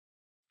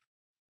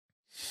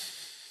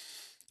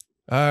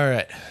All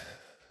right,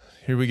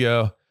 here we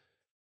go.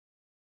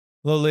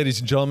 Hello, ladies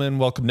and gentlemen.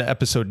 Welcome to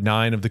episode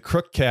 9 of the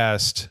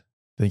Crookcast.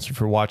 Thank you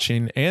for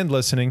watching and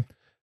listening.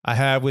 I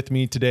have with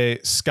me today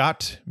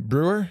Scott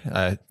Brewer.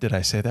 Did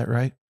I say that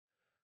right?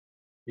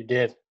 You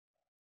did.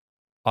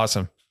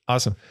 Awesome.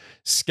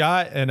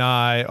 Scott and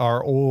I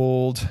are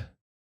old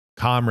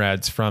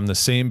comrades from the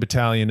same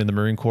battalion in the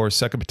Marine Corps,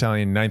 2nd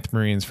Battalion, 9th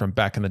Marines from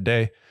back in the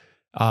day.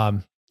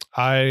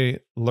 I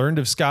learned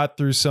of Scott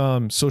through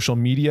some social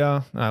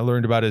media. I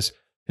learned about his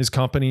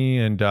company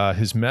and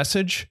his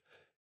message,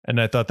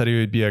 and I thought that he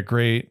would be a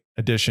great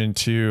addition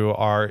to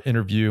our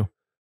interview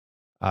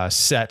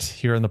set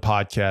here on the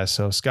podcast.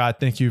 So, Scott,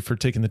 thank you for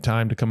taking the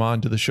time to come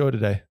on to the show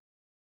today.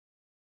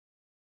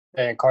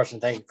 And Carson,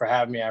 thank you for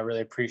having me. I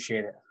really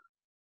appreciate it.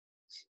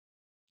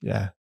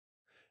 Yeah,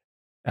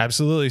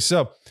 absolutely.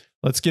 So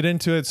let's get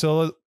into it.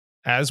 So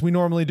as we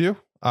normally do,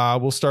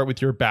 we'll start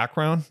with your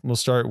background. We'll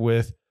start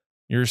with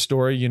your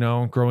story,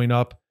 growing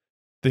up,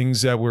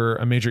 things that were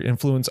a major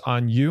influence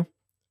on you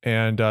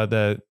and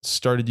that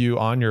started you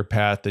on your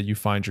path that you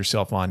find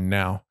yourself on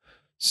now.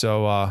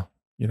 So,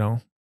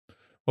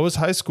 what was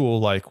high school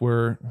like?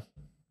 What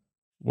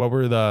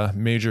were the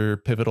major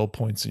pivotal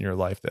points in your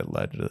life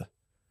that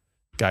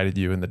guided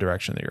you in the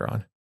direction that you're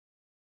on?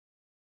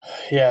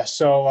 Yeah.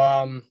 So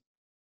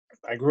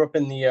I grew up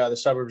in the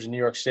suburbs of New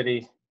York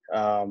City,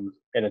 in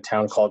a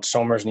town called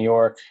Somers, New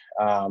York,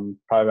 probably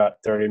about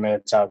 30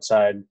 minutes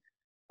outside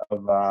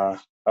of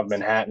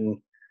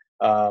Manhattan.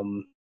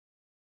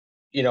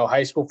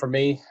 High school for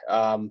me,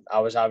 I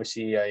was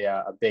obviously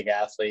a big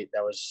athlete.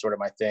 That was sort of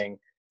my thing.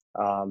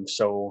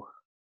 So,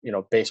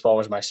 baseball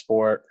was my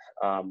sport,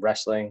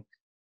 wrestling,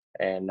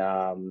 and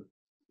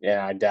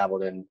I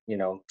dabbled in,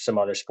 some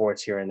other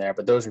sports here and there,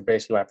 but those were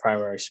basically my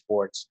primary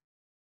sports.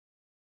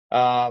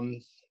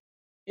 Um,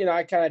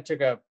 I kind of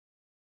took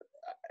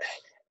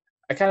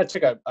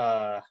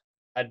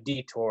a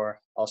detour,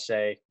 I'll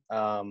say,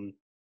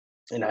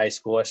 in high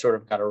school. I sort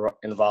of got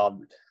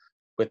involved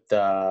with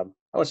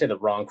I wouldn't say the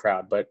wrong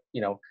crowd, but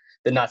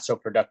the not so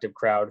productive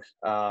crowd.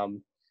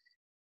 And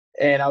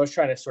I was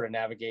trying to sort of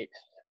navigate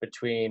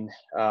between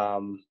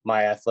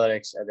my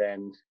athletics and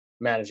then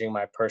managing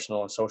my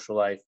personal and social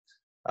life,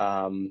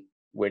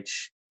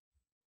 which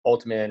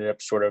ultimately ended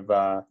up sort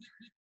of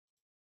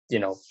you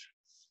know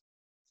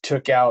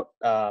took out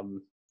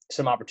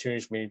some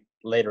opportunities for me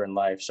later in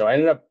life. So I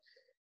ended up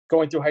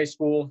going through high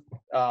school.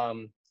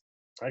 I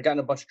got in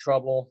a bunch of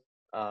trouble.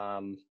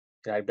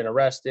 I'd been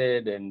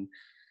arrested and,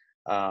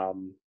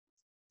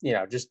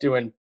 just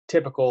doing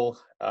typical,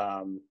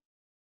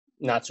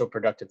 not so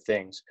productive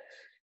things.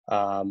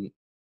 Um,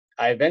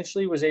 I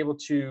eventually was able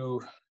to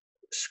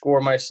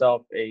score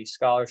myself a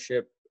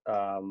scholarship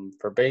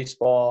for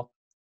baseball.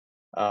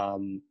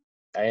 Um,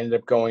 I ended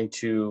up going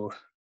to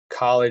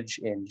college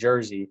in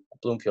Jersey,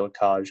 Bloomfield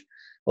College,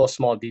 a little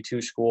small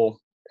D2 school.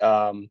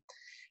 And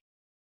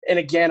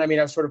again, I mean,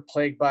 I was sort of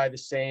plagued by the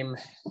same,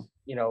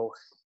 you know,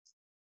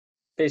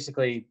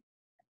 basically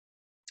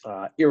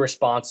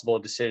irresponsible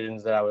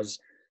decisions that I was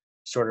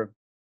sort of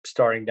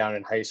starting down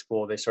in high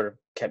school. They sort of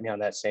kept me on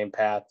that same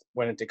path.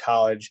 Went into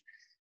college.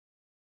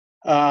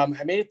 I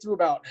made it through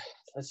about,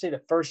 let's say,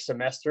 the first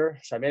semester.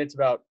 So I made it to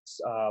about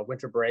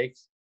winter break.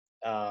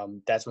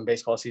 That's when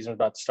baseball season was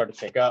about to start to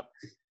pick up.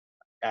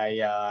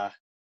 I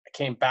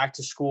came back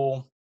to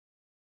school.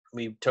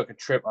 We took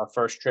our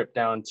first trip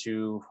down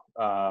to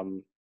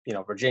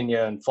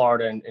Virginia and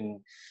Florida,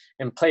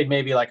 and played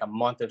maybe like a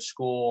month of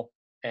school,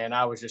 and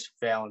I was just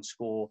failing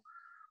school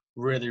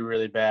really,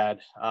 really bad,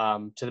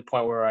 to the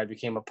point where I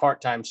became a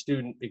part-time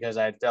student because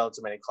I had failed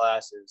so many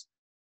classes,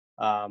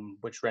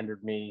 which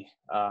rendered me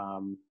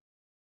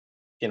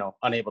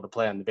unable to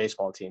play on the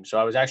baseball team. So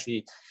I was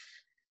actually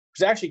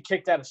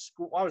kicked out of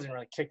school. Well, I wasn't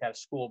really kicked out of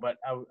school, but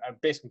I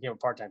basically became a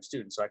part-time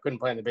student, so I couldn't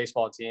play on the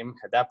baseball team.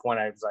 At that point,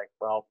 I was like,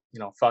 well,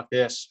 fuck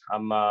this.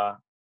 I'm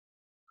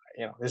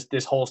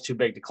this hole's too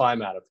big to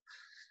climb out of.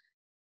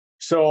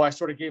 So I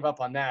sort of gave up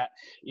on that,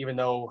 even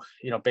though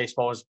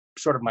baseball was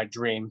sort of my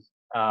dream.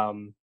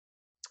 And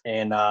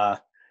I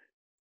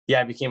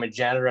became a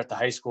janitor at the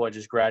high school I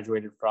just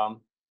graduated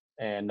from,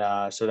 and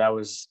so that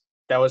was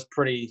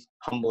pretty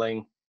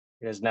humbling,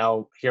 because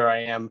now here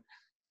I am.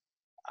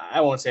 I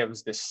won't say I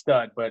was this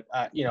stud, but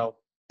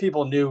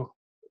people knew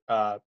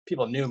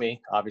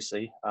me,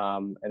 obviously,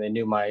 and they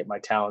knew my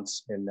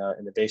talents in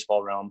the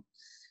baseball realm.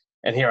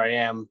 And here I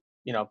am,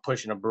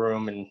 pushing a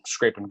broom and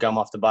scraping gum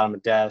off the bottom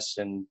of desks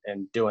and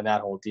doing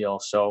that whole deal.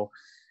 So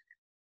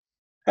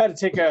I had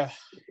to take a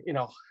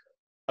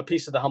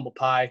piece of the humble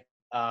pie.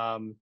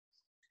 After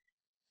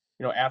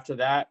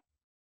that,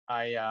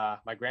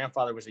 my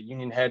grandfather was a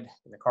union head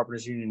in the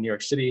Carpenters Union in New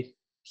York City.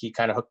 He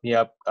kind of hooked me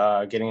up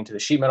getting into the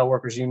Sheet Metal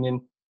Workers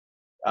Union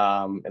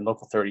in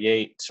Local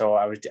 38. So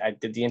I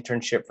did the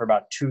internship for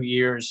about 2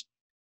 years,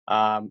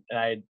 and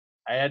I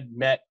had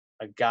met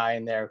a guy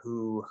in there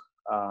who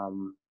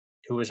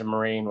was a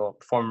Marine,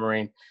 former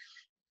Marine.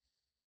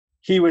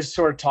 He was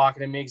sort of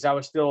talking to me because I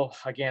was still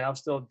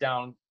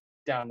down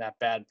that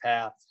bad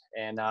path,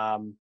 and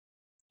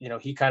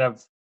he kind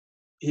of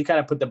he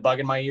kind of put the bug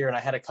in my ear, and I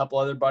had a couple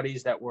other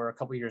buddies that were a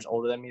couple years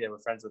older than me that were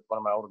friends with one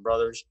of my older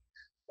brothers,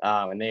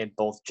 and they had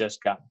both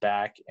just got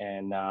back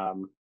and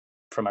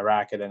from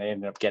Iraq, and then they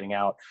ended up getting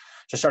out.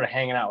 So I started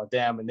hanging out with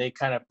them, and they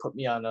kind of put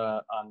me on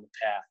the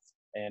path.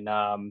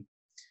 And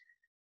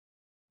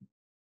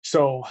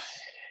so,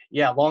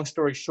 yeah, long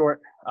story short,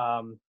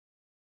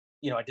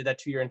 you know, I did that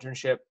 2-year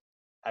internship.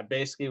 I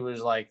basically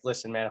was like,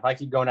 listen, man, if I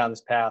keep going down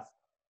this path,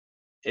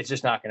 it's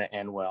just not going to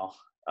end well.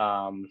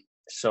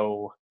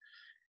 So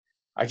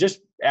I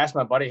just asked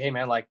my buddy, hey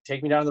man, like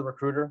take me down to the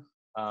recruiter,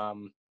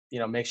 you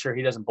know, make sure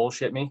he doesn't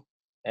bullshit me.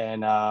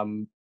 And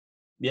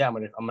yeah, I'm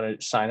going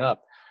to sign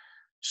up.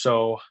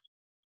 So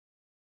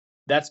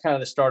that's kind of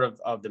the start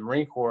of the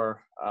Marine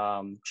Corps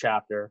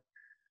chapter.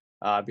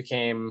 I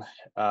became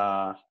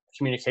a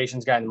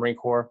communications guy in the Marine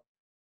Corps.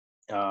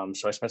 So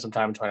I spent some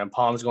time in Twin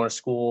Palms going to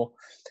school,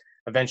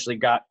 eventually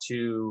got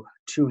to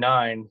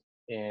 2-9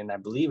 in, I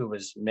believe it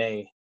was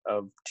May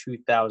of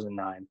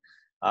 2009.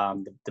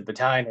 The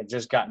battalion had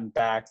just gotten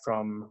back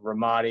from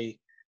Ramadi.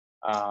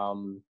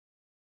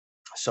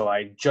 So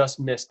I just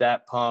missed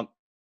that pump,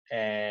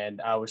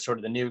 and I was sort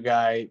of the new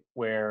guy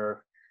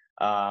where,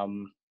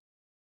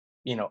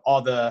 you know,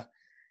 all the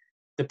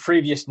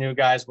previous new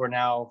guys were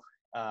now,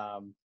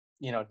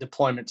 you know,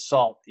 deployment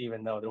salt,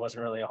 even though there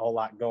wasn't really a whole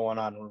lot going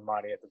on in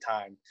Ramadi at the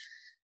time.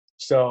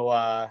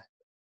 So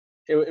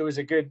it was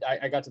a good,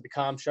 I got to the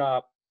comm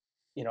shop.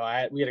 You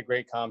know, we had a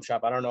great comm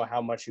shop. I don't know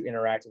how much you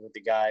interacted with the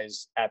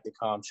guys at the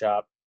comm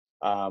shop,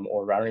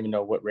 or I don't even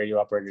know what radio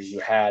operators you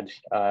had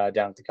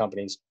down at the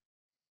companies.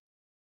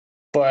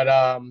 But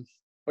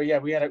yeah,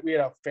 we had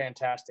a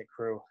fantastic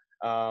crew.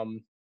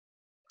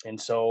 And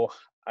so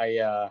I,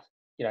 you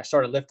know, I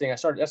started lifting. I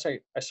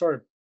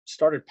started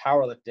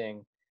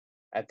powerlifting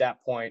at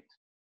that point.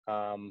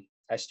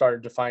 I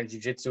started to find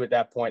jiu-jitsu at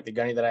that point. The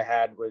gunny that I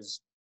had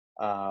was,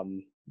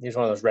 he was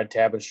one of those red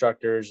tab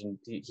instructors, and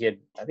he had,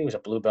 I think he was a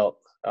blue belt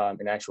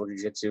in actual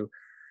jiu-jitsu.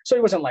 So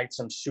he wasn't like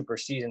some super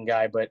seasoned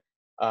guy, but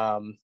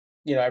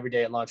you know, every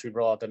day at lunch we'd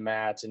roll out the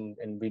mats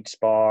and we'd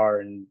spar,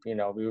 and you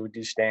know, we would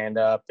do stand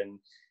up,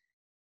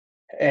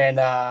 and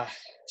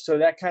so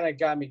that kind of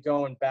got me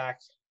going back,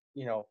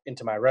 you know,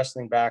 into my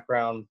wrestling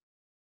background.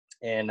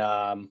 And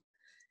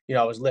you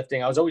know, I was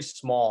lifting. I was always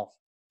small,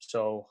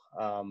 so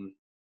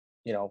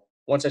you know,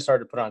 once I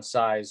started to put on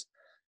size,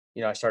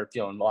 you know, I started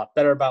feeling a lot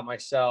better about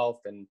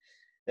myself, and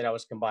then I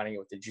was combining it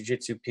with the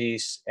jiu-jitsu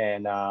piece,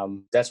 and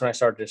that's when I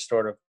started to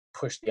sort of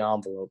push the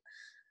envelope.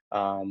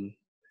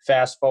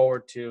 Fast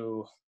forward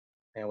to,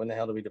 man, when the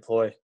hell did we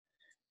deploy?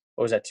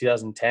 What was that,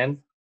 2010?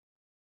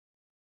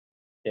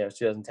 Yeah, it was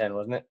 2010,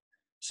 wasn't it?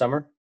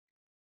 Summer?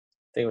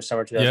 I think it was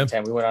summer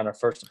 2010. We went on our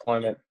first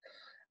deployment.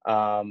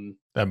 That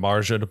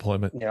Marja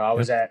deployment. You know, I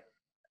was at,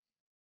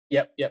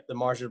 the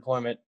Marja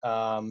deployment.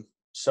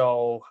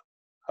 So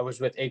I was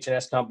with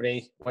H&S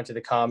company, I was with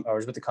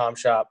the comm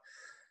shop.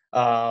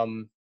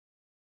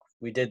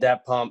 We did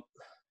that pump,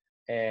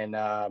 and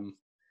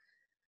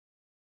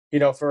you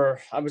know,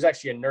 I was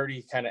actually a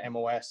nerdy kind of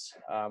MOS.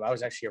 I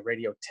was actually a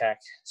radio tech,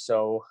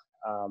 so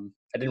I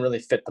didn't really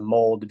fit the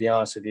mold, to be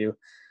honest with you.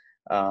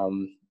 I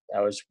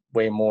was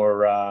way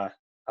more,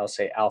 I'll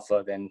say,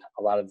 alpha than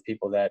a lot of the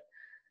people that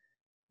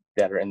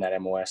are in that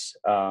MOS.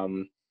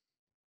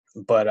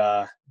 But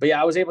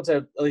yeah, I was able to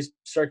at least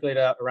circulate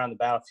around the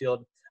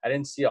battlefield. I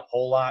didn't see a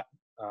whole lot,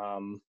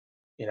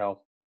 you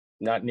know,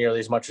 not nearly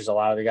as much as a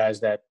lot of the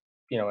guys that,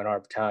 you know, in our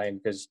battalion,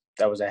 because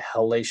that was a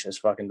hellacious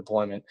fucking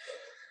deployment.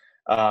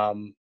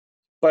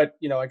 But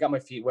you know, I got my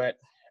feet wet,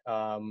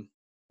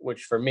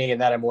 which for me in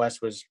that MOS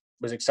was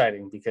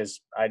exciting, because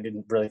I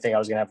didn't really think I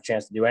was gonna have a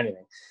chance to do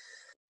anything.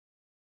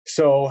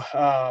 So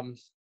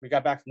we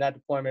got back from that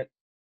deployment.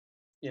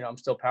 You know, I'm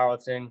still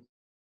powerlifting,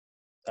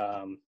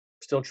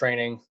 still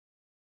training.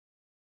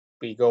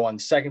 We go on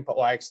the second,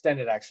 well, I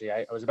extended actually.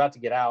 I was about to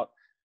get out.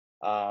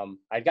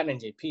 I'd gotten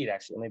NJP'd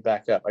actually. Let me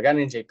back up. I got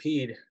an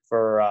NJP'd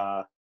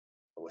for,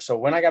 so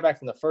when I got back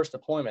from the first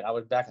deployment, I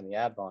was back in the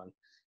Advon,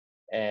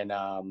 and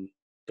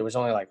there was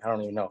only like, I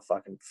don't even know,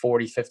 fucking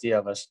 40, 50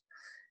 of us.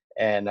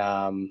 And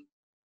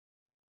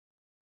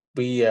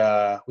we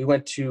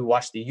went to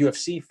watch the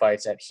UFC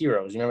fights at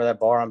Heroes. You remember that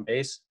bar on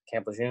base,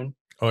 Camp Lejeune?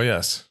 Oh,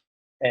 yes.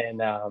 And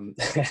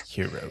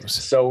Heroes.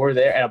 So we're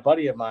there, and a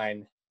buddy of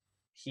mine,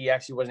 he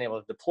actually wasn't able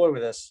to deploy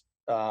with us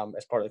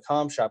as part of the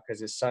comm shop, because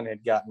his son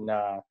had gotten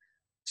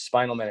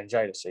spinal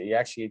meningitis. So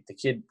the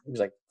kid, he was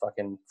like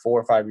fucking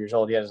 4 or 5 years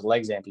old. He had his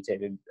legs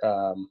amputated.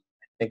 I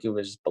think it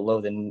was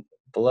below the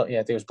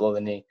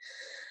knee.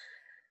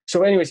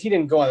 So anyways, he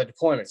didn't go on the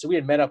deployment. So we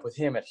had met up with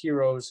him at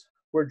Heroes.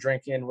 We're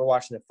drinking, we're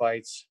watching the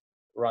fights,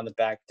 we're on the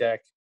back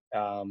deck,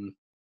 and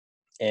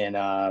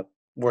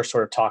we're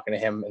sort of talking to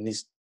him. And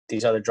these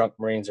other drunk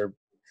Marines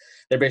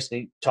they're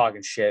basically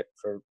talking shit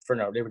for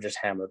no, they were just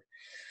hammered.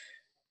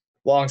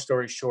 Long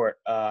story short,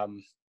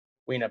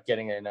 we end up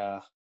getting in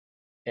a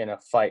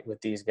fight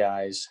with these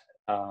guys,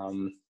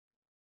 and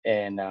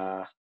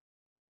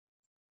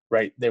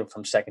right, they were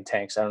from Second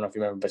Tanks. I don't know if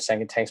you remember, but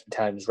Second Tanks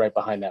Battalion was right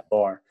behind that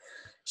bar.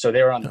 So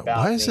they were on the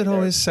balcony. Why is it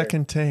always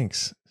Second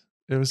Tanks?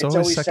 it was It's always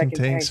always second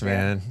second tanks, tanks,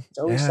 man. man. It's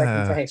always second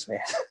Yeah. tanks, man.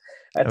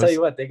 I It tell was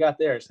you what, they got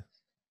theirs.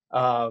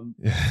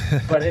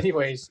 But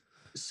anyways,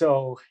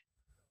 so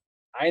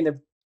I ended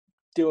up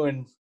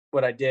doing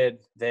what I did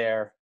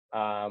there.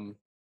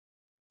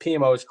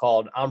 PMO is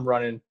called. I'm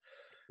running.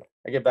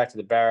 I get back to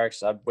the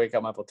barracks. I wake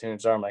up my platoon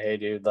sergeant. I'm like, hey,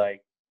 dude,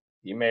 like,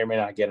 you may or may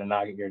not get a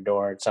knock at your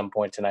door at some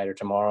point tonight or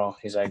tomorrow.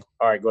 He's like,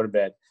 all right, go to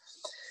bed.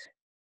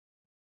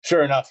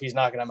 Sure enough, he's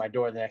knocking at my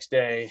door the next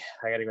day.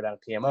 I got to go down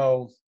to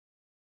PMO.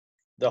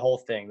 The whole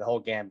thing, the whole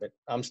gambit.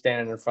 I'm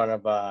standing in front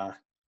of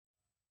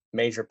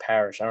Major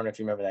Parrish. I don't know if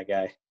you remember that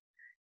guy.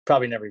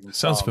 Probably never even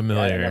Sounds saw him.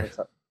 Yeah, I familiar. never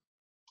saw.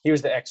 He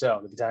was the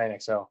XO, the battalion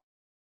XO.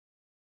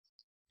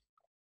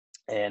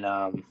 And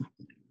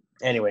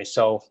anyway,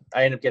 so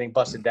I ended up getting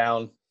busted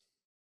down.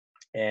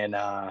 And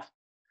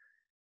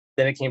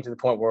then it came to the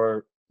point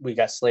where we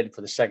got slated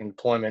for the second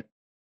deployment.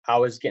 I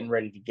was getting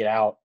ready to get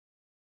out.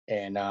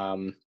 And,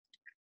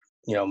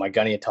 my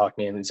gunny had talked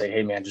me and say,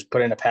 hey, man, just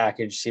put in a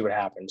package, see what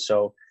happens.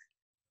 So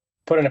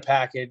put in a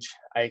package.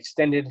 I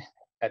extended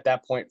at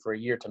that point for a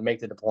year to make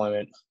the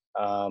deployment.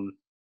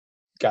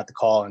 Got the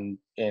call in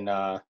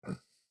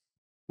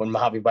when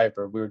Mojave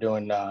Viper, we were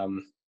doing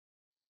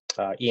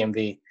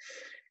EMV.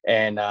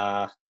 And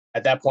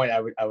at that point,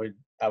 I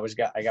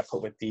got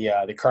put with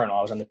the colonel.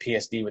 I was on the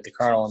PSD with the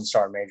colonel and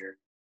sergeant major,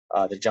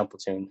 the jump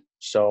platoon.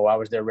 So I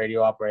was their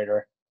radio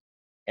operator.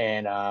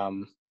 And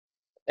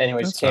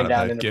anyways, That's came not a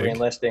down bad into gig.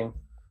 re-enlisting.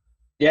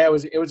 Yeah, it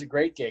was a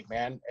great gig,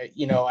 man.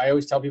 I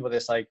always tell people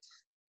this, like,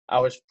 I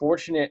was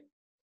fortunate,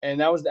 and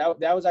that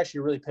was actually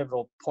a really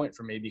pivotal point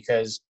for me,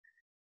 because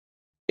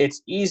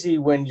it's easy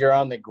when you're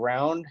on the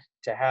ground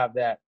to have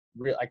that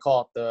real, I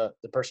call it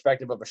the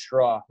perspective of a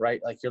straw,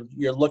 right? Like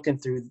you're looking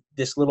through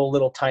this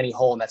little tiny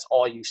hole, and that's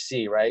all you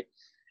see, right?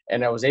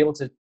 And I was able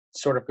to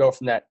sort of go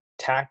from that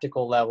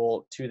tactical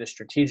level to the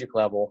strategic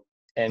level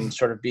and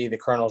sort of be the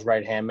colonel's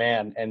right hand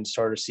man and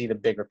sort of see the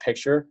bigger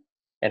picture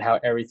and how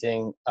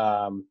everything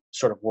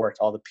sort of worked,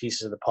 all the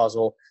pieces of the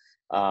puzzle,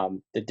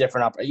 the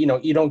different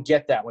you don't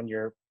get that when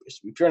if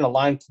you're in a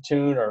line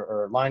platoon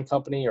or line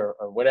company or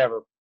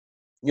whatever.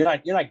 You're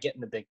not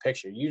getting the big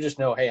picture. You just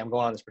know, hey, I'm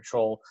going on this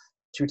patrol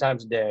 2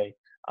 times a day.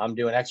 I'm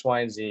doing X, Y,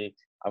 and Z.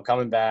 I'm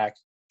coming back,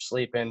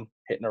 sleeping,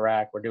 hitting a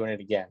rack. We're doing it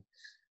again.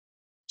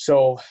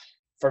 So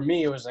for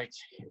me, it was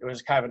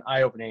kind of an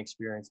eye-opening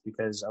experience,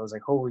 because I was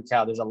like, holy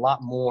cow, there's a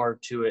lot more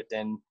to it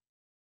than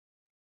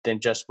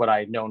just what I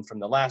had known from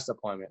the last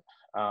deployment,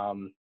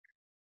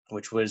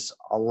 which was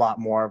a lot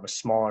more of a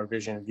smaller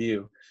vision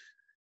view.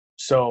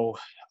 So,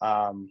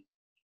 yeah,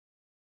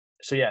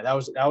 that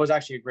was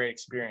actually a great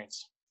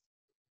experience.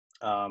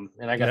 And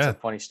I got Yeah. some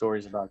funny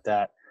stories about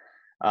that.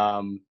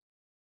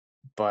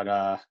 But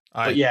yeah,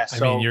 I mean,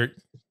 so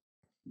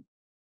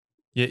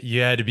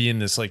you had to be in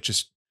this like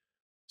just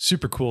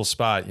super cool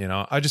spot.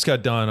 I just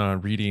got done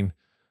on reading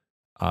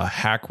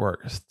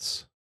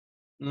Hackworth's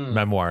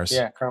memoirs,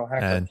 yeah, Colonel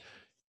Hackworth. and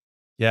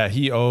yeah,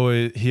 he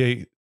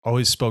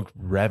always spoke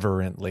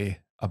reverently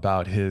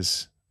about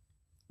his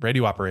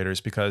radio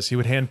operators, because he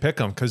would handpick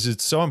them, because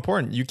it's so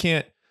important. You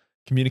can't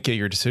communicate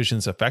your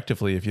decisions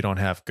effectively if you don't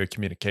have good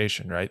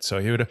communication, right? So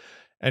he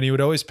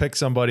would always pick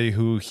somebody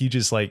who he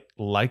just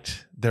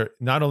liked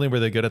not only were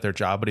they good at their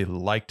job, but he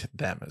liked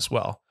them as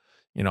well.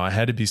 I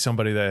had to be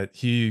somebody that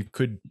he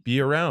could be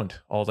around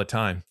all the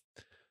time.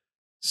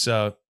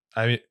 So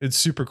I mean, it's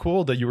super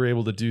cool that you were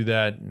able to do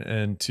that,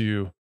 and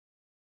to,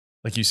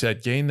 like you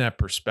said, gain that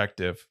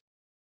perspective.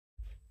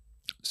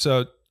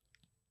 So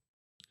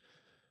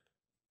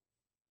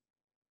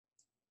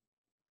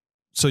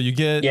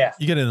Yeah,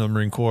 you get in the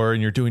Marine Corps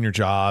and you're doing your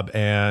job,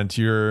 and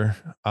you're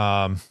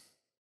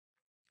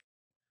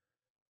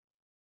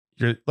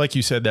like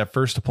you said, that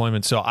first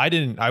deployment. So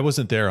I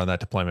wasn't there on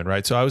that deployment,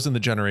 right? So I was in the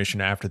generation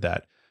after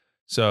that.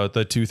 So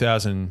the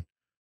 2000,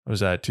 what was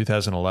that,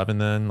 2011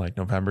 then, like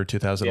November yeah,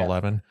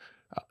 2011.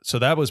 So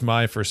that was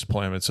my first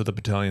deployment. So the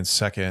battalion's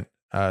second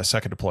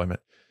deployment.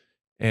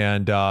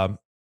 And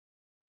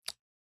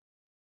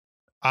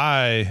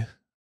I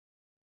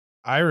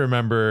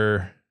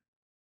remember,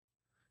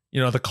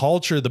 the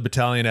culture of the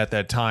battalion at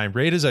that time,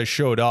 right as I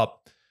showed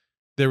up,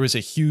 there was a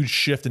huge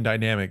shift in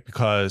dynamic,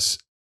 because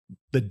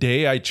the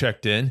day I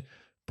checked in,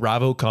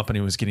 Bravo Company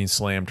was getting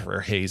slammed for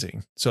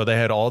hazing. So they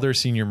had all their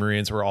senior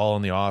Marines were all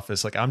in the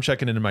office. Like, I'm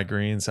checking into my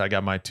greens. I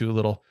got my two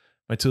little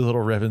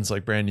ribbons,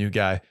 like brand new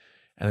guy.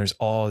 And there's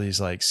all these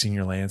like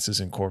senior lances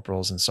and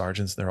corporals and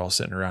sergeants. They're all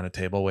sitting around a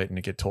table waiting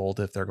to get told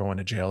if they're going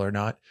to jail or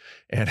not.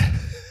 And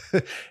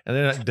and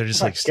then they're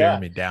just my like staring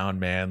God. me down,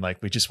 man.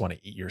 Like, we just want to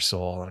eat your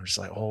soul. And I'm just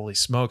like, holy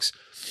smokes.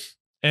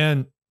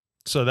 And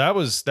so that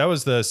was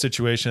the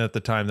situation at the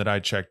time that I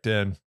checked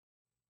in.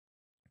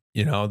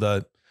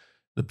 The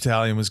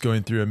battalion was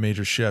going through a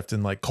major shift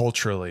in like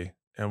culturally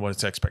and what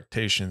its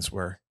expectations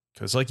were.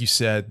 Because like you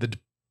said, the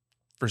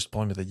first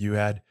deployment that you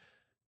had,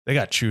 they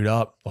got chewed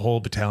up. The whole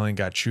battalion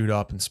got chewed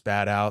up and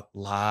spat out. A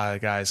lot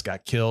of guys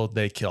got killed.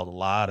 They killed a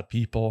lot of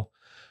people,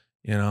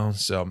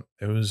 so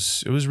it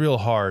was real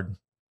hard.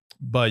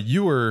 But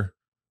your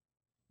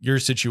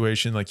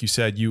situation, like you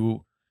said,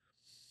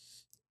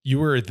 you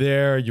were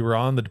there, you were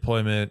on the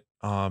deployment,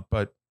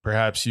 but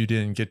perhaps you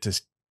didn't get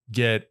to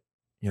get,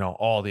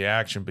 all the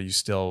action, but you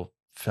still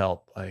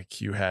felt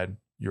like you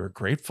were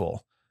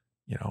grateful,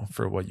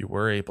 for what you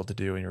were able to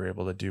do, and you were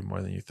able to do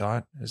more than you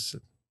thought.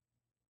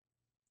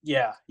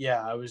 Yeah,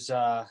 yeah. I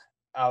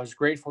was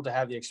grateful to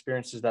have the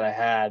experiences that I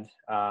had.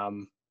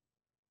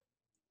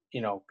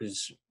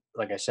 Because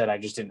like I said, I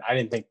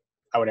didn't think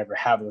I would ever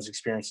have those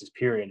experiences,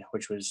 period,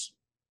 which was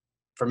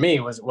for me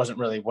wasn't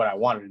really what I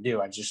wanted to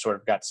do. I just sort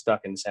of got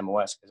stuck in this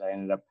MOS because I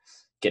ended up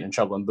getting in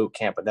trouble in boot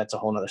camp, but that's a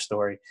whole nother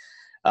story.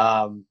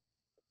 Um,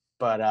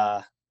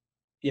 but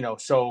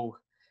so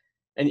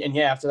and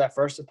yeah, after that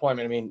first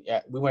deployment, I mean,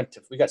 yeah, we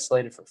got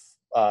slated for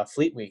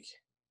Fleet Week,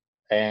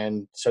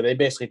 and so they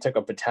basically took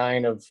a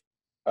battalion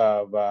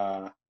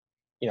of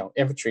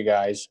infantry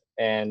guys,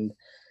 and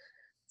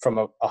from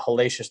a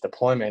hellacious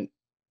deployment,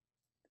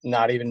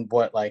 not even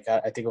what, like I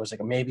think it was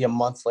like maybe a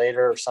month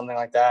later or something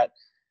like that.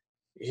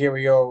 Here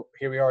we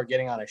are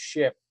getting on a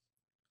ship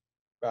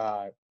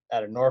uh,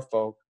 out of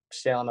Norfolk,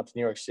 sailing up to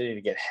New York City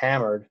to get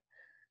hammered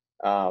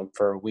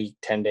for a week,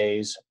 10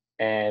 days.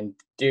 And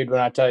dude, when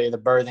I tell you the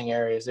berthing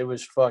areas, it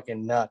was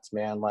fucking nuts,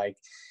 man. Like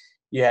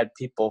you had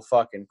people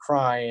fucking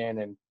crying,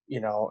 and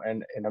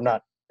and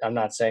I'm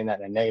not saying that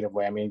in a negative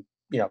way. I mean,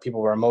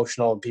 people were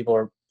emotional, and people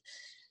were,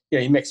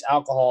 you mix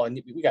alcohol,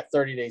 and we got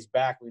 30 days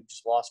back. We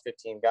just lost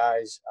 15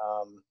 guys.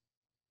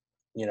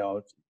 You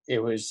know,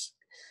 it was,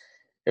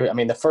 I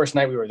mean, the first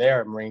night we were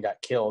there, a Marine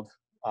got killed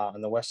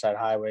on the West Side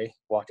Highway,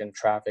 walked into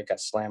traffic, got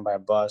slammed by a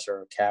bus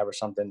or a cab or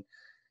something.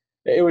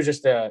 It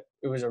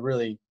was a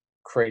really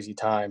crazy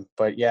time.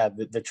 But yeah,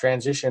 the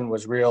transition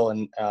was real.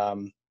 And,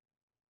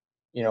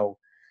 you know,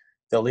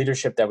 the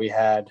leadership that we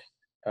had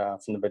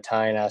from the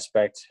battalion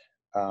aspect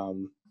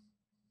um,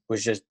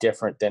 was just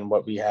different than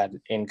what we had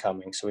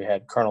incoming. So we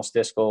had Colonel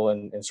Stiskel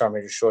and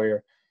Sergeant Major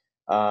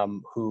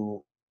Schroyer,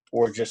 who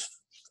were just,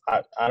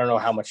 I don't know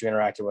how much you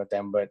interacted with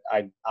them, but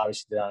I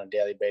obviously did on a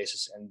daily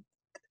basis. And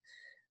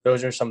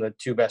those are some of the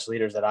two best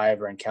leaders that I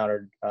ever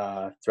encountered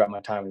throughout my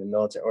time in the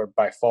military, or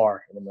by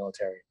far in the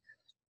military.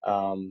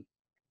 Um,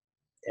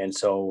 and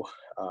so,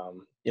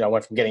 I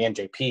went from getting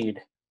NJP'd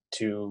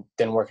to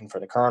then working for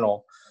the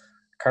colonel.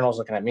 Colonel's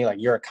looking at me like,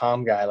 you're a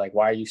comm guy. Like,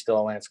 why are you still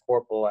a Lance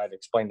Corporal? I had to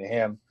explain to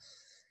him,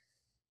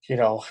 you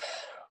know,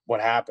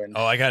 what happened.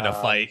 Oh, I got in a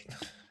fight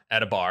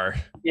at a bar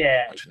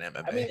Yeah. watching I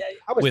mean, MMA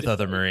I was with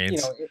other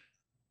Marines.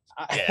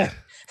 Yeah.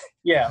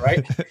 Yeah,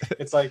 right.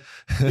 It's like,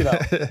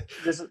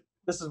 this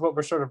is what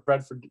we're sort of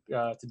bred for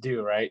to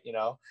do, right?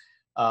 Yeah,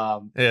 it's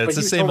But the he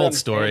was same totally old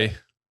story.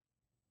 understanding.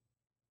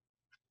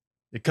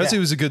 Because Yeah, he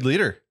was a good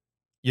leader,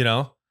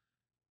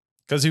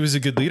 because he was a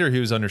good leader,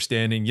 he was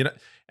understanding, and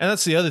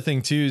that's the other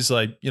thing too, is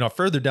like,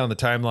 further down the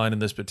timeline in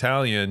this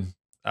battalion,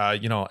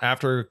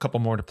 after a couple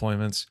more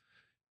deployments,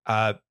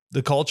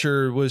 the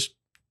culture was,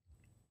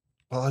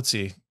 well, let's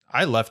see,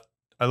 I left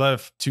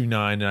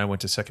 2-9 and I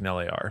went to 2nd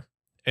LAR.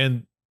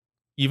 And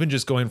even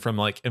just going from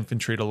like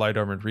infantry to light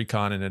armored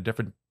recon in a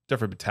different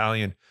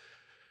battalion,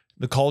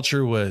 the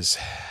culture was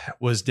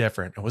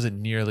different. It wasn't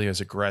nearly as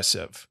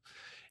aggressive.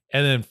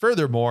 And then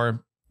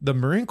furthermore, the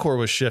Marine Corps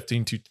was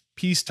shifting to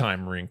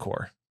peacetime Marine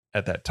Corps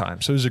at that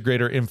time. So it was a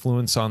greater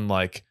influence on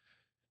like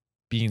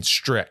being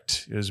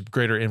strict. It was a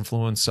greater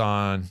influence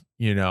on,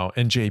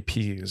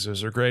 NJPs.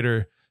 There's a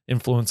greater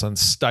influence on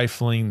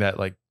stifling that,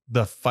 like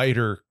the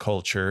fighter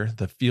culture,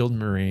 the field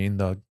Marine,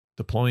 the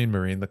deploying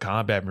Marine, the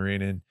combat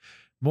Marine, and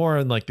more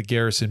on like the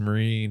garrison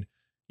Marine,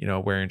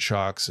 wearing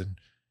shocks and,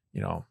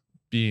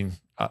 being,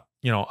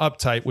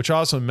 uptight, which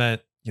also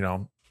meant,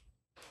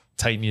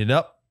 tightening it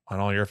up on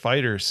all your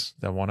fighters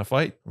that want to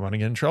fight, want to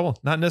get in trouble.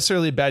 Not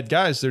necessarily bad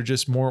guys. They're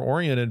just more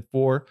oriented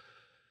for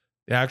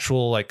the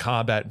actual like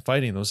combat and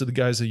fighting. Those are the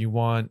guys that you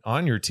want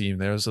on your team.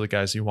 Those are the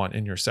guys you want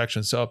in your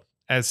section. So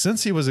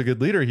since he was a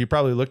good leader, he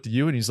probably looked at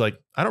you and he's like,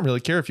 I don't really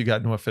care if you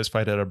got into a fist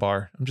fight at a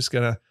bar. I'm just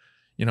gonna,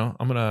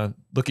 I'm gonna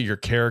look at your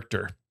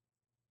character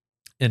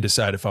and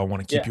decide if I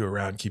want to keep you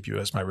around, keep you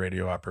as my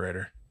radio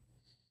operator.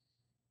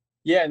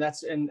 Yeah, and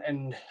that's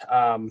I'm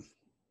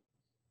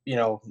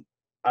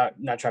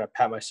not trying to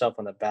pat myself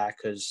on the back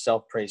because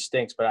self praise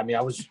stinks, but I mean,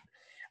 I was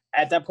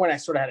at that point, I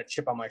sort of had a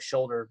chip on my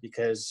shoulder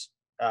because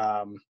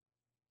I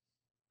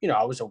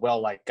was a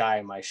well-liked guy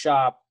in my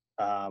shop.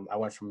 I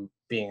went from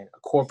being a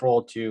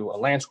corporal to a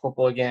lance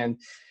corporal again.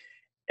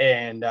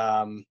 And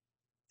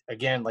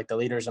again, like the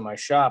leaders in my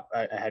shop,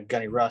 I had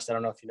Gunny Rust. I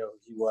don't know if you know who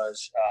he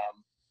was,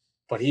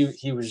 but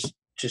he was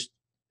just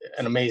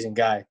an amazing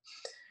guy.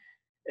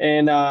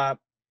 And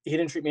he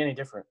didn't treat me any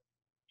different.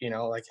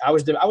 Like I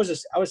was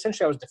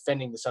essentially, I was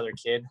defending this other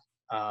kid.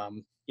 I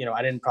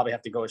didn't probably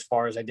have to go as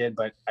far as I did,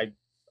 but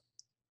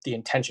the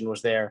intention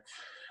was there.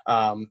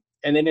 And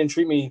they didn't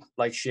treat me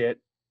like shit.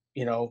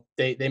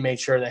 They made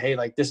sure that, hey,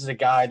 like this is a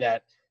guy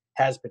that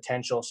has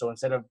potential. So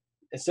instead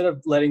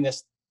of letting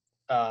this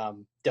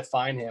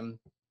define him,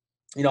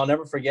 I'll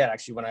never forget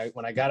actually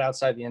when I got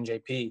outside the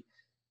NJP.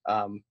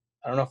 I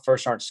don't know if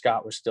First Sergeant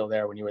Scott was still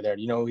there when you were there.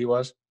 Do you know who he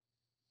was?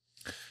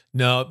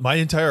 No, my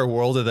entire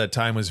world at that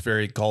time was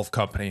very golf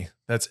company.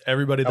 That's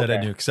everybody that I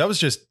Okay. knew. Cause I was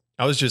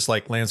just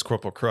like Lance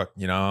Corporal Crook,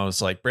 you know, I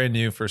was like brand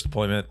new first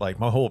deployment. Like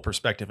my whole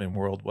perspective in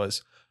world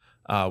was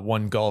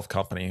one golf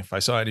company. If I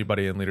saw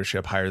anybody in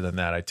leadership higher than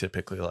that, I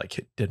typically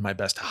like did my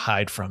best to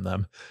hide from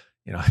them,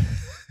 you know.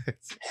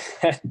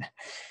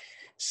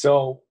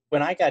 So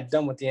when I got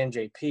done with the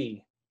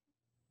NJP,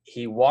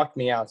 he walked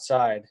me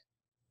outside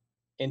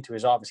into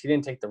his office. He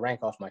didn't take the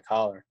rank off my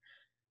collar.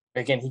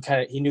 Again,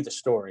 he knew the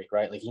story,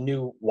 right? Like he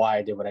knew why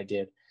I did what I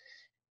did.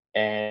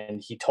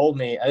 And he told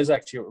me, it was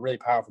actually a really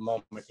powerful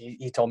moment.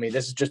 He told me,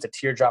 this is just a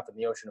teardrop in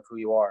the ocean of who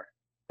you are.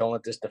 Don't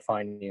let this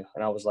define you.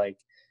 And I was like,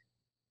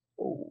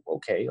 oh,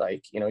 okay.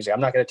 Like, he's like, I'm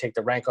not going to take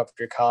the rank off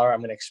your collar. I'm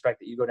going to expect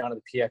that you go down to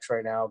the PX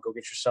right now, go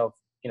get yourself,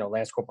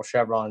 Lance Corporal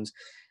chevrons.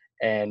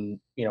 And,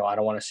 I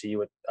don't want to see you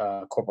with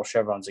Corporal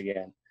chevrons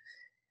again.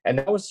 And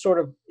that was sort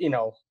of,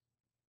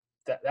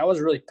 that was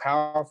really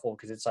powerful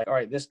because it's like, all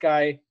right, this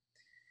guy,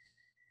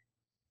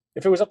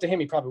 if it was up to him,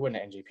 he probably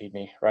wouldn't have NJP'd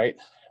me, right?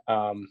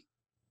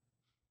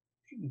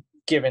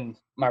 Given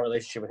my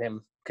relationship with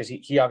him, because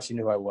he obviously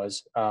knew who I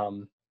was.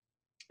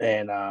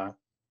 And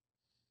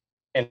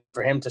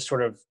for him to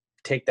sort of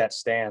take that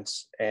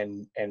stance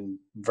and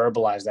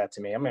verbalize that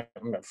to me, I'm a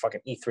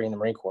fucking E3 in the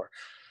Marine Corps.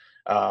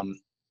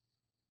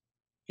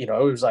 It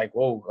was like,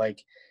 whoa,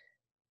 like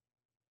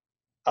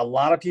a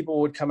lot of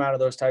people would come out of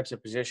those types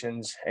of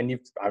positions, and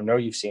I know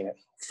you've seen it.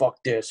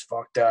 Fuck this,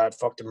 fuck that,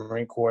 fuck the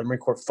Marine Corps. The Marine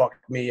Corps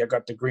fucked me. I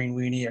got the green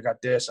weenie. I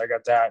got this. I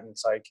got that. And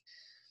it's like,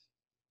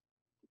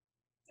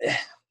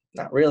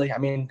 not really. I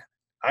mean,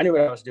 I knew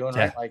what I was doing,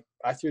 Yeah. right? Like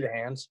I threw the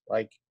hands.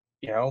 Like,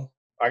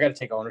 I got to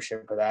take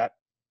ownership of that.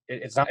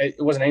 It's not. It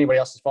wasn't anybody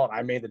else's fault.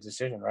 I made the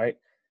decision, right?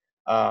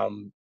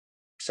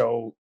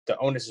 So the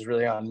onus is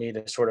really on me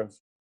to sort of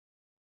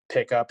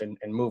pick up and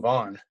move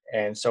on.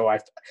 And so I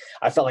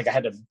felt like I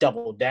had to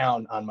double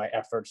down on my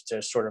efforts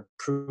to sort of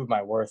prove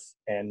my worth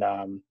and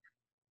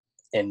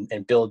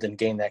build and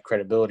gain that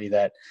credibility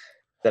that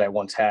I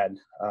once had.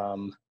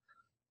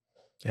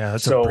 Yeah.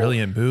 That's a So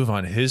brilliant move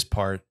on his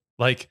part.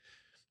 Like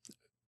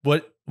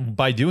what,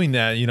 by doing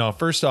that, you know,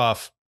 first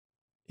off,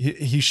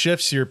 he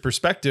shifts your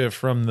perspective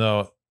from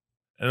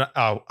and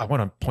I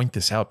want to point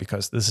this out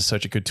because this is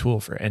such a good tool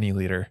for any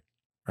leader,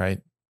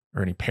 right?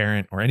 Or any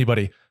parent or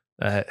anybody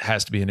that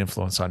has to be an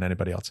influence on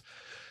anybody else.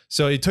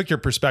 So he took your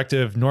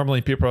perspective.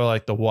 Normally people are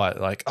like the what?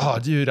 Like, oh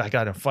dude, I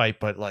got in a fight,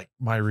 but like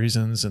my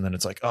reasons. And then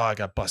it's like, oh, I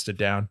got busted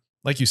down.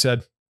 Like you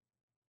said.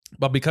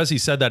 But because he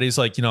said that, he's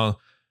like, you know,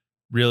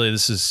 really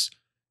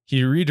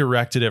he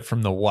redirected it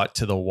from the what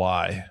to the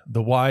why.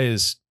 The why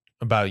is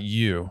about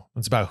you.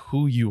 It's about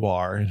who you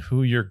are and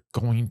who you're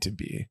going to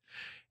be.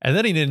 And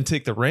then he didn't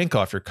take the rank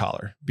off your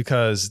collar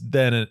because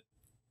then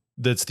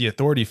that's the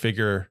authority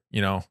figure,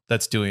 you know,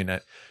 that's doing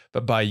it.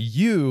 But by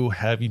you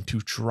having to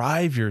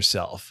drive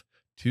yourself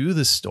to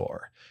the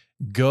store,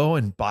 go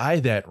and buy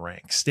that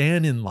rank,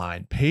 stand in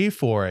line, pay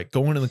for it,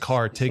 go into the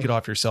car, take it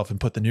off yourself and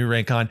put the new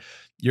rank on.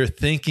 You're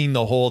thinking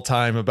the whole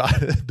time about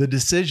the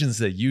decisions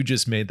that you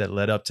just made that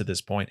led up to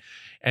this point.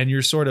 And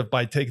you're sort of,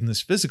 by taking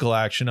this physical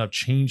action of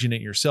changing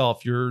it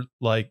yourself, you're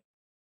like,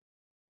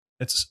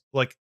 it's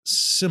like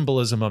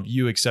symbolism of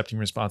you accepting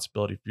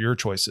responsibility for your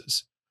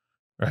choices,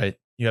 right?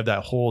 You have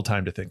that whole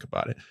time to think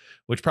about it,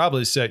 which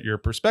probably set your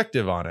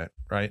perspective on it,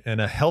 right? In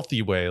a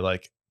healthy way,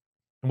 like,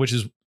 which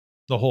is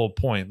the whole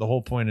point. The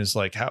whole point is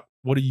like,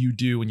 what do you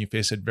do when you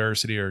face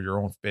adversity or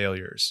your own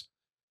failures?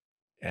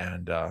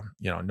 And,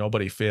 you know,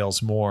 nobody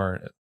fails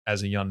more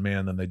as a young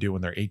man than they do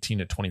when they're 18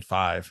 to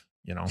 25,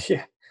 you know?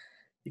 yeah,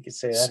 you could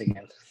say that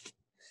again.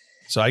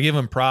 So I give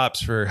him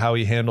props for how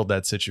he handled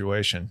that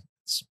situation.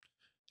 It's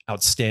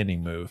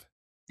outstanding move.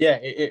 Yeah,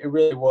 it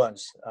really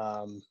was.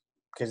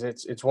 Because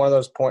it's one of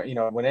those points,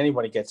 when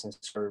anybody gets in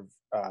sort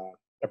of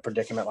a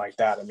predicament like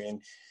that, I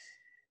mean,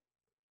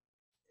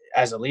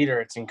 as a leader,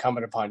 it's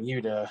incumbent upon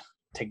you to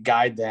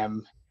guide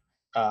them,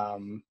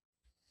 um,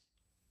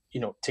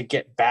 to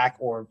get back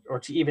or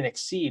to even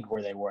exceed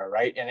where they were,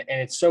 right? And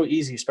it's so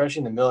easy, especially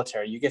in the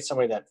military. You get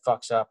somebody that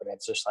fucks up, and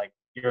it's just like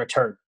you're a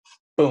turd.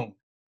 Boom,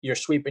 you're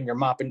sweeping, you're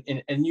mopping,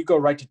 and you go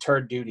right to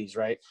turd duties,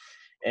 right?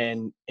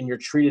 And you're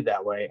treated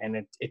that way, and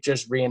it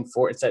just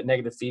reinforces, it's that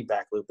negative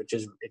feedback loop. It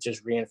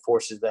just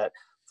reinforces that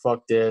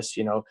fuck this,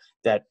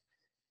 that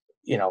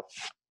you know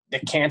the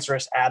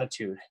cancerous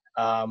attitude.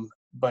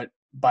 But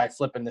by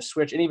flipping the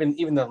switch, and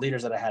even the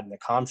leaders that I had in the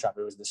comm shop,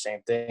 it was the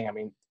same thing. I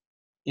mean,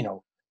 you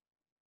know,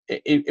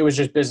 it was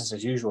just business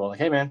as usual. Like,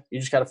 hey man, you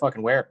just got to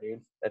fucking wear it,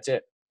 dude. That's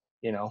it.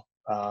 It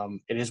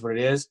is what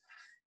it is.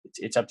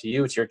 It's up to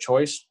you. It's your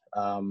choice.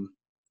 And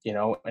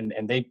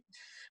they,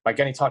 my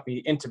Gunny talked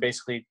me into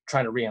basically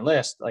trying to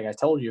re-enlist, like I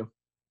told you.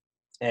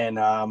 And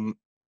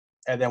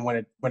then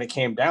when it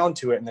came down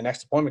to it, and the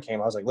next appointment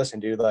came, I was like, listen,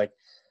 dude, like,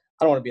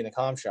 I don't want to be in the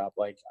comm shop.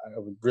 Like, I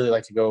would really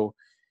like to go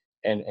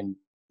and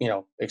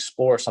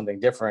explore something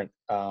different.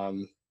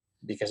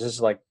 Because this is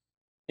like,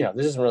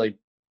 this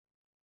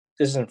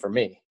isn't for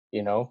me.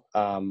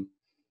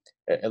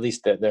 At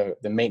least the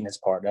maintenance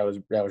part, that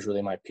was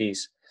really my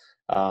piece.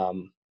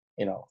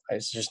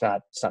 it's just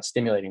not, it's not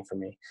stimulating for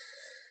me.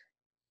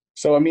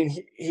 So, I mean,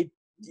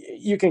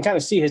 you can kind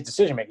of see his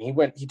decision making.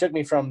 He took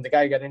me from the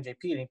guy who got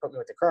NJP and he put me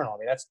with the colonel. I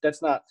mean,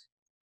 that's not,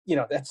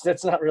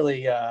 that's not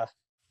really an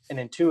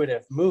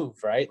intuitive move,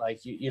 right? Like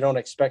you don't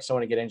expect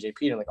someone to get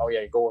NJP and like, oh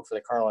yeah, you go work for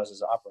the colonel as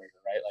his operator,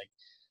 right? Like,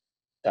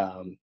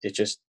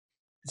 it's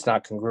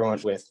not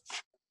congruent with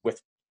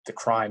the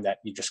crime that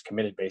you just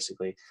committed,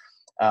 basically.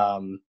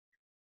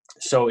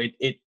 So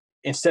it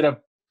instead of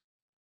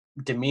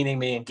demeaning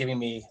me and giving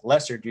me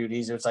lesser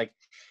duties, it was like,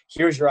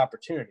 here's your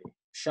opportunity,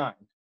 shine,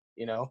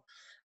 you know.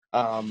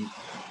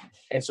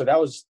 And so that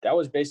was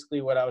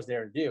basically what I was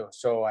there to do.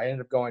 So I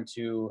ended up going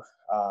to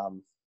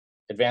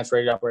advanced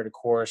radio operator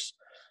course.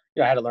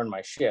 I had to learn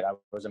my shit. I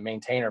was a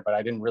maintainer, but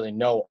I didn't really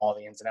know all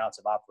the ins and outs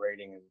of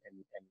operating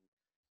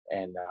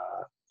and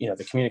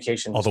the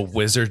communications, all the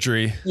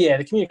wizardry. Yeah,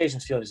 the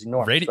communications field is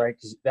enormous, right?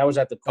 Because that was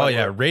at the point. Oh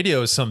yeah,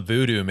 radio is some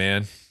voodoo,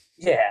 man.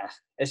 Yeah,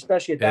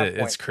 especially at that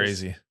point. It's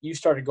crazy. You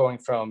started going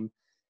from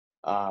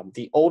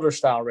the older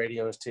style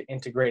radios to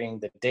integrating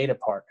the data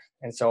part,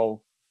 and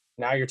so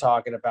now you're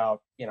talking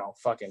about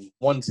fucking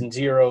ones and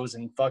zeros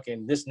and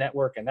fucking this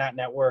network and that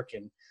network,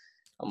 and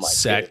I'm like,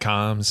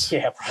 satcoms.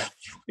 Yeah, bro,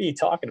 what are you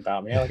talking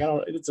about, man? Like,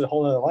 it's a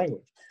whole other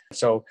language.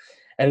 So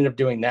I ended up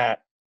doing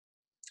that.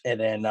 And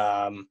then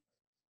I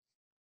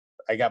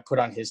got put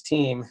on his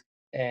team,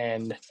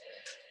 and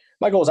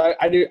my goal was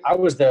I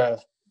was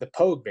the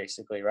pogue,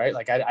 basically, right?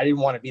 Like I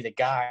didn't want to be the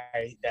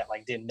guy that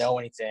like didn't know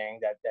anything,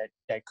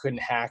 that couldn't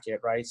hack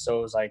it, right? So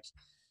it was like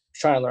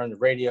trying to learn the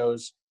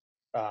radios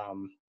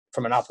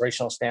from an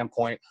operational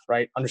standpoint,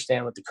 right?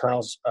 Understand what the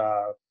colonel's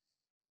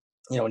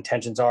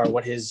intentions are,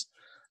 what his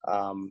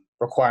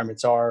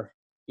requirements are.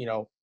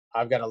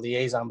 I've got a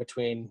liaison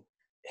between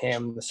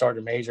him, the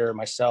sergeant major,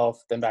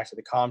 myself, then back to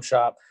the comm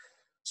shop.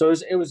 So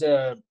it was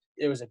a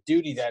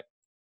duty that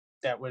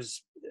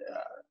was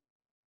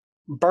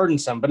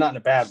burdensome, but not in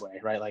a bad way,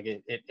 right? Like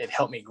it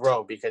helped me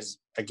grow because,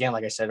 again,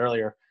 like I said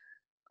earlier,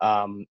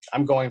 I'm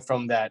going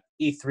from that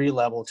E3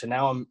 level to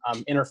now I'm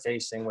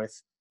interfacing with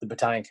the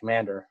battalion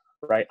commander,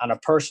 right, on a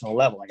personal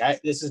level.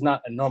 Like this is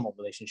not a normal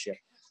relationship.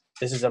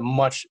 This is a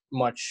much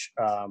more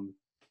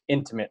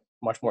intimate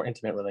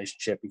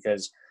relationship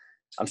because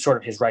I'm sort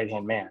of his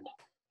right-hand man.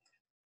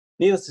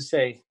 Needless to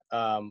say,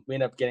 we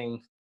ended up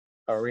getting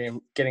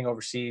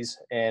overseas,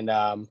 and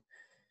I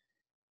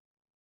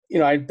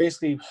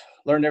basically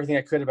learned everything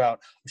I could about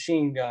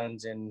machine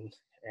guns and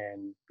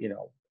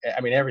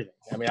everything.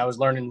 I mean, I was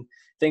learning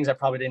things I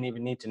probably didn't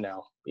even need to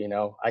know.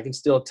 I can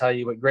still tell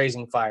you what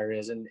grazing fire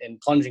is and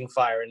plunging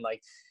fire, and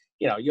like,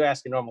 you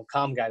ask a normal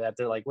comm guy that,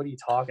 they're like, what are you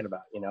talking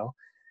about? Yeah,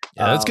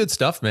 that's good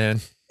stuff,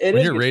 man. When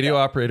your radio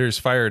operator is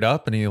fired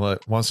up and he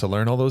wants to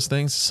learn all those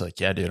things, it's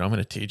like, yeah, dude, I'm going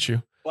to teach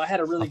you. Well,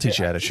 I'll teach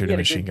you how to shoot a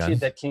machine gun.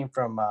 Kid that came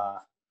from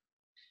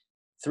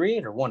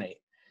 3-8 or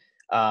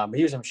 1-8.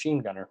 He was a machine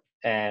gunner,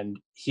 and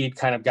he'd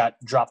kind of got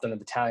dropped in the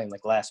battalion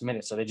like last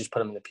minute, so they just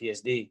put him in the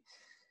PSD.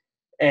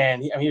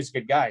 And he was a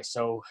good guy,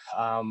 so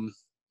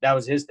that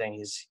was his thing.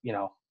 He's,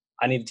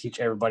 I need to teach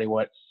everybody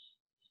what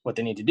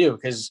they need to do,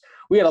 because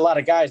we had a lot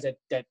of guys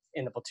that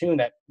in the platoon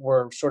that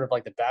were sort of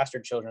like the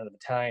bastard children of the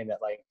battalion,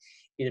 that like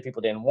either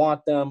people didn't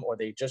want them or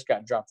they just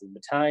got dropped in the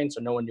battalion, so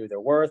no one knew their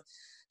worth.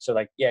 So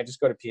like, yeah,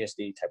 just go to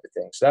PSD type of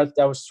thing. So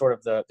that was sort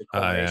of the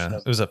culmination.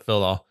 It was a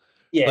fill all.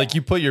 Yeah, like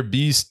you put your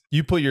B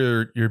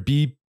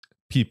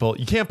people.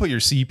 You can't put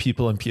your C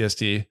people in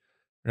PSD,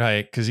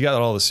 right? Because you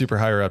got all the super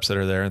higher ups that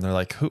are there, and they're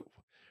like,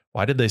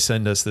 why did they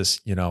send us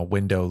this,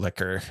 window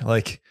liquor?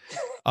 Like,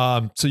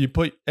 so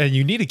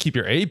you need to keep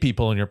your A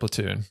people in your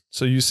platoon.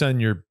 So you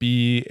send your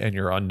B and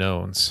your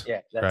unknowns.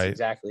 Yeah, that's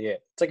exactly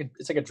it.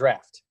 It's like a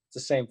draft. It's the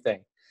same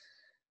thing.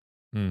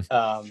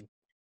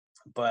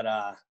 But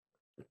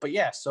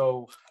yeah,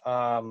 so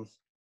a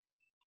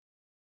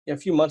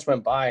few months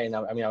went by, and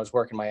I was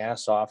working my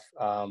ass off.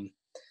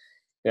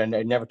 And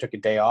I never took a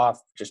day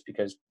off just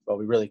because, well,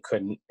 we really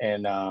couldn't.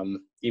 And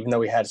even though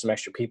we had some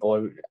extra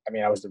people,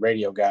 I was the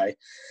radio guy.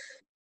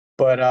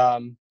 But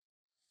I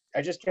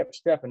just kept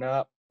stepping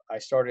up. I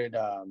started,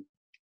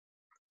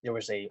 there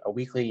was a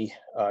weekly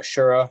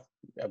shura,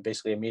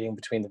 basically a meeting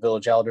between the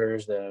village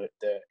elders, the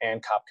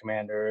ANCOP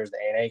commanders, the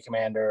ANA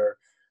commander,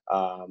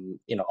 all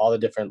the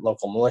different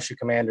local militia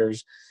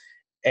commanders.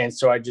 And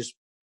so I just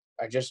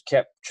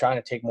kept trying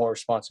to take more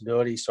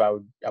responsibility.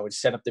 So I would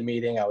set up the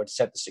meeting. I would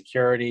set the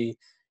security,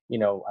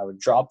 I would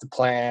drop the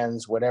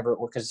plans, whatever,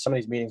 because some of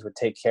these meetings would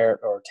take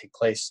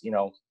place,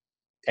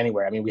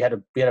 anywhere. I mean, we had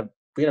a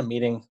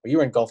meeting. You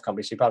were in Gulf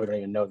Company, so you probably don't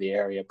even know the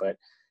area, but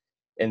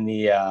in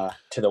the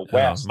to the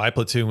west, my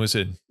platoon was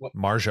in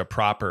Marja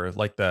proper,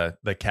 like the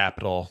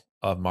capital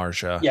of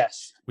Marja.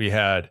 Yes, we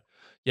had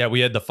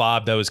the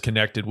fob that was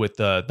connected with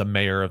the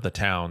mayor of the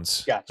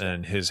towns. Gotcha.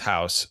 And his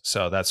house.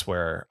 So that's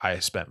where I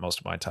spent most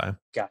of my time.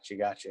 Gotcha.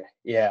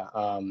 Yeah.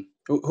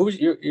 Who was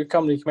your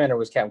company commander?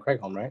 Was Captain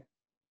Craigholm, right?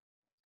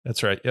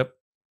 That's right. Yep.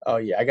 Oh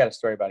yeah, I got a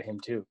story about him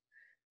too.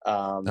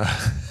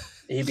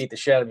 He beat the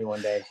shit out of me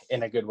one day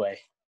in a good way.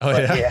 Oh,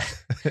 but, yeah.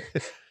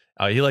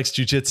 Oh, he likes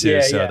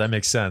jujitsu, so that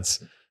makes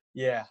sense.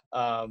 Yeah.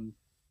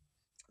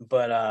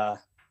 But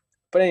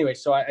anyway,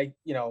 so I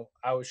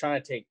was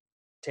trying to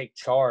take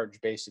charge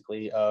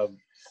basically of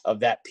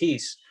that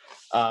piece,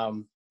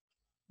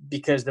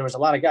 because there was a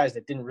lot of guys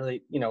that didn't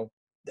really,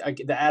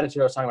 the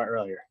attitude I was talking about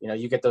earlier.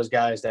 You get those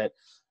guys that,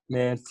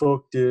 man,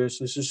 fuck this,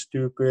 this is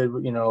stupid.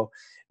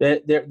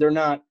 They're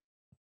not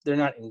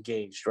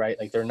engaged, right?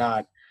 Like they're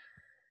not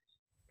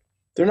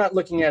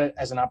looking at it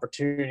as an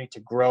opportunity to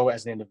grow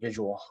as an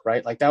individual,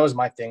 right? Like that was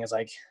my thing. Is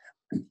like,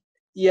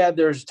 yeah,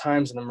 there's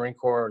times in the Marine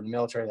Corps or the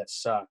military that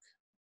suck,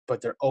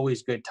 but they're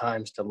always good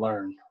times to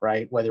learn,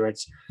 right? Whether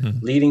it's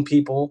Mhm. leading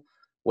people,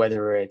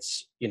 whether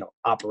it's,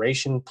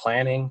 operation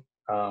planning,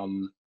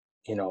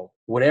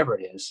 whatever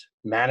it is,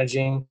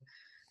 managing,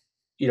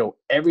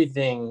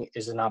 everything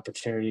is an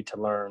opportunity to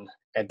learn.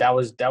 And that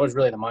was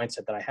really the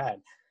mindset that I had.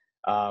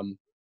 Um,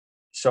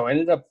 so I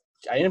ended up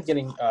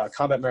getting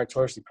combat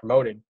meritoriously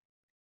promoted.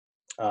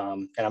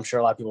 And I'm sure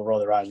a lot of people roll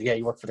their eyes. Yeah,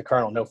 you work for the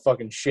colonel. No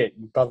fucking shit.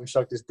 You probably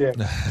sucked his dick.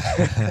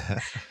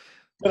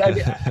 But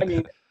I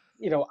mean,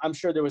 I'm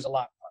sure there was a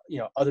lot,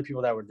 other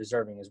people that were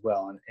deserving as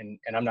well. And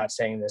I'm not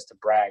saying this to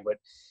brag, but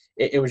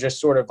it was just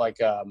sort of like,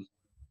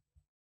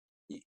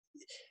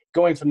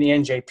 going from the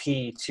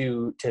NJP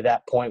to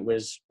that point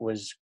was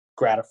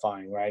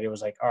gratifying, right? It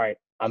was like, all right,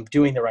 I'm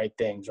doing the right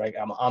things, right?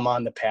 I'm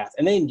on the path,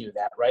 and they knew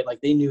that, right? Like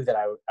they knew that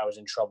I was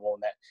in trouble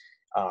and that,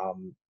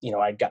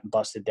 I'd gotten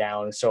busted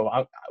down.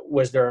 So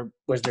was there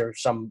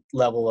some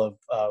level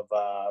of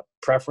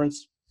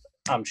preference?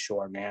 I'm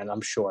sure, man.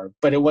 I'm sure,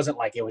 but it wasn't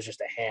like it was just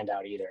a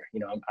handout either.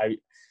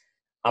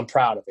 I'm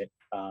proud of it,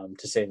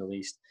 to say the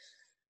least.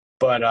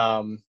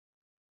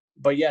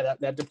 But yeah,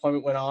 that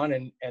deployment went on,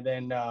 and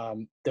then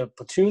the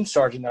platoon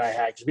sergeant that I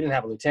had, because we didn't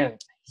have a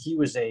lieutenant, he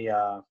was I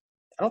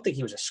don't think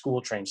he was a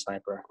school trained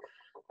sniper,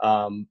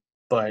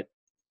 but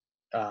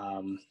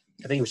I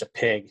think he was a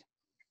pig,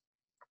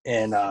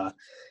 and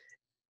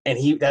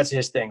that's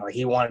his thing. Like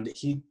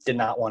he did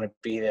not want to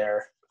be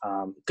there.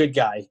 Good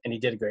guy, and he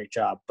did a great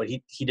job, but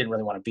he didn't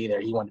really want to be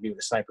there. He wanted to be with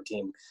the sniper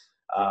team.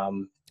 I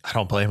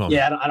don't blame him.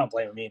 Yeah, I don't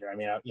blame him either. I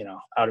mean, I would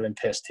have been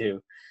pissed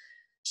too.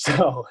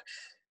 So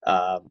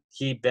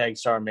he begged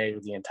Sergeant Major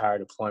the entire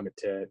deployment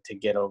to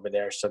get over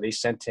there. So they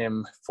sent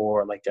him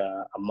for like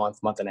a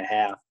month and a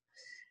half,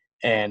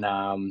 and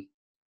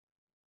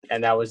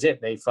that was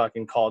it. They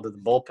fucking called to the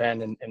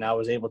bullpen, and I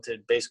was able to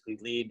basically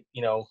lead,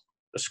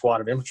 a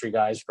squad of infantry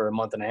guys for a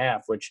month and a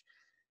half. Which,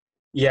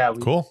 yeah,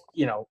 Cool.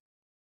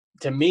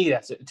 To me,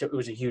 it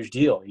was a huge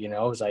deal. It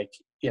was like,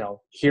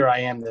 here I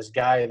am, this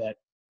guy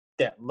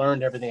that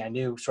learned everything I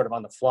knew sort of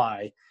on the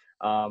fly.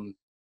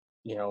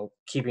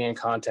 Keeping in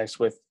context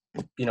with,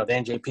 the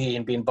NJP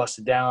and being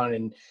busted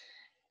down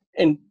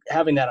and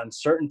having that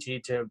uncertainty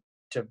to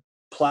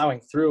plowing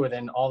through. And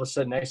then all of a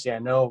sudden, next thing I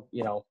know,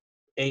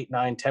 8,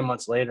 9, 10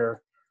 months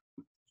later,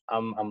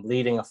 I'm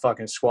leading a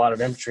fucking squad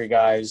of infantry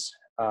guys,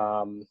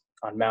 on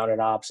mounted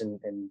ops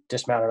and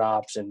dismounted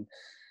ops, and,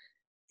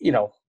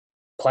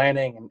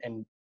 planning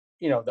and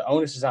the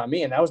onus is on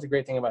me. And that was the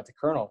great thing about the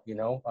colonel.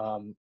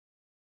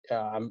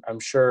 I'm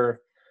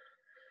sure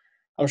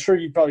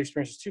you've probably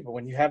experienced this too, but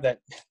when you have that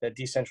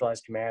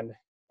decentralized command,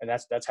 and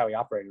that's how he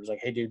operated. It was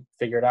like, hey, dude,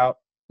 figure it out,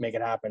 make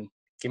it happen.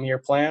 Give me your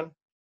plan,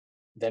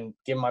 then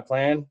give him my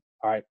plan.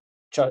 All right,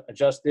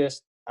 adjust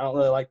this. I don't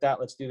really like that.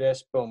 Let's do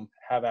this. Boom,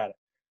 have at it.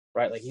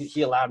 Right? Like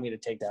he allowed me to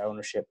take that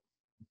ownership,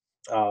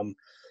 um,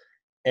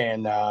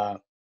 and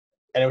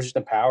it was just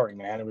empowering,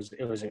 man. It was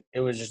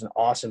just an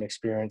awesome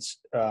experience.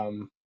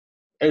 It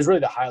was really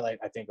the highlight,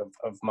 I think,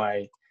 of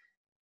my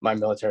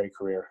military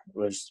career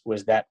was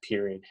that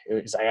period.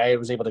 It was, I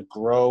was able to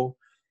grow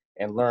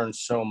and learn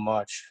so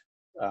much,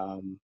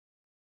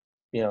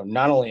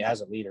 not only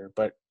as a leader,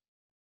 but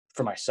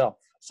for myself.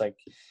 It's like,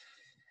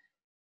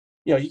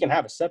 you can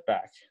have a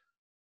setback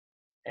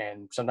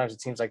and sometimes it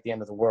seems like the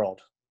end of the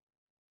world,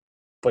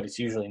 but it's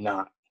usually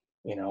not,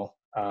 you know?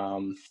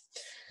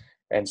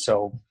 And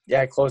so, yeah,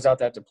 I closed out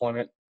that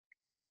deployment,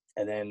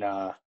 and then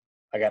I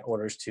got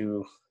orders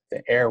to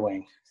the air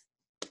wing.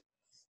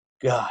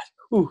 God.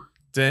 Whew.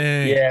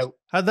 Dang. Yeah.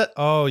 How'd that?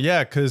 Oh,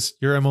 yeah, because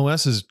your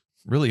MOS is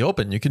really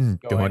open. You can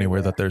go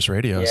anywhere that there's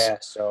radios. Yeah.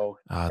 So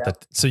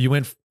so you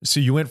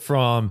went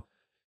from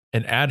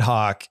an ad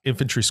hoc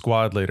infantry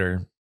squad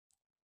leader.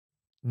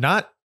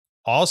 Not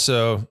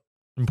also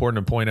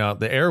important to point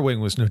out, the air wing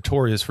was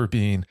notorious for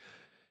being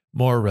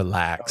more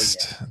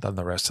relaxed than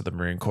the rest of the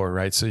Marine Corps,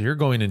 right? So you're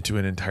going into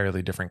an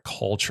entirely different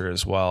culture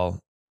as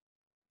well.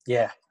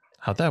 Yeah.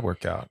 How'd that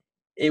work out?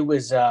 It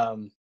was,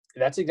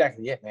 that's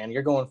exactly it, man.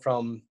 You're going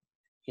from,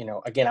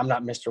 again, I'm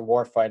not Mr.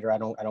 Warfighter. I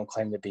don't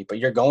claim to be, but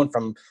you're going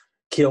from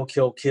kill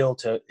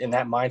to in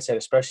that mindset,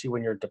 especially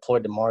when you're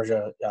deployed to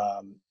Marja.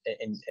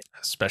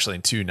 Especially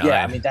in 2-9.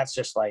 Yeah. I mean, that's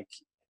just like,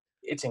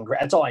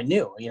 that's all I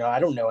knew. I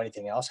don't know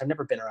anything else. I've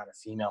never been around a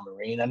female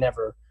Marine. I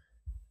never,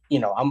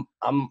 I'm,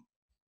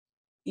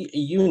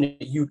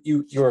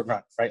 you're a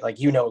grunt, right? Like,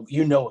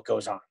 what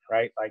goes on,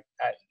 right? Like,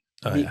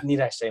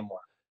 need I say more?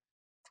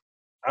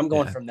 I'm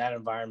going from that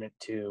environment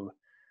to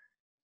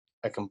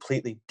a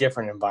completely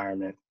different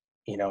environment.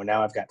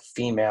 Now I've got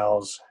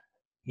females,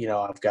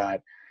 I've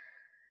got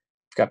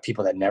got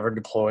people that never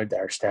deployed that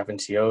are staff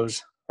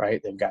NCOs,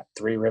 right? They've got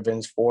 3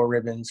 ribbons, 4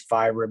 ribbons,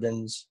 5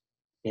 ribbons,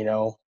 you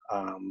know.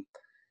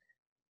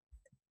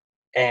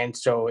 And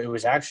so it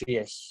was actually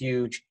a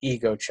huge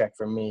ego check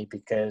for me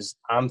because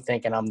I'm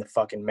thinking I'm the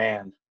fucking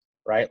man,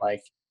 right?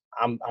 Like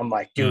I'm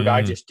like, dude,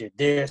 I Mm, just did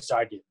this,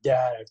 I did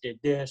that, I did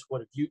this.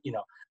 What if you,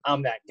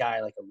 I'm that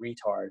guy like a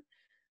retard.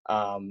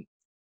 Um,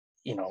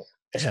 you know,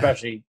 yeah.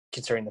 especially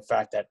considering the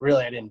fact that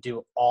really I didn't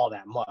do all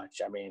that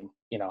much. I mean,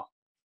 you know,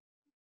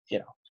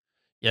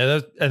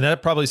 Yeah.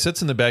 That probably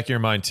sits in the back of your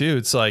mind too.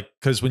 It's like,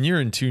 cause when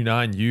you're in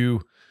 2-9,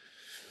 you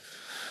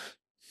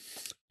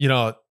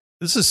know,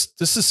 this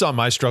is something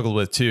I struggled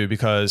with too,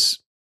 because,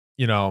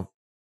 you know,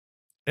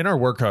 in our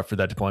workup for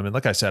that deployment,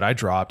 like I said, I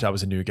dropped, I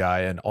was a new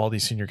guy, and all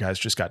these senior guys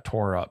just got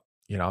tore up,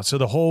 you know? So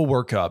the whole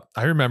workup,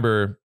 I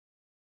remember,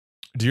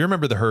 do you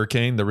remember the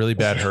hurricane, the really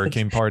bad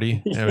hurricane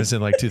party? It was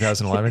in like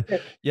 2011.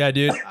 Yeah,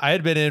 dude, I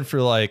had been in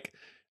for like,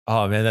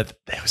 oh man, that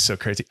was so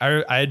crazy.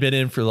 I had been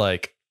in for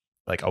like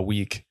a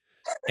week,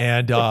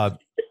 and, 2-9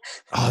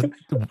 and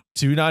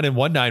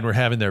 1-9 were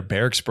having their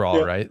barracks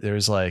brawl, yeah, right?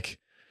 There's like,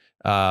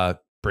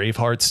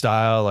 Braveheart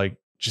style, like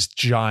just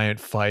giant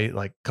fight,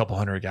 like a couple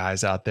hundred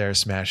guys out there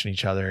smashing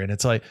each other. And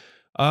it's like,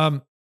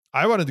 um,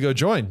 I wanted to go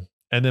join.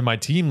 And then my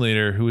team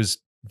leader, who was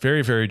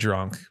very, very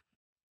drunk,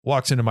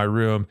 walks into my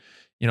room,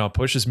 you know,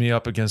 pushes me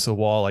up against the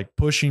wall, like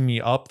pushing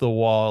me up the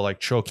wall, like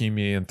choking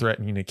me and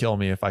threatening to kill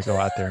me if I go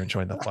out there and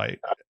join the fight.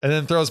 And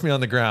then throws me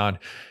on the ground.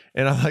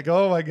 And I'm like,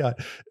 oh my God.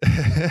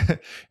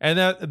 And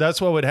that's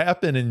what would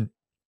happen. And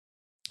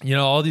you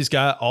know, all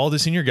the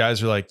senior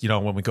guys are like, you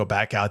know, when we go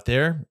back out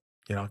there,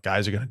 you know,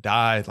 guys are going to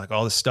die, like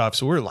all this stuff.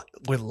 So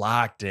we're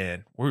locked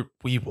in.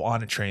 We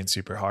want to train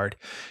super hard,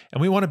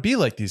 and we want to be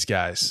like these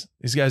guys.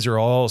 These guys are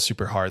all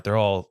super hard. They're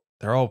all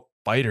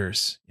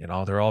fighters, you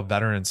know, they're all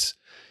veterans,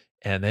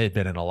 and they had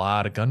been in a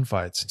lot of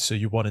gunfights. So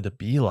you wanted to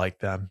be like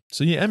them.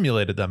 So you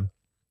emulated them.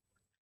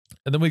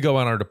 And then we go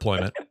on our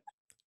deployment,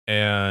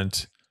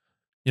 and,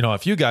 you know, a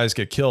few guys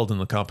get killed in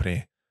the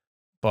company,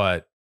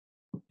 but,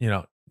 you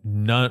know,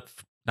 not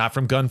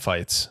from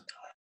gunfights,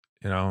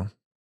 you know,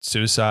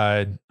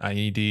 suicide,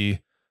 IED,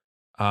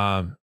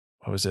 what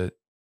was it?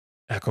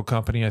 Echo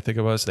Company, I think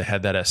it was. They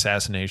had that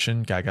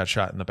assassination. Guy got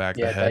shot in the back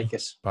of the yeah, head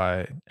Dicus.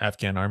 by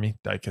Afghan army.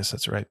 Dicus,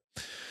 that's right.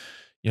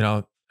 You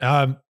know,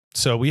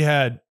 so we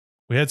had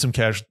some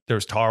there was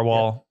Yeah.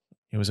 Tarwal.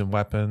 He was in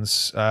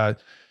weapons. You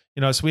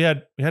know, so we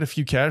had a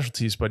few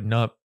casualties, but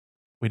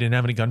we didn't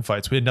have any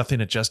gunfights. We had nothing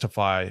to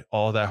justify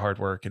all that hard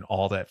work and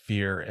all that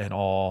fear and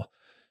all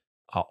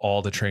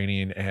the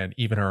training and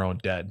even our own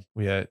dead.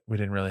 We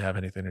didn't really have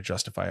anything to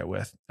justify it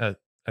with. At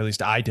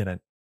least I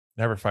didn't.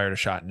 Never fired a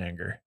shot in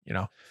anger, you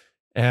know.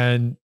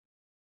 And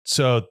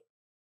so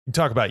you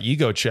talk about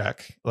ego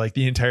check, like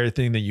the entire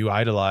thing that you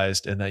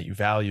idolized and that you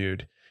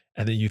valued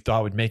and that you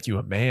thought would make you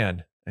a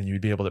man and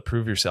you'd be able to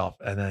prove yourself,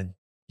 and then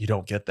you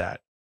don't get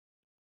that,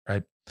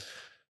 right?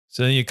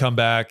 So then you come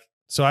back.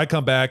 So I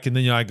come back, and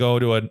then, you know, I go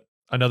to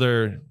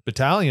another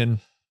battalion,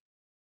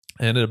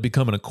 and ended up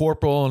becoming a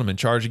corporal, and I'm in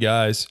charge of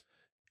guys.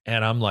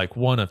 And I'm like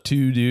one of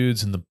 2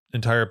 dudes in the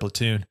entire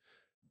platoon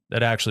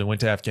that actually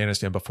went to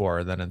Afghanistan before.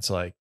 And then it's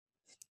like,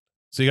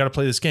 so you got to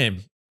play this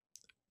game.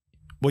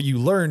 What you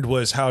learned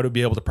was how to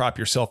be able to prop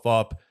yourself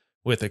up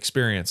with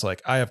experience.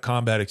 Like, I have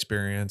combat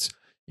experience,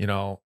 you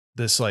know,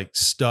 this like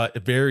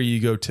very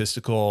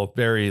egotistical,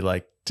 very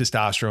like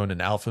testosterone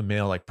and alpha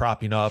male, like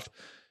propping up.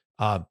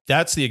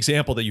 That's the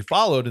example that you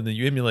followed and that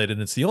you emulated.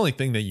 And it's the only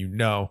thing that you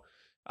know,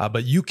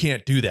 but you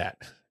can't do that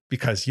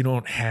because you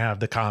don't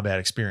have the combat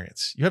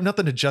experience. You have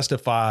nothing to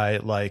justify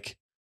like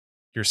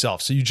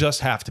yourself. So you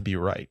just have to be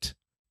right.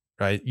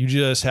 Right. You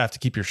just have to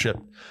keep your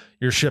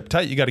ship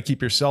tight. You got to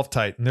keep yourself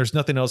tight. And there's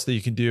nothing else that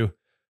you can do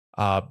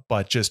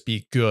but just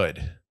be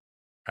good.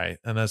 Right.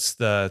 And that's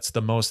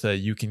the most that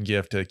you can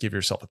give to give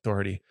yourself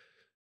authority.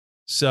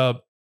 So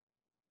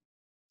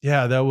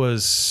yeah, that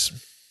was,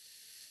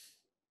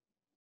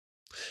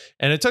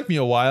 and it took me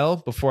a while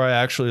before I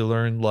actually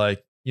learned,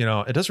 like, you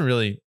know, it doesn't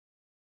really,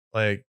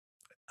 like,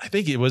 I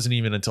think it wasn't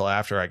even until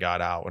after I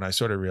got out when I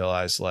sort of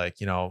realized,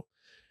 like, you know,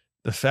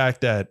 the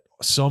fact that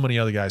so many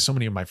other guys, so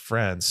many of my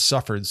friends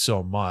suffered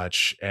so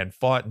much and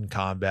fought in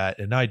combat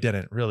and I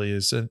didn't, really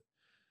isn't,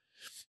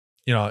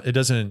 you know, it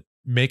doesn't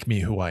make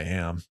me who I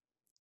am.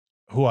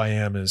 Who I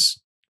am is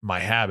my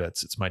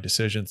habits, it's my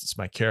decisions, it's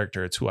my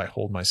character, it's who I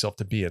hold myself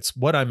to be. It's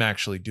what I'm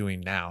actually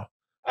doing now.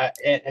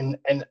 And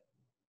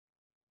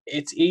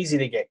it's easy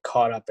to get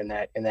caught up in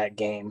that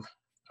game.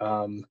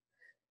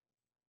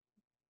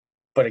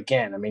 But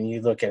again, I mean, you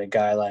look at a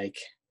guy like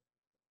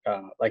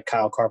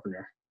Kyle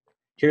Carpenter.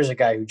 Here's a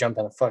guy who jumped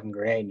on a fucking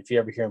grenade. And if you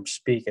ever hear him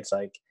speak, it's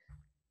like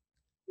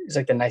he's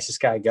like the nicest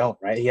guy going,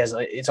 right?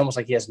 It's almost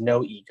like he has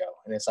no ego,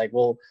 and it's like,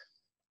 well,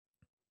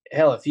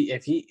 hell,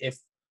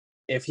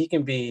 if he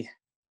can be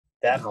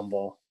that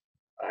humble,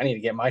 I need to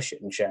get my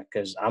shit in check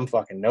because I'm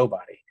fucking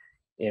nobody,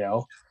 you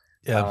know.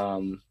 Yeah.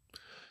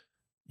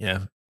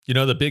 Yeah. You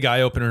know, the big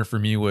eye opener for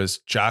me was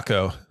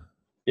Jocko.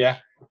 Yeah.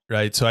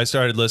 Right. So I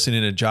started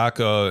listening to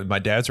Jocko, my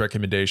dad's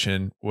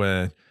recommendation,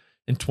 when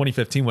In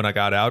 2015, when I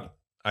got out,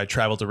 I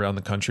traveled around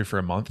the country for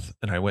a month,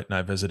 and I went and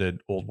I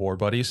visited old war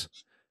buddies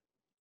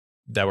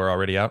that were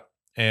already out.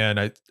 And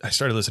I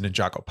started listening to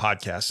Jocko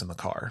podcasts in the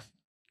car.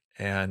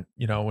 And,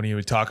 when he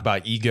would talk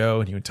about ego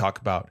and he would talk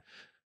about,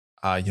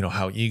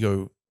 how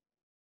ego,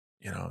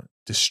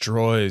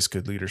 destroys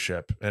good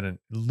leadership, and it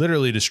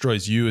literally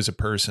destroys you as a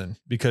person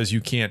because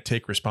you can't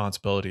take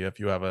responsibility if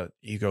you have an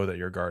ego that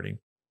you're guarding.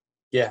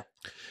 Yeah.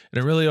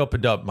 And it really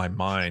opened up my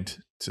mind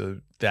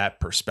to that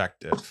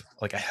perspective,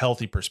 like a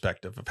healthy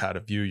perspective of how to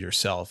view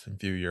yourself and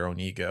view your own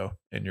ego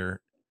and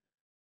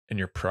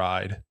your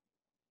pride.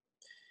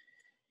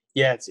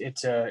 Yeah.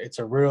 It's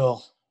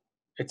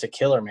a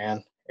killer,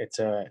 man. It's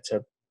a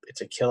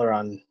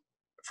killer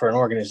for an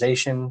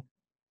organization,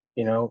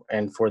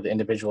 and for the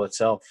individual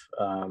itself.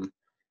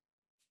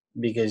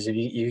 Because if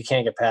you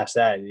can't get past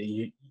that,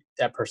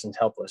 that person's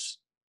helpless,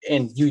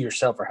 and you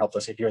yourself are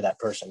helpless if you're that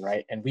person,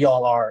 right? And we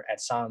all are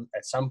at some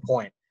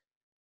point,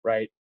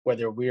 right?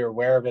 Whether we're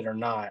aware of it or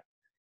not,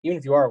 even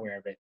if you are aware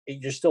of it,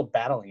 you're still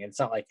battling it. It's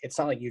not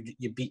like you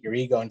beat your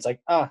ego and it's like,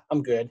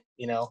 I'm good.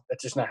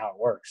 That's just not how it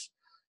works.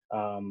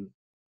 Um,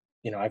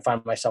 I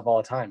find myself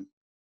all the time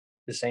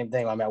the same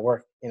thing. I'm at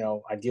work.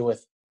 I deal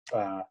with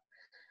I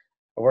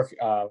work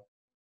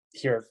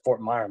here at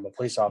Fort Myer. I'm a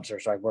police officer,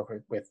 so I work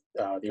with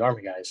the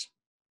Army guys,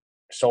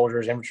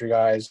 soldiers, infantry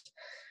guys,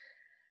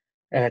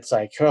 and it's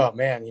like, oh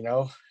man,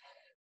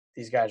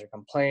 these guys are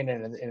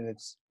complaining, and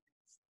it's,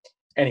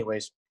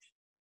 anyways,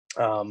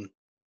 um,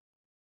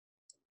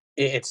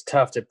 it's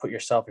tough to put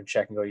yourself in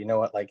check and go, you know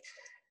what, like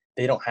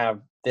they don't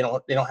have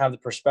the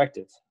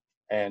perspective,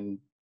 and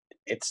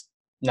it's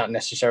not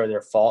necessarily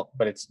their fault,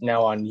 but it's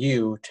now on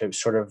you to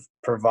sort of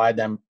provide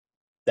them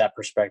that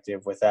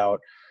perspective without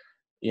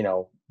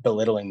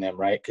belittling them,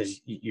 right?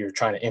 Because you're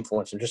trying to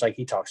influence them, just like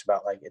he talks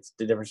about, like it's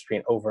the difference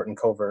between overt and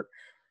covert.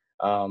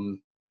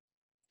 um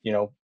you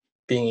know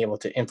Being able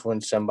to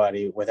influence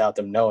somebody without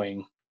them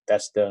knowing,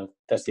 that's the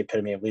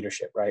epitome of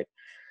leadership, right?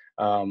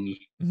 um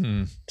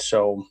Mhm.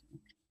 so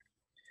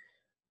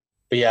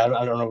but yeah,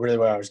 I don't know really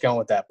where I was going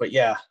with that, but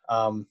yeah.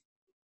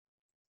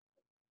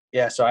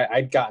 Yeah, so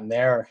I'd gotten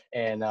there,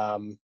 and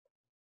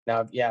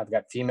now, yeah, I've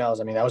got females.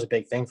 I mean, that was a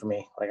big thing for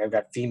me. Like, I've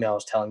got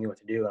females telling me what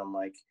to do, and I'm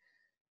like,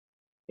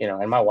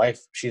 and my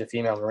wife, she's a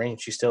female Marine.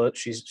 She's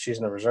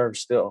in the reserve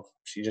still.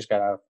 She just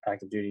got out of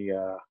active duty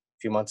a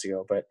few months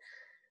ago,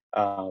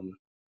 um,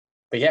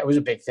 but yeah, it was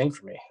a big thing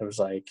for me. It was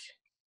like,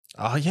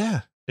 Oh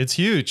yeah, it's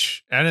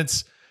huge, and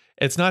it's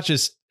not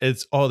just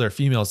they're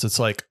females. It's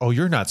like, oh,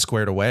 you're not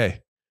squared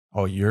away.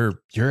 Oh, you're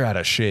out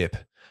of shape.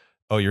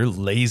 Oh, you're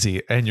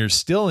lazy, and you're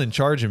still in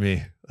charge of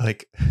me.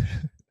 Like,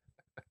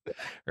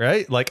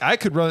 right? Like I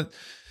could run.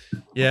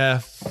 Yeah.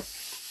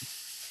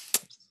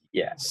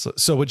 yeah.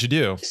 So what'd you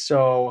do?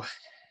 So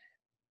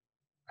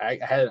I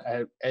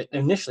had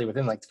initially,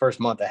 within like the first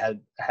month, I had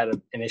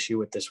an issue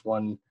with this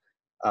one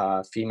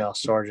female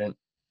sergeant,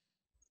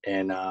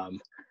 and my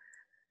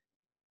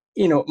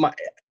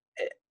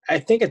I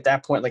think at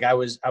that point, like I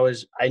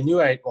knew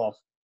well,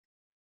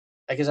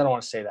 I guess I don't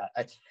want to say that.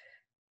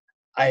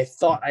 I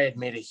thought I had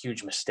made a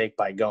huge mistake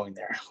by going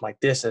there. Like,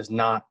 this is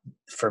not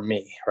for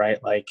me,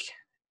 right? Like,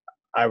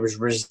 I was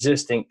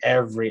resisting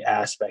every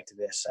aspect of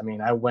this. I mean,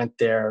 I went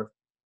there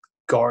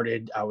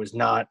guarded. I was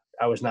not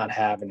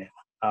having it.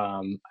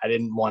 I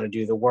didn't want to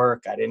do the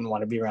work. I didn't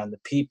want to be around the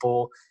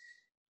people,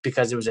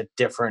 because it was a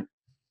different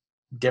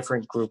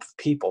group of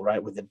people,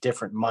 right? With a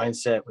different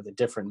mindset, with a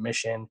different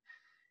mission.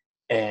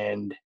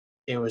 And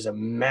it was a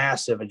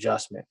massive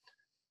adjustment.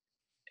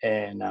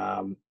 And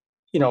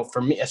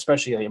for me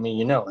especially, I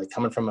mean, like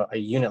coming from a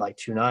unit like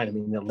 29, I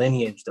mean, the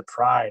lineage, the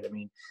pride, I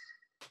mean,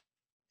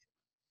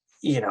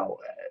 you know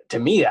to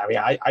me, I mean,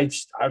 I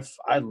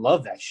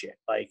love that shit.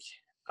 Like,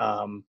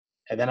 and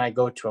then I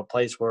go to a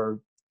place where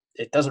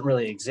it doesn't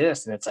really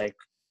exist, and it's like,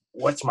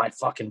 what's my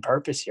fucking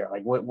purpose here?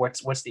 Like,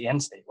 what's the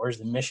end state? Where's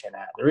the mission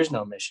at? There is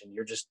no mission.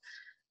 You're just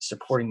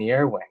supporting the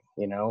air wing,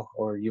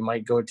 or you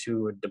might go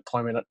to a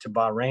deployment up to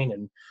Bahrain,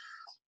 and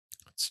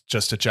It's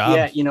just a job.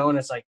 yeah, and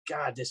it's like,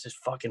 God, this is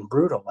fucking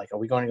brutal. Like, are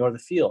we going to go to the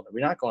field? Are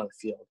we not going to the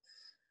field?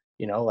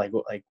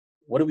 Like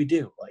what do we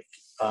do? Like,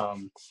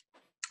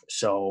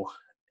 so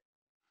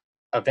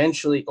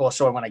eventually, well,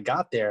 so when I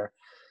got there,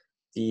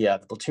 the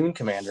platoon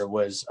commander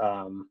was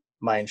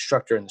my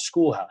instructor in the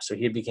schoolhouse. So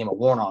he became a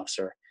warrant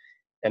officer,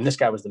 and this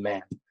guy was the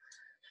man.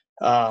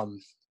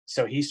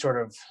 So he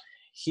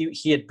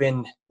had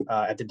been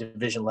at the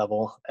division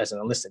level as an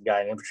enlisted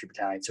guy in infantry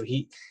battalion. So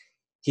he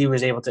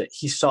was able to,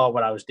 he saw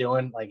what I was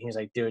doing. Like, he was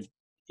like, dude,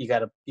 you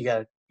gotta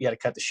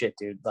cut the shit,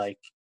 dude. Like,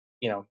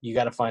 you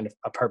gotta find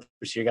a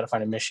purpose. You gotta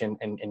find a mission,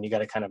 and you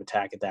gotta kind of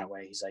attack it that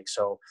way. He's like,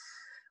 so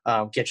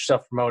get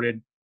yourself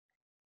promoted.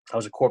 I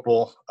was a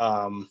corporal,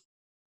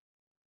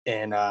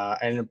 and I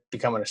ended up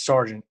becoming a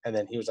sergeant. And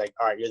then he was like,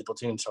 all right, you're the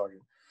platoon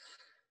sergeant.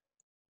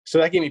 So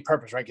that gave me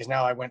purpose, right? Because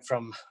now I went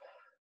from,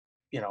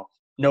 you know,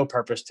 no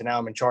purpose to now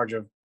I'm in charge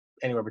of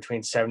anywhere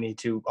between 70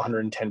 to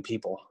 110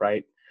 people,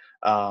 right?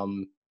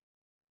 And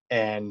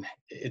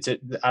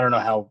I don't know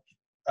how,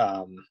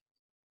 um,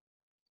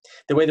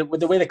 the way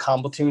the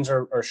comb platoons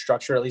are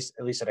structured, at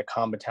least at a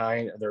comb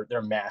battalion,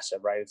 they're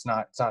massive, right? It's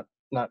not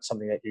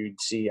something that you'd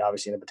see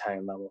obviously in a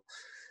battalion level,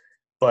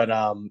 but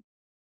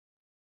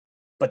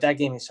that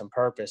gave me some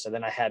purpose. And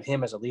then I had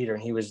him as a leader,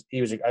 and he was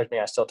I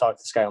mean, I still talk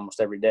to this guy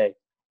almost every day.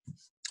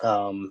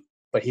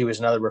 But he was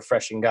another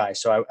refreshing guy.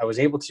 So I was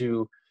able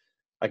to,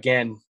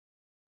 again,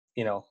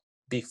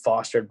 be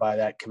fostered by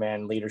that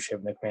command leadership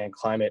and the command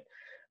climate.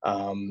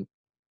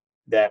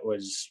 That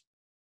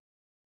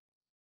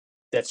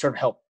sort of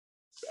helped,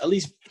 at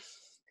least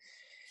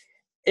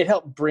it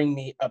helped bring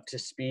me up to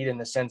speed in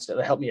the sense that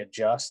it helped me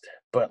adjust.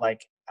 But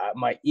like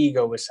my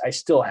ego I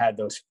still had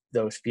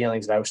those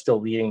feelings that I was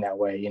still leading that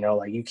way,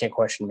 like, you can't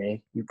question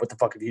me. What the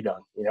fuck have you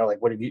done?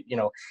 Like, what have you,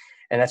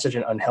 and that's such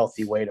an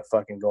unhealthy way to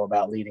fucking go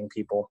about leading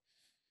people.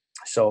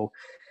 So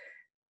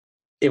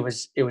it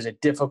was a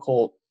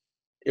difficult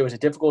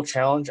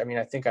challenge. I mean,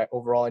 I think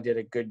overall I did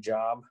a good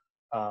job.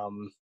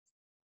 And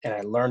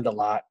I learned a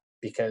lot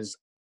because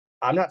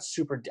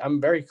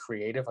I'm very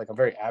creative. Like, I'm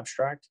very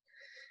abstract,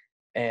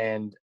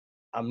 and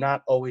I'm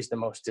not always the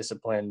most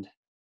disciplined.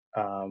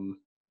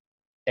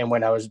 And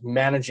when I was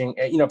managing,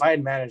 if I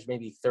had managed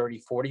maybe 30,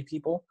 40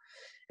 people,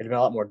 it'd been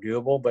a lot more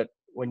doable. But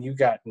when you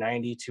got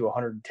 90 to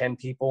 110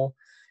 people,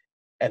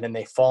 and then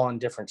they fall in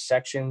different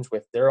sections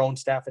with their own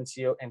staff and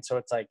CO, and so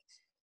it's like,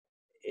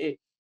 it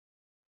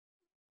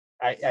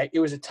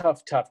was a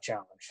tough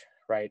challenge,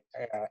 right?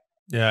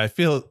 Yeah,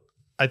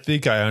 I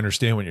think I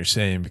understand what you're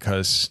saying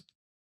because,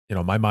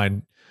 my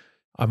mind,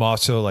 I'm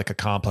also like a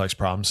complex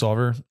problem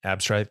solver,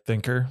 abstract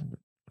thinker,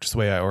 which is the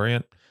way I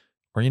orientate,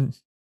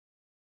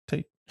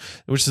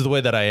 which is the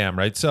way that I am,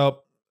 right?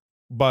 So,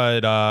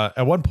 but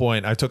at one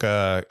point I took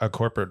a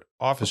corporate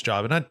office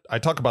job, and I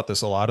talk about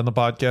this a lot in the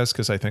podcast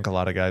because I think a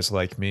lot of guys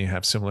like me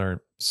have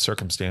similar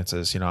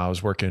circumstances. I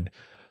was working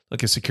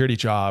like a security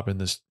job, and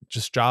this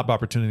just job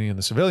opportunity in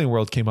the civilian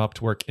world came up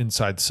to work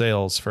inside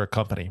sales for a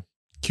company,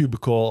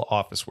 cubicle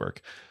office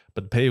work,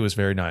 but the pay was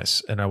very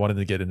nice. And I wanted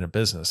to get into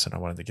business, and I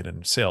wanted to get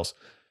into sales.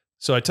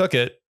 So I took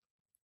it.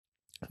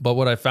 But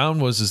what I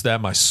found is that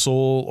my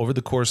soul, over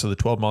the course of the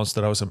 12 months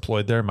that I was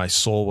employed there, my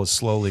soul was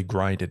slowly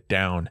grinded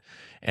down.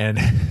 And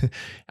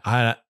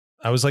I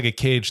was like a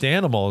caged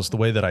animal is the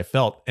way that I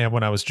felt. And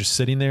when I was just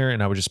sitting there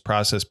and I would just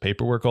process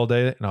paperwork all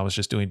day, and I was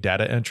just doing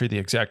data entry, the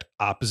exact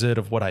opposite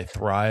of what I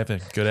thrive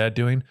and good at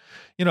doing,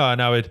 and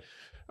I'm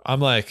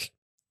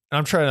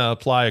trying to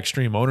apply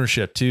extreme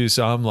ownership too.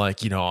 So I'm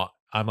like,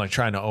 I'm like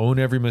trying to own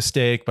every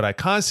mistake, but I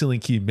constantly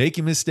keep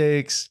making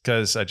mistakes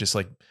because I just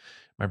like,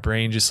 my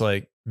brain just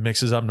like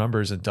mixes up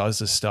numbers and does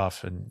this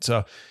stuff. And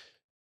so,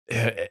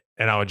 and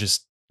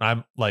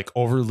I'm like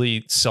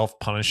overly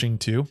self-punishing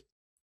too.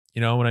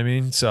 You know what I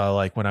mean? So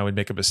like when I would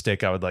make a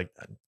mistake, I would like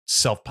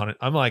self-punish.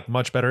 I'm like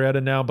much better at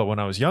it now, but when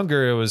I was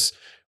younger, it was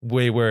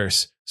way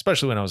worse,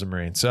 especially when I was a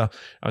Marine. So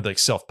I would like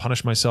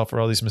self-punish myself for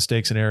all these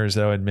mistakes and errors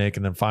that I would make.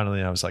 And then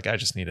finally I was like, I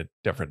just need a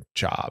different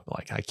job.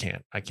 Like I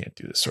can't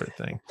do this sort of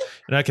thing.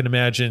 And I can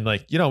imagine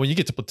like, when you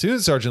get to platoon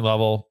sergeant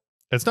level,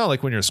 it's not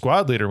like when you're a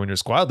squad leader. When you're a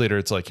squad leader,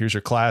 it's like, here's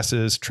your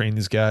classes, train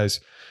these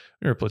guys.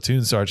 When you're a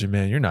platoon sergeant,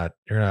 man, you're not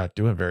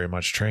doing very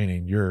much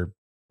training. You're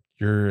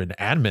an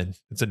admin.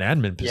 It's an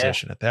admin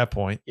position at that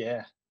point.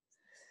 Yeah.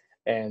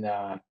 And,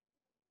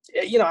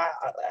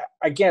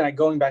 again,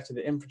 going back to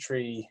the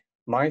infantry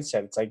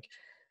mindset, it's like,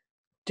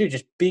 dude,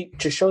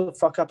 just show the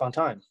fuck up on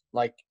time.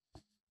 Like,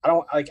 I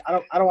don't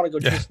want to go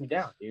chase me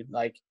down, dude.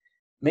 Like,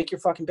 make your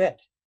fucking bed.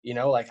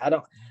 Like, I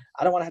don't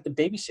want to have to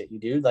babysit you,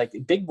 dude. Like,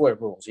 big boy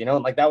rules,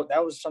 and like that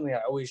was something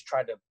I always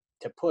tried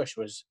to push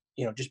was,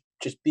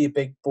 just be a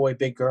big boy,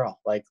 big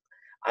girl. Like,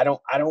 I don't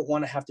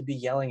want to have to be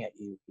yelling at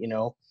you,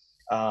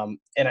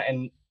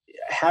 and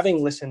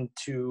having listened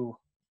to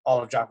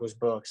all of Jocko's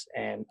books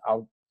and a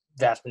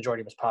vast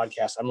majority of his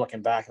podcasts, I'm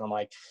looking back and I'm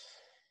like,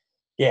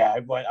 yeah,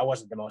 I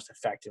wasn't the most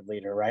effective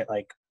leader, right?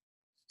 Like,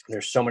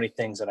 there's so many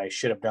things that I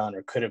should have done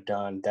or could have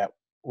done that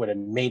would have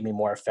made me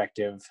more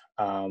effective.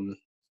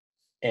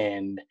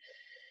 And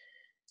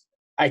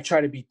I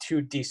try to be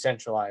too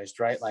decentralized,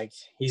 right? Like,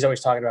 he's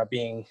always talking about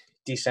being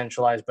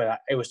decentralized, but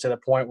it was to the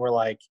point where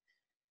like,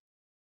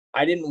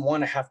 I didn't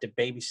want to have to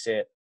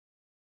babysit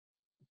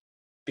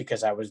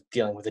because I was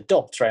dealing with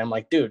adults, right? I'm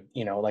like, dude,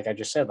 like I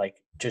just said, like,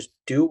 just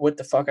do what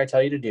the fuck I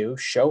tell you to do,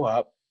 show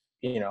up,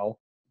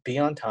 be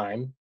on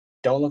time,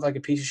 don't look like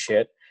a piece of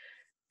shit.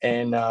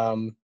 And,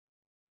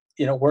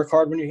 work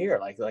hard when you're here.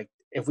 Like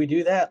if we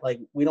do that, like,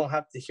 we don't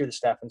have to hear the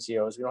staff and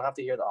COs. We don't have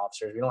to hear the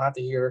officers. We don't have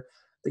to hear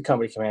the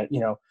company command,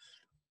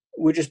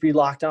 we'll just be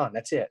locked on.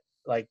 That's it.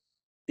 Like,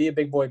 be a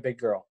big boy, big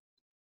girl.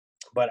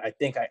 But I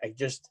think I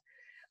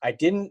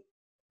didn't,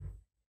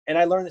 and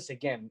I learned this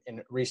again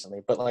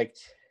recently, but like,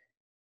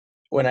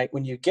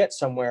 when you get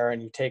somewhere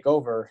and you take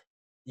over,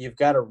 you've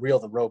got to reel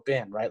the rope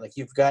in, right? Like,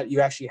 you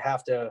actually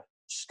have to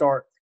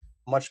start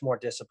much more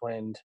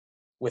disciplined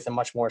with a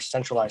much more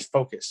centralized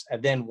focus.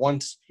 And then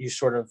once you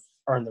sort of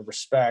earn the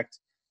respect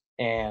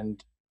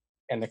and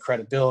the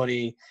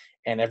credibility,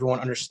 and everyone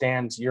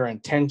understands your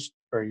intent,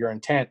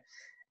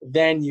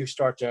 then you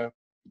start to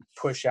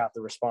push out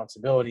the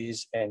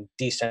responsibilities and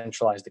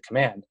decentralize the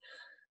command.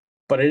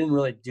 But I didn't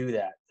really do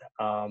that.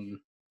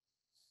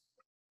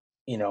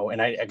 You know,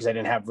 and because I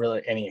didn't have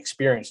really any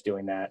experience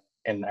doing that.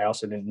 And I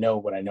also didn't know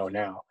what I know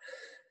now.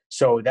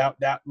 So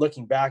that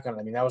looking back on it,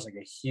 I mean, that was like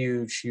a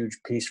huge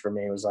piece for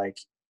me. It was like,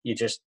 you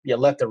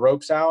let the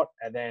ropes out,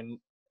 and then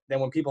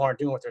when people aren't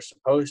doing what they're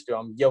supposed to,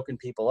 I'm yoking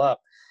people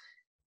up.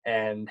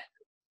 And,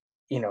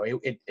 you know,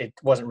 it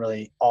wasn't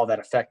really all that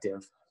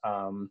effective,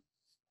 to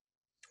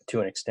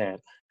an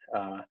extent.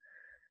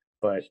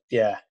 But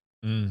yeah,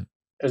 it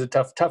was a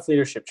tough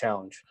leadership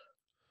challenge.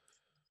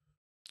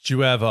 Did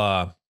you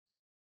have,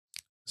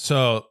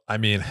 so, I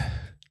mean,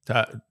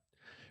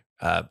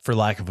 for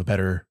lack of a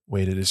better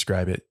way to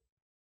describe it,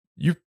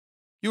 you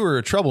were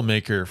a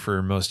troublemaker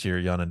for most of your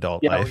young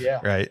adult life,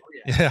 right?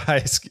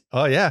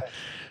 Oh yeah.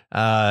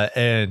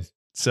 And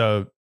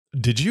so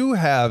did you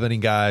have any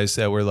guys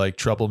that were like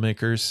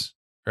troublemakers,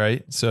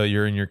 right? So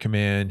you're in your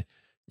command,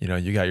 you know,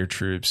 you got your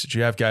troops. Did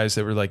you have guys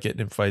that were like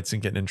getting in fights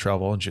and getting in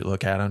trouble, and you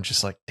look at them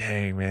just like,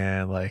 dang,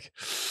 man, like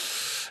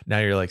now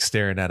you're like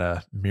staring at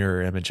a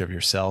mirror image of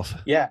yourself?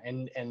 Yeah.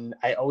 And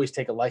I always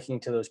take a liking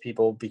to those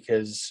people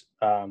because,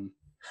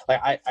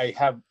 like I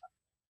have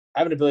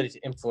an ability to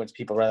influence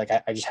people, right?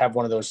 Like I just have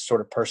one of those sort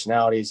of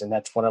personalities, and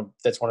that's one of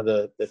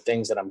the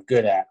things that I'm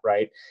good at,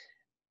 right?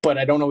 But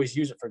I don't always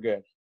use it for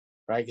good,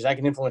 right? Because I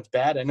can influence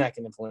bad and I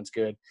can influence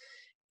good.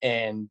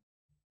 And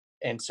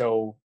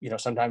so, you know,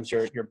 sometimes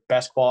your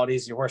best quality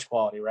is your worst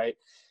quality, right?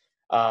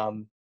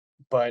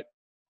 But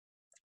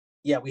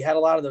yeah, we had a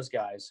lot of those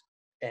guys,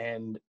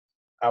 and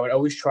I would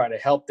always try to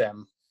help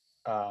them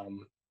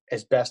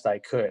as best I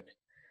could.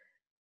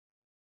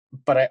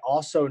 But I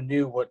also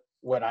knew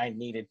what I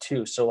needed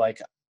too. So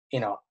like, you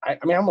know, I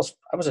mean, I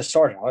was a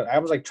sergeant. I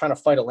was like trying to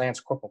fight a lance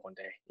corporal one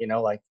day, you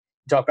know, like,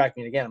 talk back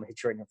to me again, I'm gonna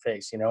hit you right in your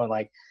face, you know? And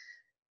like,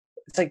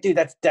 it's like, dude,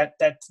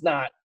 that's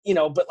not, you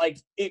know, but like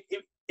it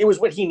was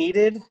what he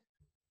needed,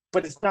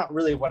 but it's not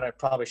really what I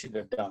probably should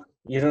have done.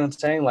 You know what I'm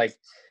saying? Like,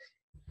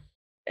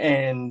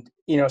 and,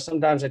 you know,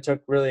 sometimes I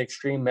took really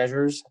extreme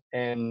measures,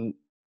 and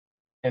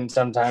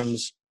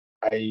sometimes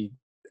I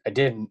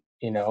didn't,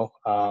 you know,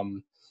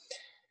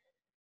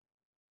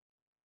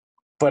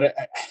 but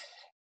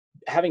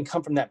having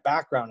come from that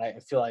background, I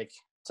feel like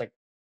it's like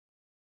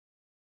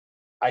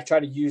I try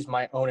to use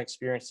my own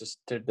experiences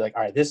to be like,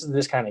 all right, this is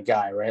this kind of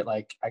guy, right?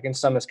 Like, I can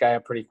sum this guy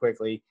up pretty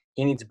quickly.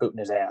 He needs a boot in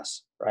his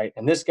ass, right?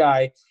 And this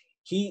guy,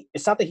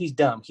 it's not that he's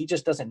dumb. He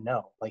just doesn't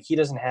know. Like, he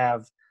doesn't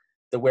have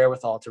the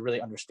wherewithal to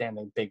really understand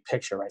the big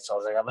picture, right? So I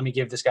was like, let me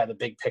give this guy the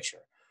big picture,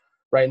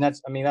 right? And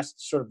that's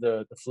sort of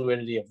the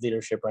fluidity of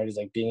leadership, right? Is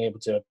like being able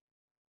to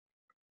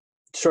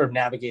sort of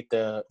navigate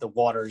the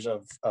waters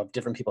of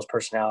different people's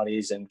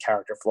personalities and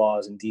character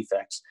flaws and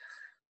defects.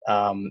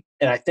 And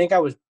I think I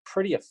was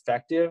pretty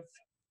effective,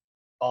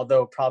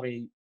 although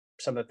probably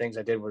some of the things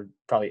I did were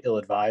probably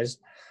ill-advised.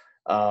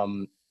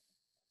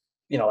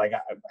 You know, like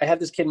I had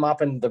this kid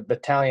mopping the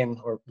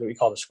battalion, or what we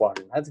call the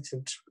squadron. I had this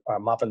kid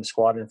mopping the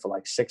squadron for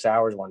like 6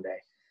 hours one day.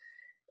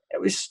 It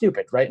was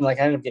stupid, right? And like,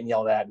 I ended up getting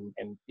yelled at,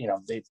 and you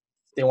know,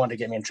 they wanted to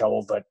get me in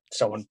trouble, but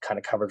someone kind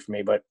of covered for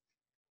me. But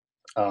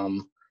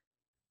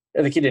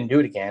the kid didn't do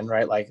it again,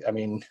 right? Like, I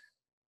mean,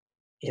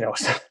 you know,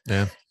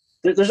 Yeah.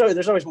 there's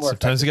always more.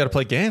 Sometimes you got to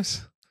play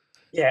games.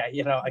 Yeah,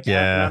 you know, like,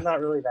 I'm not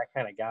really that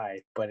kind of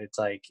guy, but it's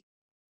like,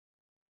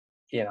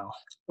 you know,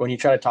 when you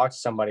try to talk to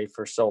somebody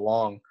for so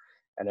long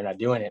and they're not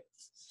doing it,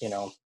 you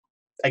know,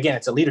 again,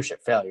 it's a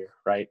leadership failure,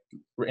 right?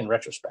 In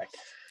retrospect.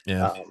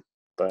 Yeah.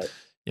 But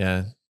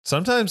yeah,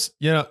 sometimes,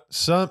 you know,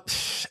 it's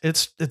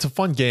a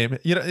fun game.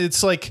 You know,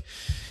 it's like,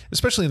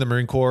 especially in the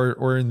Marine Corps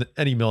or in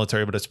any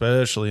military, but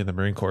especially in the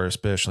Marine Corps,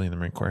 especially in the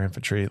Marine Corps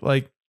infantry,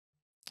 like,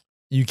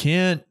 you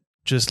can't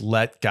just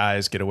let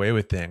guys get away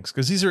with things,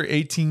 because these are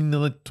 18,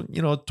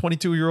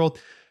 22-year-old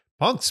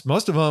punks.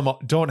 Most of them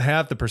don't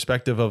have the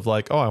perspective of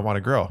like, oh, I want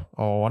to grow.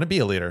 Oh, I want to be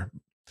a leader.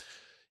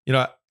 You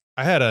know,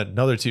 I had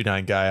another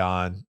 2-9 guy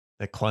on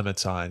that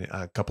Clement's on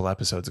a couple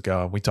episodes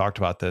ago, and we talked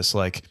about this.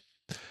 Like,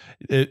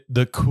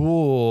 the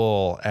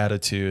cool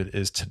attitude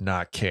is to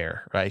not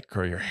care, right?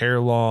 Grow your hair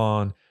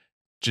long,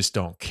 just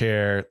don't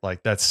care.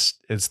 Like,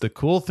 it's the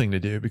cool thing to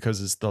do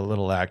because it's the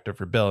little act of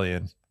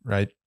rebellion,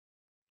 right?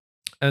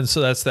 And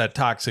so that's that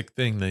toxic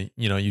thing that,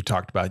 you know, you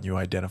talked about and you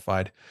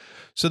identified.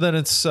 So then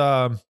it's,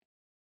 so,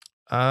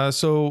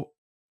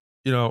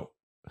 you know,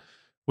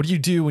 what do you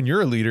do when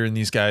you're a leader and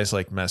these guys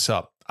like mess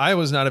up? I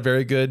was not a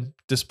very good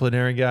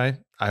disciplinary guy.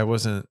 I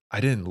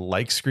didn't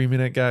like screaming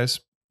at guys,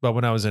 but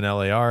when I was in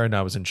LAR and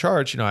I was in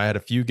charge, you know, I had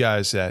a few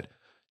guys that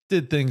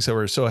did things that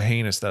were so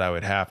heinous that I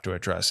would have to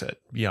address it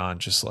beyond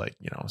just like,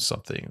 you know,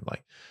 something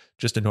like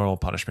just a normal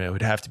punishment. It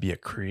would have to be a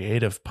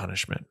creative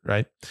punishment,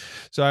 right?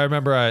 So I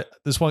remember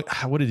this one,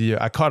 what did he do?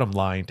 I caught him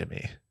lying to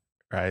me,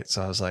 right?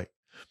 So I was like,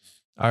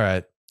 all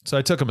right. So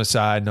I took him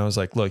aside and I was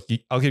like, look,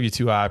 I'll give you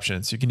 2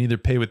 options. You can either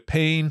pay with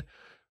pain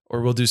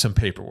or we'll do some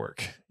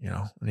paperwork, you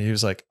know? And he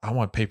was like, I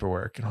want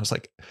paperwork. And I was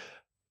like,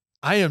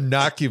 I am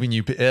not giving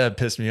you, it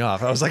pissed me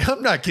off. I was like,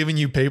 I'm not giving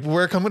you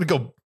paperwork. I'm going to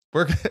go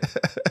We're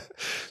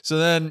so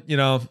then,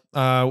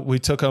 we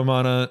took him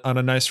on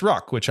a nice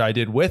ruck, which I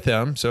did with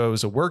him. So it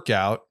was a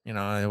workout,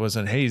 it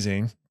wasn't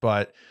hazing,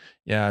 but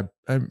yeah,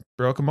 I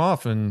broke him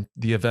off in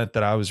the event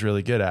that I was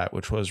really good at,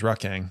 which was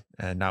rucking,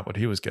 and not what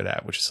he was good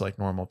at, which is like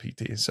normal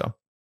PT. So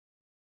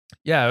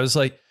yeah, it was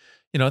like,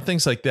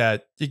 things like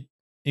that.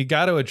 You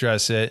got to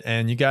address it,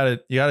 and you got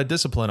to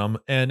discipline them.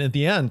 And at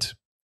the end,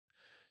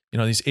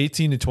 these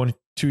 18 to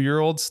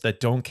 22-year-olds that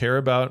don't care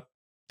about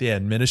the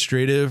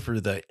administrative or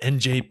the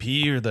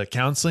NJP or the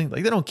counseling,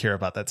 like they don't care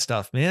about that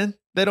stuff, man.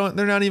 They're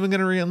not even going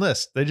to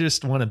re-enlist. They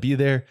just want to be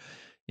there,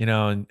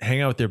 and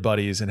hang out with their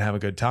buddies and have a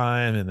good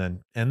time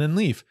and then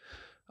leave.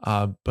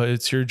 But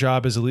it's your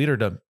job as a leader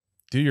to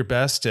do your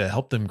best to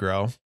help them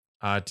grow,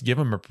 to give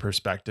them a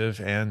perspective.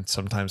 And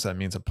sometimes that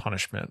means a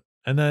punishment.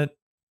 And then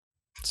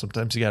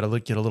sometimes you got to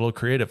get a little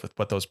creative with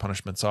what those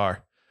punishments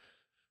are.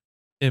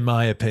 In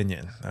my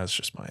opinion, that's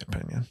just my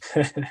opinion.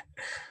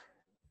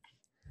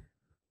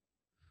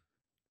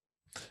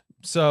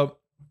 So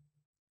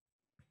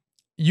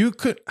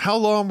how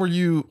long were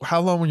you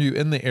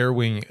in the air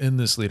wing in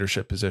this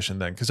leadership position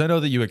then? Because I know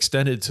that you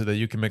extended so that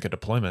you can make a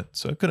deployment.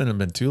 So it couldn't have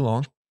been too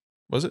long,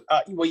 was it?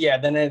 Well, yeah.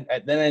 Then I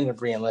ended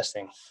up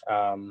re-enlisting.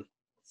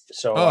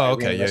 So I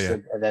okay,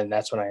 re-enlisted, and then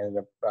that's when I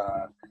ended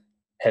up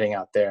heading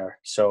out there.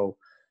 So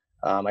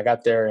I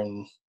got there,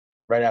 and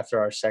right after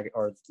our second,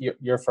 or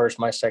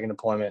my second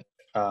deployment,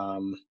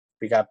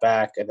 we got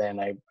back, and then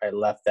I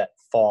left that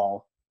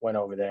fall, went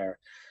over there.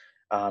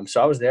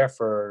 So I was there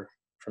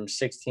from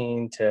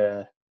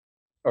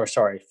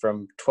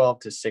 12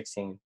 to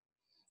 16.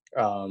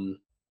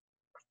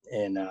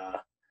 And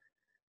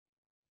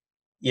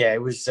yeah,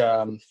 it was,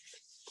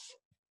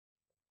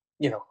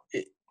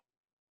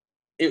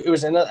 it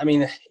was another, I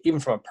mean,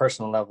 even from a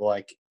personal level,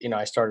 like, I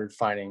was starting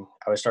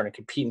to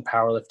compete in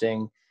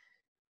powerlifting,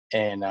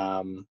 and,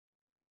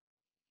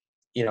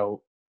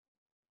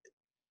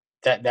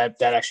 that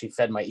actually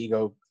fed my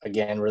ego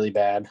again really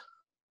bad.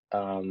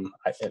 At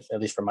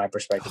least from my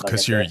perspective,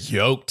 because you're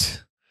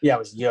yoked. Yeah, I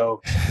was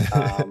yoked.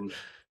 I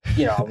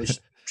was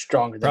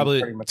stronger than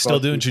probably pretty much still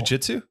most doing people.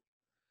 jujitsu.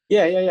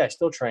 Yeah. I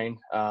still train.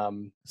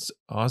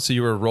 So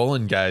you were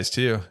rolling guys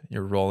too.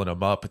 You're rolling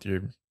them up with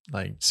your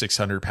like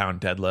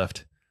 600-pound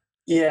deadlift.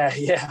 Yeah.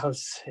 It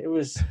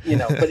was,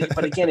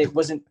 but again, it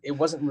wasn't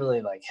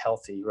really like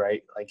healthy,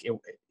 right? Like you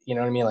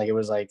know what I mean? Like it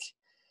was like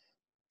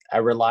I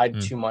relied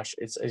too much.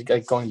 It's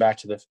like going back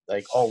to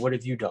like, oh, what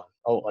have you done?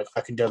 Oh, like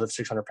I can deadlift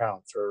 600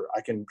 pounds, or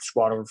I can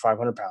squat over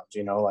 500 pounds,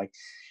 like,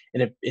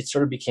 and it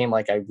sort of became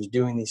like I was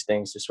doing these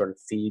things to sort of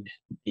feed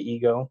the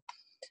ego.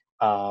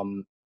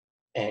 And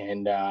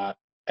then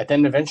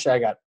eventually I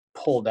got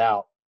pulled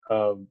out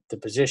of the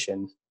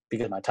position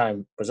because my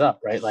time was up,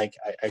 right? Like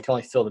I can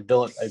only fill the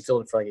billet. I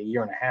filled it for like a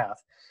year and a half,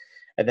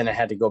 and then I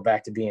had to go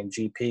back to being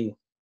GP,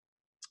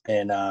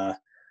 and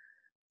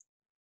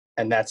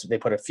that's, they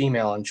put a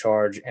female in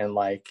charge, and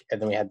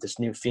then we had this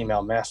new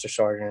female master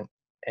sergeant,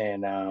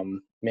 and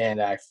man,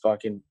 I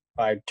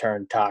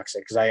turned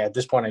toxic, because at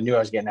this point I knew I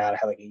was getting out. I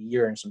had like a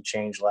year and some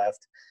change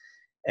left,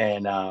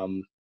 and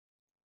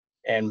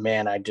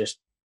man,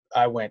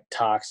 I went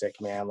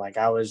toxic, man. Like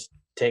I was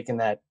taking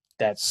that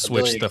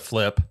switch the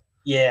flip.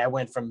 Yeah, I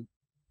went from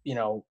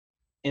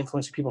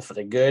influencing people for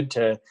the good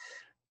to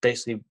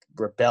basically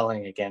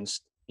rebelling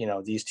against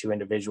these two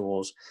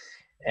individuals,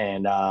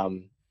 and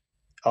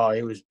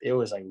it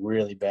was like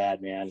really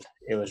bad, man.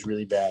 It was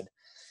really bad.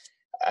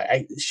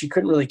 She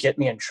couldn't really get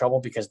me in trouble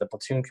because the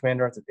platoon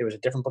commander, it was a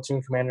different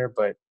platoon commander,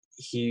 but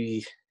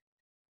me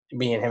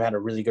and him had a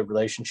really good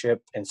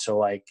relationship, and so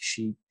like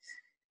she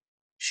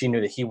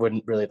knew that he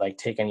wouldn't really like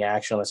take any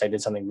action unless I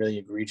did something really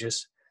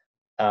egregious.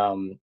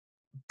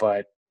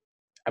 But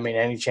I mean,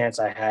 any chance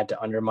I had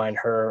to undermine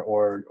her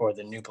or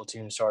the new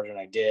platoon sergeant,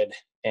 I did,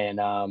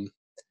 and I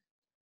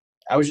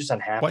was just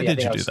unhappy. Why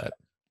did you do that?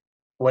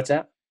 What's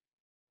that?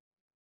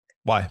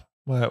 Why?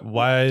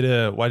 Why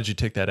did you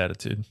take that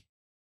attitude?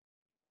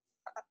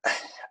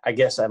 I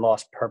guess I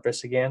lost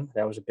purpose again.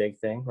 That was a big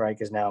thing, right?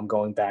 Because now I'm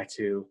going back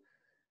to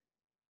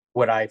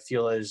what I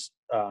feel is,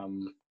 or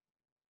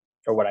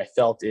what I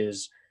felt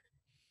is,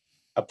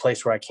 a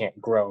place where I can't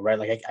grow, right?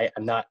 Like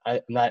I'm not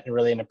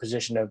really in a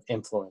position of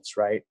influence,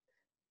 right?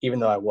 Even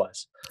though I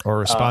was. Or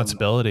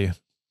responsibility.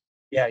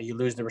 Yeah, you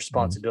lose the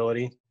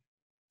responsibility.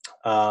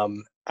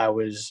 I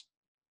was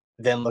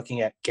then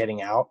looking at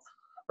getting out,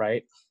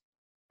 right?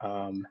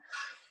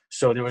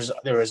 So there was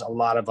a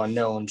lot of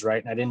unknowns,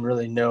 right? And I didn't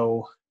really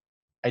know.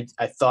 I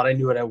thought I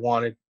knew what I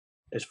wanted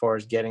as far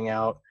as getting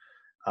out.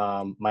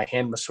 My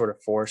hand was sort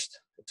of forced.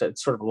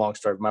 It's sort of a long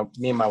story.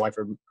 Me and my wife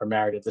are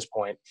married at this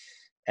point,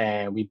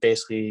 and we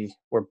basically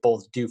were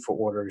both due for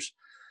orders.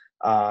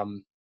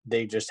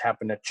 They just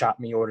happened to chop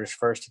me orders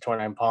first to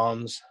 29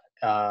 Palms,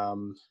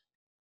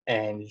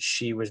 and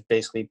she was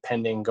basically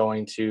pending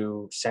going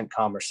to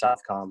CENTCOM or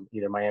SOUTHCOM,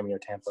 either Miami or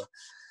Tampa.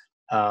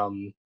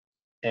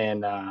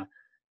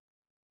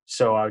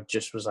 So I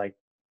just was like,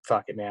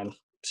 fuck it, man.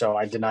 So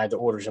I denied the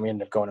orders, and we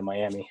ended up going to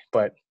Miami.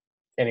 But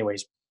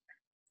anyways,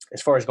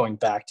 as far as going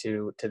back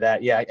to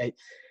that, yeah,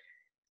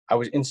 I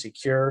was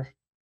insecure.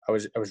 I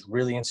was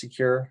really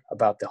insecure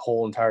about the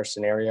whole entire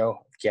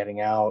scenario,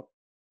 getting out,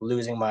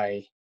 losing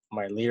my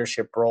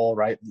leadership role,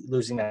 right?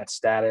 Losing that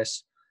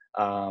status.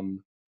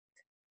 Um,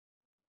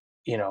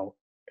 you know,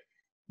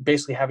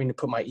 basically having to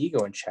put my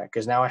ego in check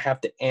because now I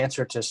have to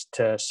answer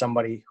to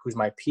somebody who's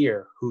my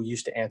peer who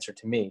used to answer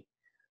to me,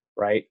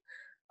 right?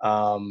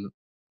 Um,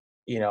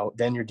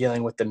 then you're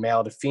dealing with the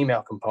male to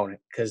female component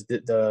because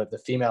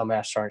the female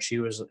master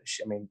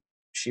sergeant,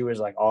 she was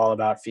like all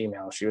about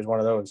female. She was one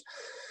of those,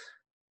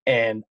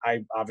 and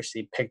I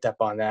obviously picked up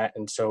on that,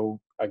 and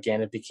so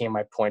again, it became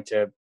my point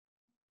to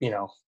you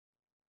know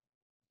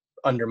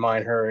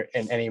undermine her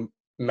in any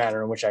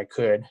manner in which I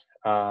could.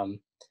 Um,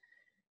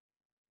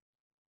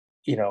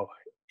 you know,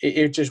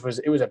 it just was,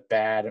 it was a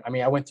bad, I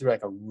mean, I went through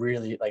like a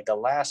really, like the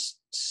last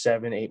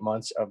 7, 8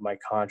 months of my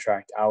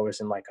contract, I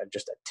was in like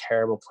just a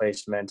terrible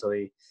place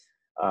mentally.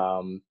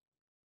 Um,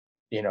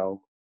 you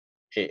know,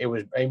 it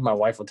was, even my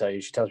wife will tell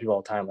you, she tells people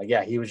all the time, like,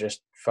 yeah, he was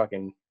just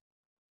fucking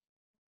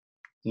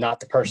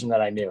not the person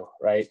that I knew.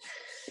 Right.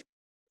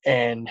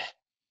 And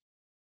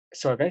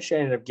so eventually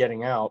I ended up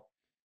getting out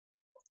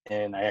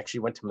and I actually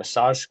went to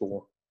massage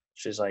school,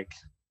 which is like,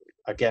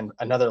 again,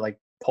 another like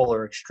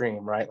polar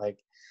extreme, right? Like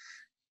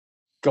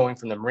going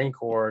from the Marine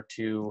Corps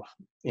to,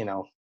 you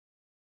know,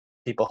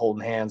 people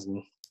holding hands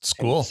and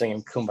School.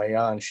 singing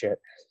kumbaya and shit.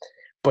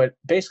 But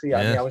basically,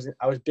 I mean, Yeah.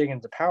 I was big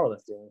into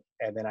powerlifting,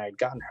 and then I had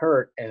gotten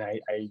hurt, and I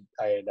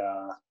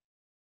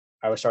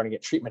was starting to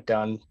get treatment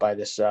done by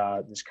this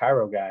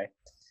chiro guy,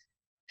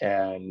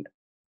 and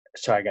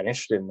so I got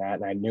interested in that,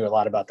 and I knew a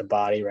lot about the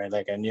body, right?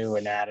 Like I knew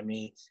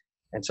anatomy,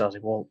 and so I was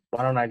like, well,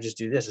 why don't I just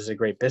do this? It's a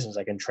great business.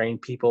 I can train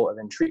people and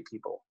then treat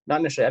people.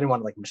 Not necessarily, I didn't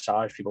want to like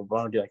massage people, but I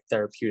want to do like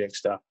therapeutic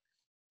stuff.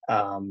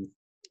 Um,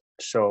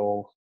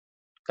 so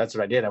that's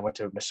what I did. I went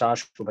to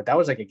massage school, but that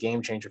was like a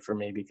game changer for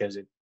me because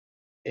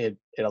it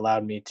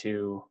allowed me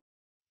to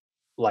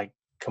like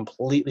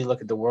completely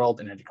look at the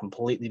world in a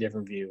completely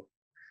different view,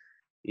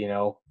 as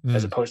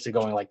Mm. opposed to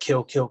going like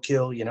kill, kill,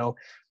 kill,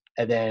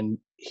 and then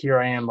here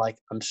I am, like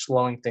I'm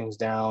slowing things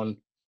down.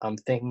 I'm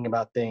thinking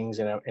about things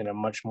in a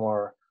much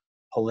more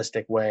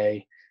holistic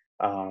way.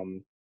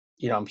 Um,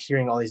 I'm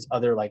hearing all these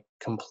other like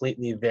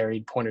completely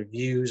varied point of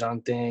views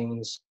on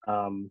things.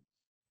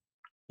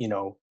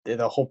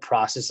 The whole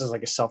process is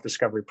like a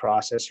self-discovery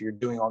process. You're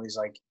doing all these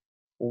like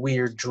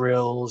weird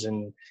drills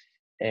and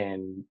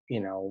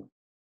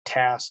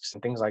tasks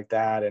and things like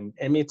that, and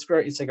I mean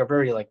it's like a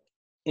very like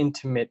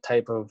intimate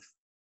type of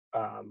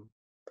um,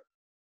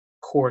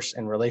 course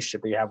and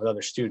relationship that you have with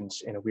other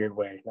students in a weird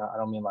way. Now, I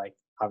don't mean like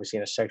obviously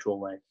in a sexual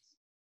way,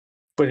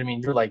 but I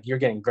mean you're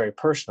getting very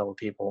personal with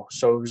people,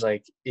 so it was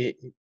like it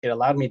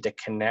allowed me to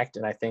connect.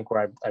 And I think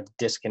where I've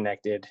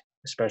disconnected,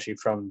 especially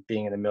from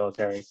being in the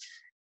military,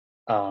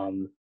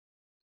 um,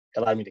 it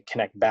allowed me to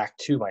connect back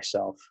to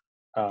myself,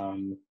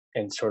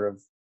 and sort of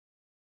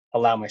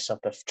allow myself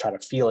to try to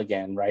feel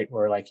again, right?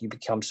 Where like you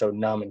become so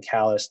numb and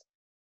calloused.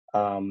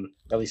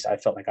 At least I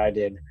felt like I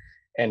did,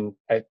 and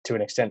to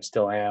an extent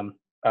still am.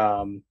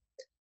 Um,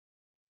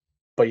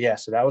 but yeah,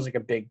 so that was like a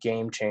big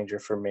game changer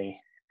for me.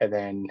 And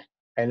then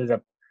I ended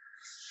up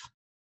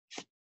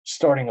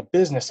starting a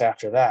business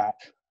after that.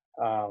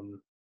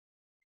 Um,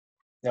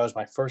 that was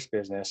my first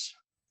business,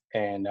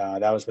 and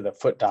that was with a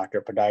foot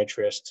doctor,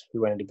 podiatrist. We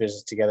went into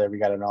business together. We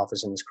got an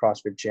office in this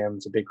CrossFit gym.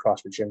 It's a big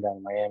CrossFit gym down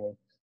in Miami,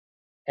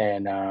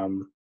 and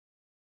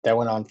that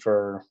went on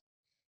for.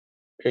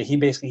 He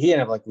ended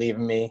up like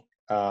leaving me.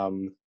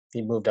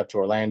 He moved up to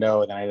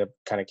Orlando, and I ended up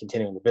kind of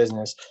continuing the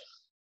business.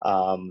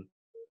 Um,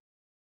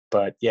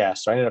 but yeah,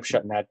 so I ended up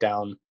shutting that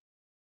down,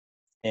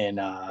 and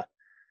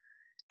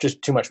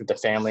just too much with the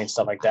family and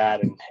stuff like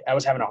that. And I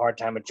was having a hard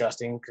time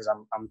adjusting because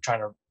I'm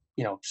trying to,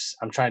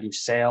 I'm trying to do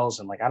sales,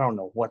 and like I don't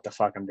know what the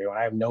fuck I'm doing.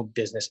 I have no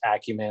business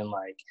acumen.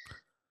 Like,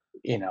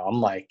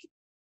 I'm like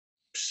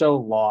so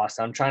lost.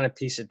 I'm trying to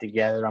piece it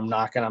together. I'm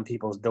knocking on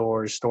people's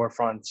doors,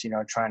 storefronts,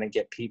 trying to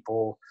get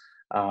people.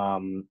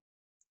 Um,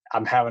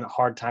 I'm having a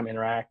hard time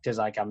interact because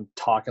like I'm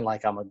talking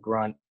like I'm a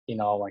grunt,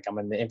 like I'm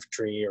in the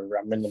infantry or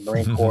I'm in the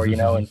Marine Corps,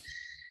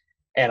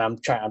 and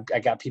I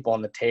got people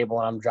on the table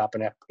and I'm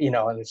dropping it,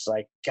 and it's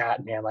like,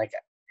 God, man, like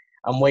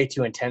I'm way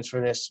too intense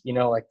for this,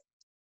 like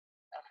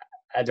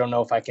I don't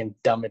know if I can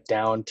dumb it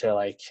down to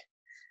like,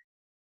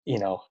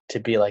 to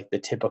be like the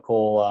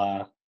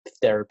typical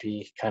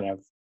therapy kind of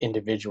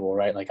individual,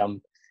 right? Like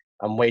I'm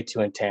way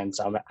too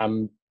intense. I'm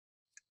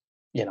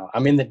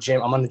in the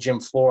gym, I'm on the gym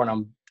floor and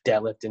I'm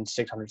deadlifting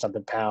 600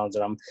 something pounds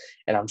and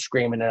I'm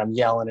screaming and I'm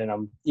yelling and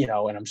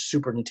and I'm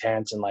super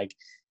intense and like,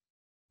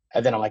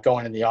 and then I'm like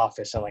going in the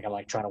office and like, I'm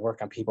like trying to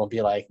work on people and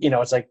be like,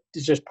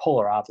 it's just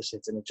polar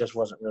opposites and it just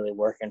wasn't really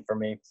working for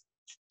me.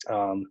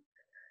 Um,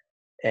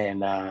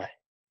 and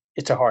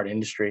it's a hard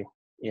industry,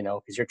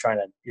 because you're trying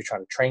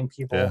to train Yeah.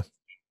 people.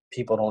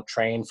 People don't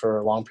train for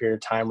a long period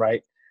of time,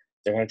 right?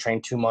 They're going to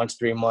train 2 months,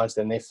 3 months,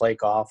 then they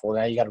flake off. Well,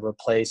 now you got to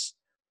replace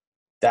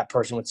that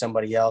person with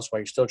somebody else while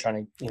you're still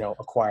trying to,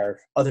 acquire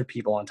other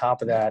people on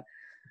top of that.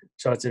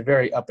 So it's a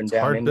very up and It's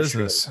down hard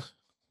industry. business.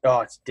 Oh,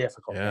 it's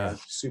difficult, Yeah. man.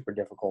 Super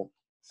difficult.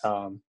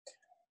 Um,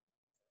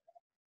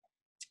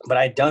 but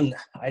I'd done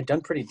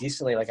pretty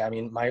decently. Like, I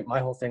mean, my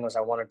whole thing was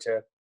I wanted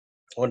to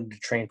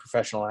train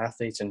professional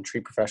athletes and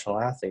treat professional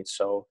athletes.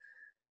 So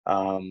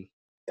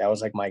that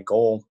was like my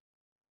goal.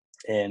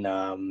 And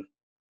I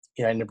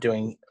ended up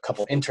doing a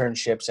couple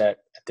internships at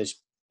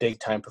this big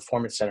time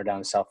performance center down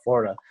in South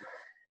Florida.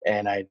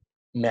 And I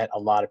met a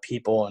lot of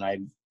people, and I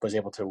was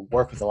able to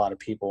work with a lot of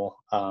people.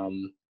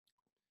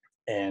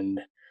 And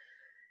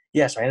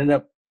yeah, so I ended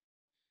up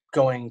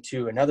going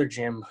to another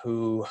gym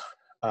who,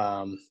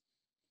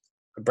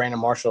 Brandon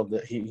Marshall,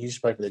 he used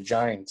to play for the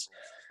Giants.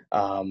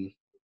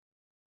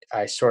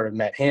 I sort of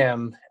met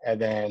him, and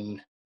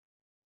then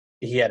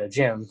he had a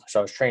gym, so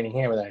I was training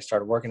him, and then I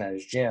started working at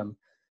his gym.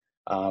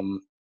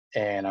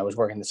 And I was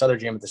working this other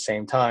gym at the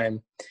same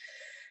time.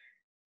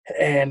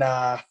 And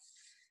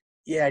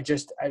yeah, I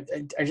just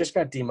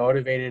got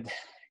demotivated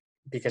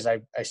because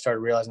I started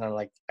realizing I'm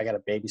like, I got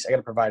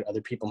to provide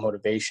other people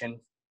motivation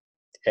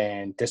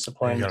and You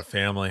discipline. got a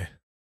family.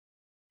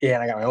 Yeah,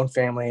 and I got my own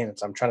family, and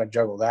I'm trying to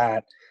juggle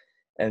that.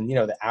 And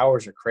the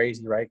hours are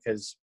crazy, right?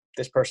 Because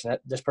this person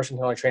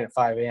can only train at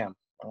 5 a.m.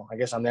 Well, I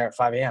guess I'm there at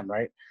 5 a.m.,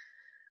 right?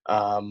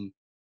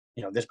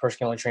 This person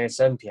can only train at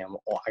 7 p.m.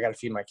 Well, I got to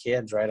feed my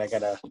kids, right? I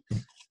got a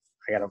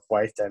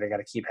wife that I got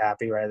to keep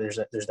happy, right? There's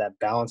that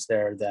balance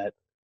there that,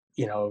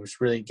 it's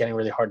really getting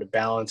really hard to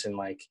balance, and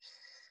like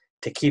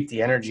to keep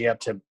the energy up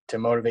to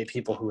motivate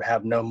people who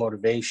have no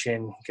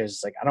motivation,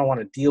 because like I don't want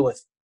to deal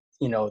with,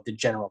 the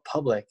general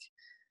public,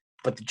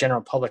 but the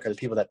general public are the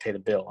people that pay the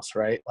bills,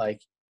 right?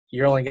 Like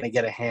you're only going to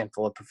get a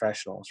handful of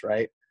professionals,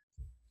 right?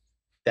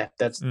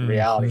 That's the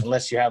reality, Mm-hmm.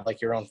 unless you have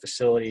like your own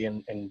facility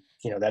and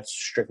that's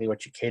strictly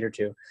what you cater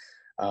to.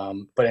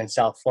 But in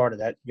South Florida,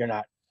 that you're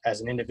not,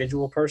 as an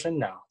individual person.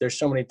 No, there's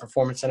so many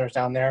performance centers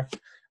down there,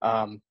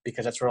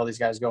 because that's where all these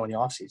guys go in the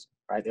off season,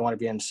 right? They want to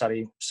be in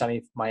sunny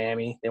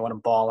Miami. They want to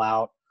ball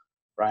out,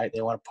 right?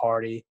 They want to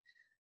party.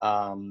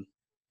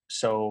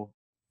 So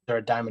they're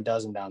a dime a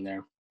dozen down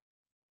there.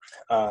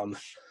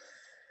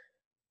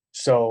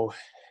 So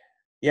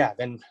yeah,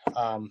 then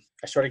I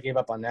sort of gave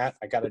up on that.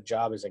 I got a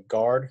job as a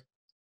guard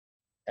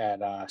at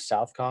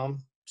Southcom,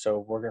 so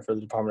working for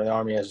the Department of the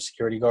Army as a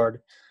security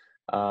guard.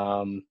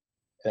 And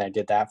I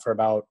did that for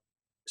about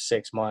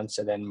 6 months,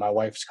 and then my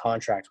wife's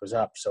contract was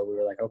up, so we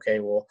were like, okay,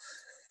 well,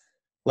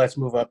 let's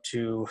move up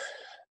to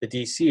the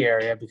DC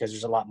area because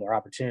there's a lot more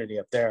opportunity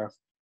up there.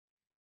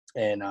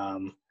 And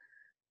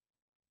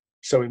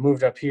so we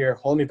moved up here.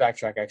 Well, let me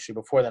backtrack. Actually,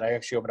 before that, I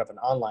actually opened up an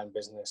online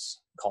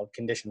business called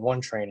Condition One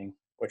Training,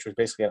 which was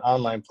basically an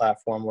online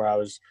platform where I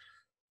was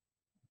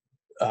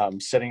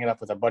setting it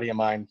up with a buddy of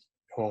mine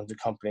who owns a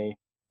company.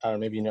 I don't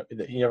know, maybe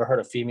you ever heard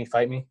of Feed Me,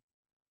 Fight Me?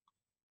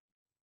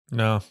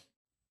 No.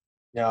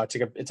 No, it's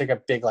like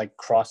a big like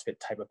CrossFit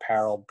type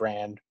apparel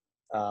brand.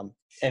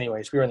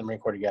 Anyways, we were in the Marine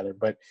Corps together,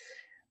 but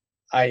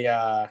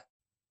I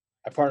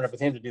partnered up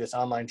with him to do this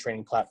online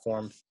training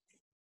platform,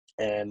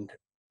 and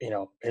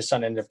his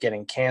son ended up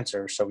getting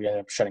cancer, so we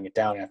ended up shutting it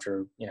down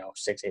after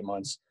 6-8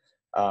 months.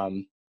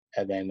 And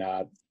then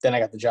I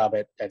got the job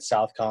at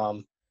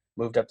Southcom,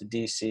 moved up to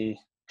DC,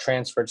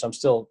 transferred, so I'm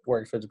still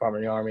working for the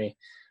Department of the Army,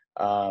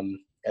 and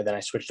then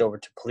I switched over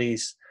to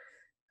police.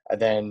 And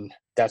then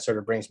that sort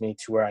of brings me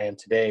to where I am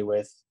today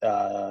with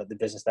the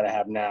business that I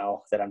have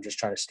now that I'm just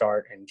trying to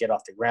start and get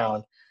off the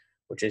ground,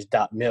 which is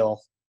 .mil.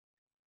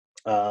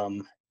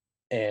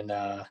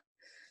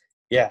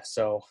 Yeah,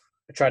 so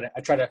I try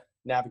to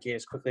navigate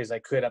as quickly as I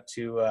could up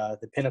to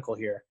the pinnacle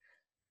here.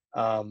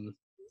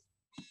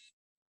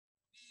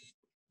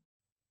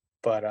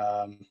 But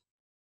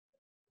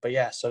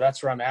yeah, so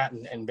that's where I'm at.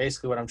 And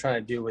basically what I'm trying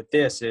to do with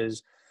this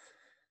is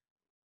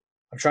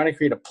I'm trying to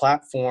create a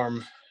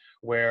platform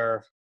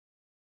where,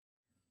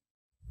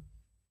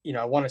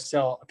 I want to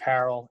sell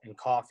apparel and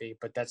coffee,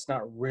 but that's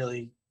not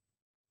really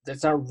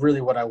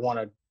what I want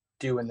to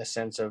do in the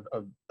sense of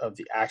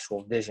the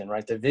actual vision,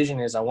 right? The vision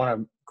is I want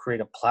to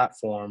create a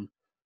platform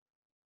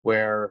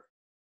where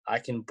I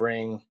can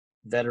bring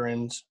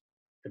veterans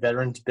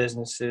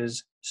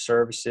businesses,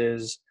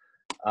 services,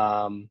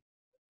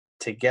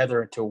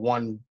 together to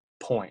one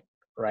point,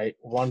 right?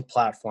 One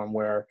platform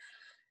where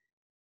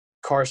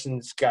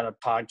Carson's got a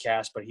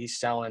podcast, but he's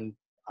selling,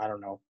 I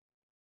don't know,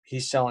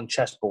 he's selling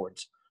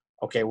chessboards.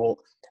 Okay, well,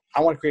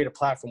 I want to create a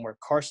platform where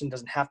Carson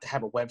doesn't have to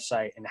have a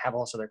website and have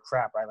all this other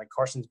crap, right? Like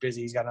Carson's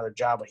busy, he's got another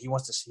job, but he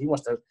wants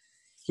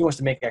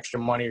to make extra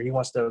money, or he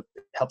wants to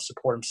help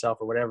support himself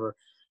or whatever.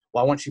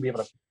 Well, I want you to be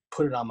able to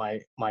put it on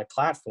my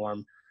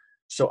platform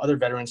so other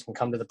veterans can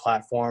come to the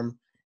platform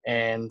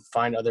and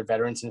find other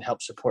veterans and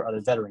help support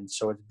other veterans.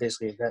 So it's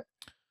basically that.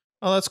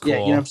 Oh, that's Yeah, you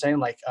know what cool. I'm saying?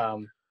 Like,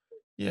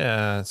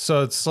 Yeah.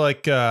 So it's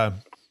like,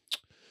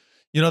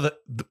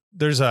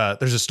 there's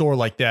a store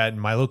like that in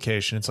my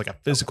location. It's like a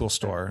physical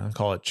store. I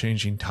call it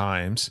Changing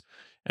Times,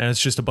 and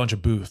it's just a bunch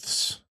of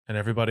booths, and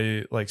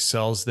everybody like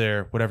sells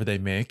their whatever they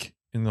make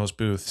in those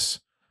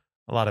booths.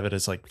 A lot of it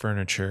is like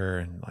furniture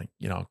and like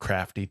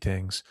crafty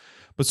things,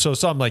 but so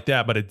something like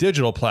that. But a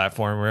digital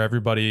platform where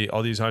everybody,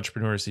 all these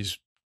entrepreneurs, these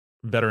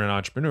veteran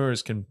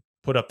entrepreneurs, can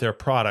put up their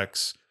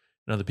products,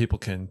 that people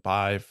can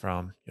buy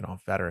from,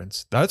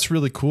 veterans. That's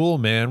really cool,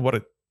 man. What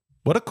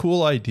a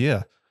cool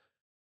idea,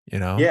 you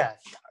know? Yeah,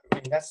 I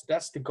mean,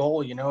 that's the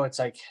goal. It's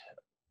like,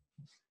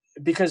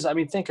 because I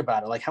mean, think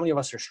about it. Like, how many of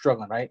us are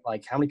struggling, right?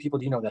 Like, how many people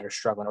do you know that are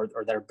struggling,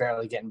 or that are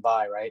barely getting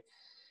by, right?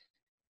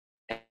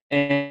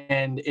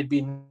 And it'd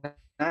be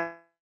nice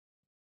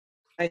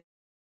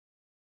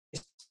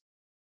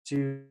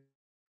to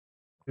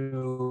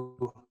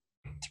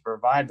to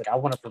provide, but I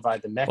want to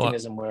provide the Well,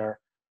 mechanism where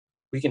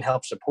we can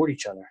help support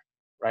each other,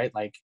 right?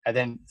 Like, and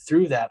then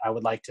through that, I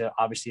would like to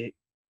obviously,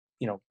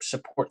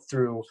 support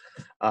through,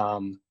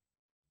 um,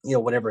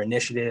 whatever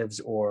initiatives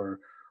or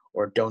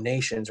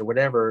donations or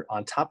whatever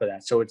on top of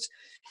that. So it's,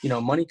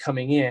 money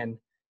coming in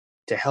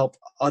to help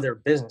other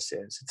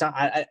businesses. It's not,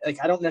 like,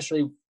 I don't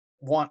necessarily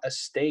want a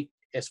stake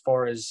as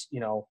far as,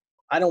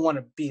 I don't want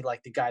to be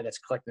like the guy that's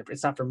collecting.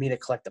 It's not for me to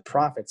collect the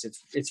profits.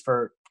 It's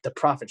for the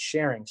profit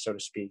sharing, so to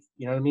speak.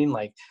 You know what I mean?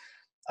 Like,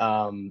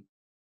 um,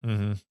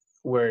 hmm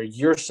where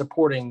you're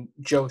supporting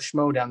Joe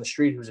Schmo down the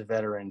street who's a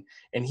veteran,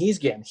 and he's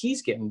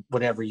getting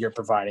whatever you're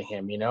providing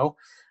him.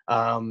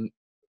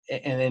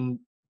 And then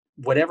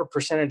whatever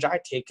percentage I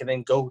take can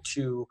then go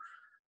to,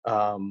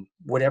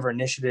 whatever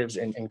initiatives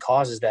and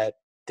causes that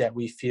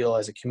we feel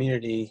as a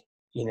community,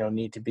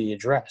 need to be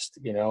addressed.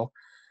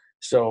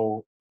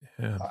 So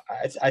yeah.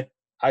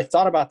 I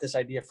thought about this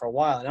idea for a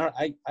while, and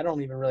I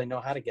don't even really know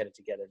how to get it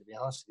together, to be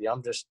honest with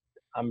you.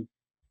 I'm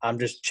I'm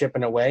just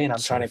chipping away, and I'm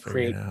trying Sort to of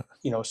figuring create,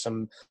 it out.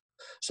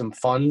 some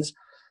funds,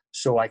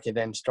 so I could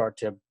then start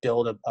to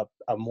build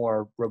a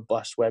more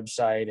robust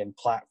website and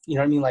you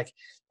know what I mean? Like,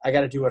 I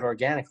got to do it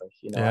organically.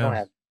 I don't Yeah.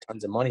 have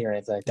tons of money or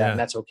anything like that, and Yeah.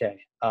 that's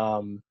okay.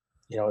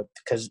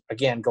 Because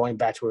again, going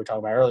back to what we were talking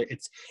about earlier,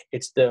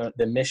 it's the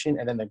mission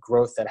and then the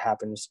growth that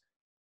happens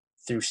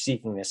through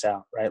seeking this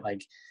out, right?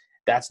 Like,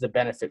 that's the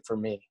benefit for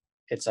me.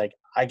 It's like,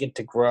 I get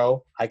to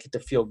grow, I get to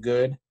feel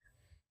good,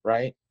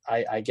 right?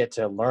 I get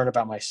to learn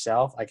about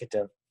myself. I get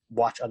to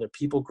watch other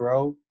people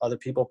grow, other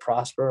people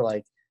prosper.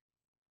 Like,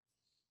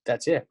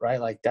 that's it,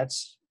 right? Like,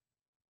 that's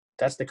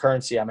the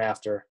currency I'm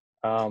after.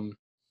 Um,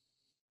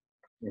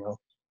 you know,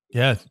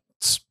 Yeah.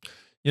 It's,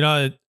 you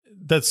know, it,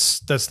 that's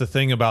the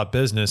thing about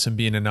business and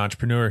being an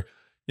entrepreneur.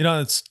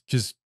 It's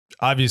because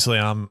obviously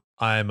I'm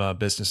a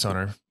business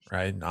owner,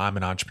 right? I'm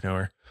an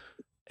entrepreneur.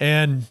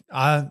 And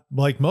I,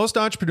 like most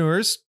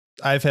entrepreneurs,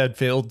 I've had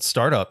failed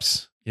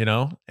startups,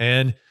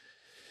 and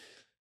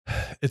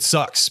it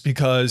sucks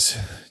because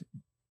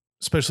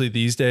especially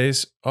these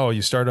days, oh,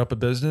 you start up a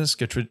business,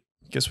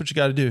 guess what you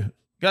got to do?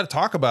 You got to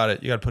talk about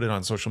it. You got to put it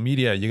on social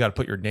media. You got to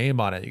put your name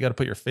on it. You got to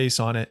put your face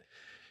on it.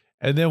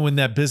 And then when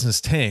that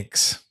business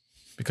tanks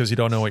because you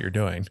don't know what you're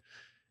doing,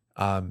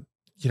 um,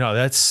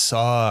 that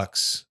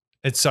sucks.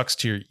 It sucks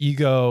to your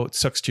ego. It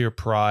sucks to your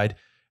pride.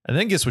 And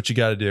then guess what you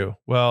got to do?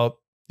 Well,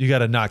 you got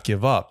to not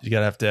give up. You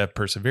got to have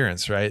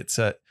perseverance, right?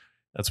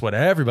 That's what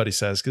everybody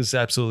says because it's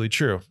absolutely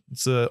true.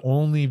 It's the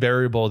only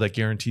variable that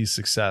guarantees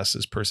success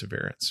is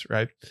perseverance,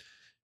 right?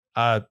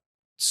 Uh,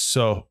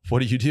 so what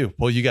do you do?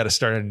 Well, you got to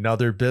start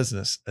another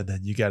business, and then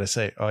you got to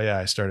say, "Oh yeah,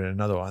 I started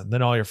another one." And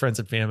then all your friends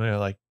and family are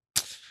like,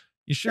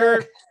 "You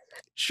sure?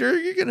 Sure,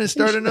 you're going to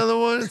start another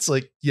one?" It's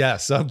like,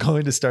 "Yes, I'm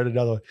going to start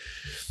another one."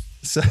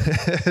 So,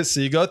 so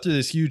you go through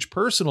this huge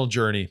personal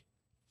journey,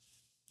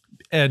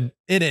 and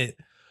in it,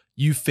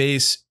 you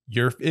face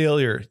your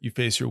failure, you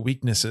face your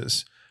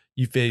weaknesses,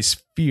 you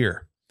face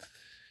fear.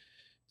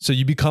 So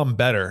you become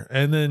better,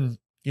 and then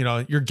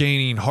you're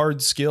gaining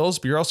hard skills,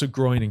 but you're also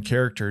growing in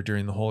character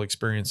during the whole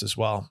experience as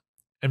well.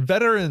 And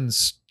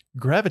veterans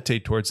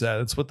gravitate towards that.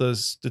 That's what the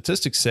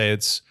statistics say.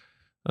 It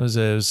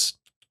was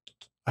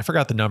I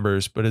forgot the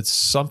numbers, but it's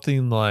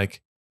something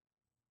like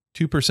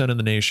 2% of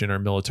the nation are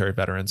military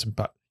veterans, and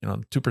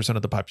 2%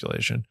 of the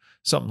population,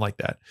 something like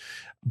that.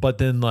 But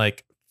then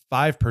like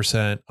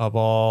 5% of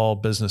all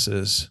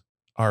businesses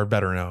are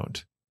veteran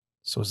owned.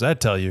 So what does that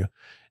tell you?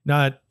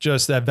 Not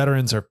just that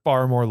veterans are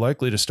far more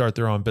likely to start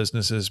their own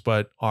businesses,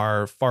 but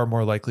are far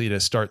more likely to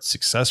start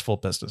successful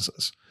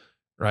businesses,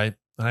 right?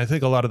 And I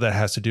think a lot of that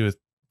has to do with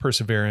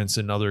perseverance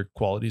and other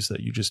qualities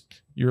that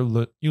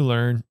you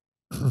learn.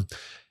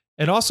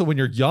 And also when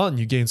you're young,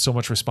 you gain so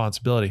much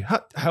responsibility.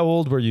 How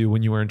old were you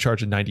when you were in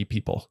charge of 90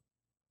 people?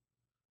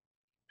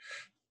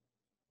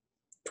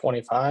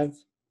 25,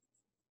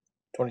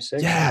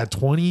 26. Yeah,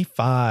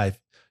 25.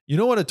 You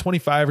know what a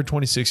 25 or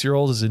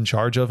 26-year-old is in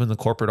charge of in the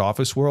corporate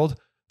office world?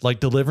 Like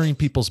delivering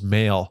people's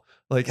mail.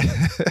 Like,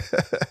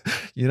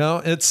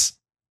 it's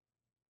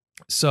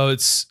so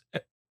it's,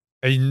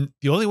 and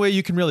the only way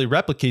you can really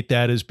replicate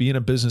that is be in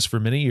a business for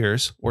many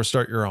years or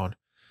start your own.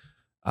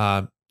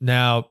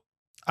 Now,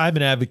 I'm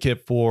an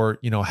advocate for,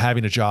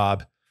 having a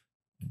job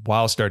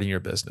while starting your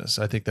business.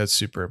 I think that's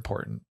super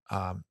important.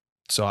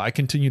 So I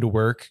continue to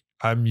work.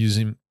 I'm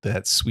using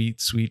that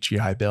sweet, sweet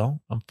GI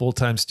Bill. I'm a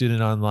full-time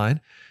student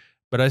online,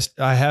 but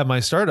I have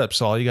my startup.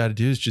 So all you got to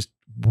do is just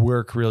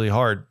work really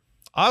hard.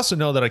 I also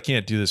know that I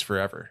can't do this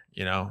forever.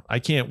 I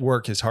can't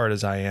work as hard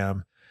as I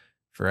am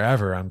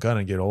forever. I'm going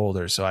to get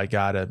older. So I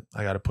gotta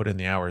put in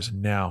the hours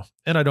now.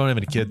 And I don't have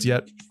any kids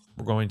yet.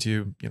 We're going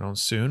to,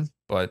 soon,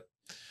 But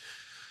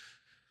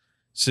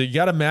so you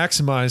got to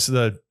maximize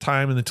the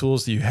time and the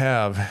tools that you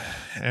have.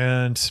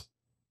 And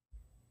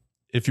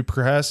if you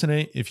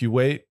procrastinate, if you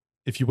wait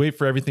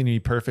for everything to be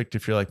perfect,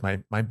 if you're like,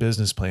 my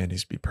business plan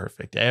needs to be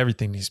perfect,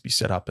 everything needs to be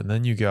set up, and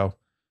then you go,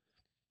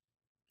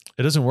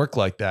 it doesn't work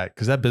like that,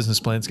 because that business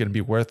plan is going to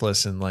be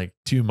worthless in like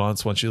 2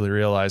 months once you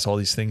realize all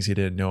these things you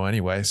didn't know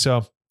anyway.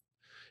 So,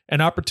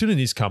 and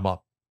opportunities come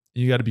up.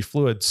 You got to be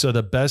fluid. So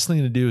the best thing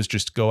to do is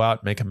just go out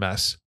and make a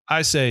mess.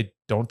 I say,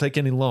 don't take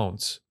any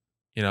loans,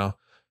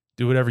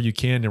 do whatever you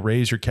can to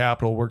raise your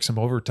capital, work some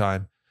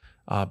overtime.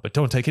 But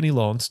don't take any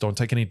loans, don't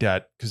take any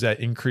debt, because that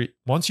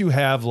once you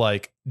have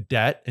like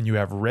debt and you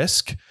have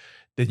risk,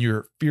 then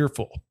you're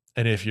fearful.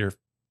 And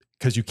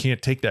because you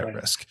can't take that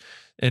risk.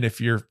 And if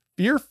you're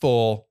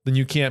fearful, then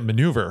you can't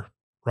maneuver,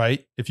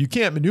 right? If you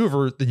can't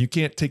maneuver, then you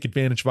can't take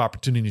advantage of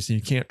opportunities, and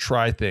you can't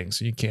try things,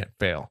 and you can't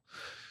fail.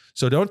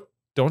 So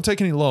don't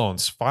take any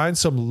loans. Find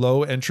some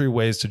low entry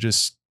ways to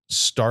just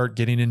start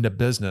getting into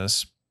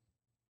business,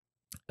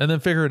 and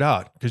then figure it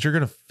out, because you're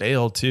going to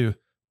fail too.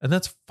 And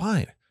that's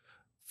fine.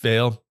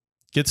 Fail,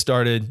 get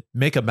started,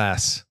 make a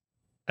mess.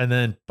 And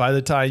then by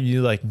the time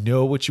you like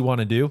know what you want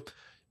to do,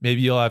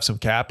 maybe you'll have some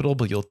capital,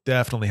 but you'll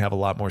definitely have a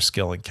lot more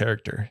skill and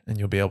character, and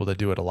you'll be able to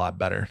do it a lot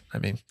better. I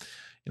mean,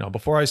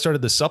 before I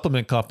started the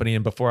supplement company,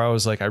 and before I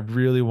was like, I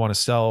really want to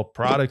sell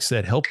products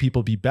that help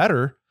people be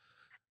better,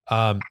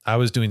 I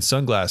was doing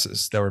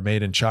sunglasses that were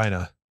made in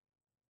China,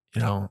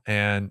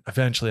 and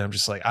eventually I'm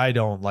just like, I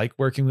don't like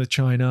working with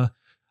China.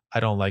 I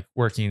don't like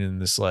working in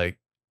this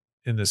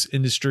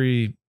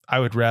industry. I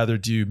would rather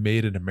do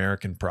made in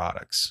American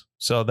products.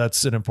 So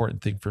that's an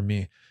important thing for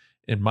me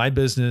in my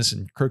business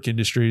and Crook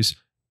Industries.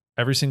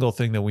 Every single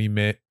thing that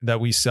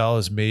we sell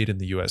is made in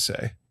the USA.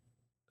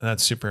 And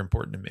that's super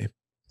important to me.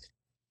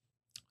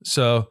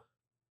 So,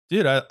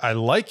 dude, I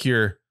like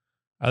your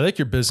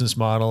business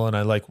model, and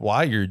I like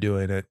why you're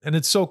doing it. And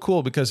it's so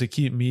cool because I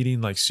keep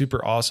meeting like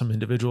super awesome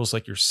individuals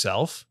like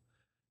yourself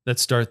that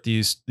start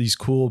these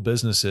cool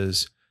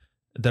businesses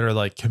that are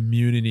like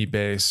community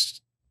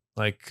based.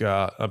 Like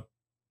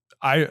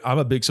I'm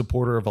a big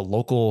supporter of a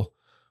local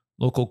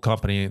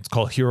company. It's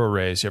called Hero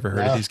Raise. You ever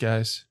heard of these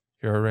guys?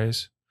 Hero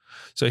Raise.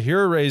 So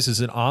Hero Raise is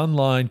an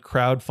online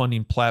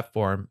crowdfunding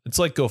platform. It's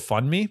like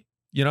GoFundMe,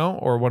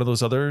 or one of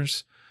those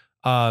others.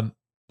 But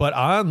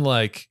on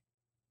like,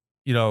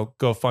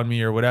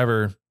 GoFundMe or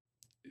whatever,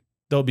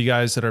 there'll be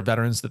guys that are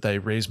veterans that they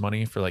raise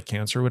money for like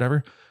cancer or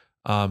whatever.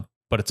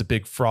 But it's a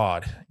big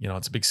fraud.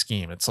 It's a big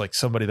scheme. It's like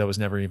somebody that was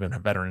never even a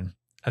veteran.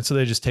 And so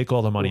they just take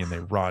all the money and they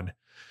run.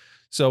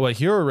 So what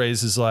Hero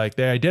Raise is like,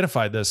 they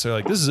identified this. They're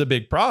like, this is a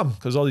big problem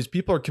because all these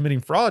people are committing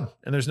fraud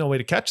and there's no way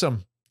to catch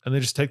them. And they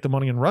just take the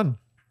money and run.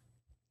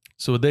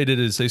 So what they did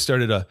is they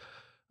started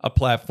a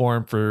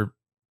platform for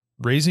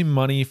raising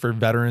money for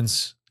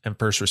veterans and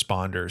first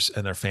responders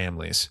and their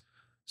families.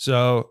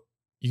 So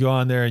you go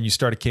on there and you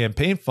start a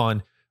campaign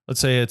fund. Let's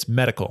say it's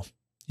medical.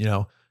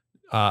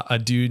 A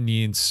dude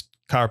needs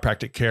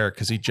chiropractic care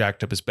because he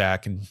jacked up his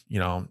back and,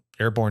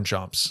 airborne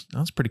jumps.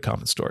 That's a pretty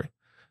common story.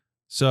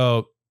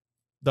 So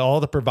all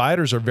the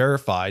providers are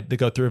verified. They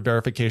go through a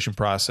verification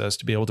process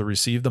to be able to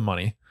receive the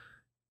money.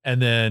 And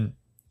then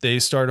they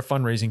start a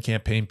fundraising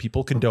campaign.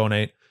 People can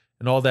donate,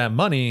 and all that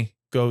money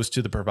goes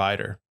to the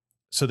provider.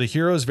 So the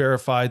hero is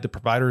verified. The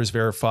provider is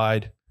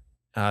verified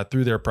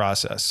through their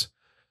process.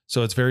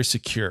 So it's very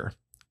secure.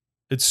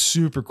 It's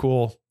super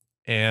cool.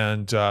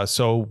 And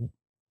so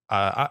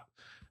I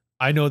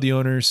know the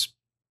owners,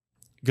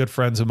 good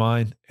friends of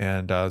mine,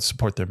 and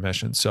support their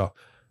mission. So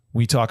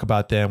we talk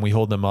about them. We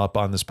hold them up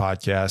on this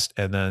podcast,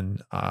 and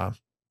then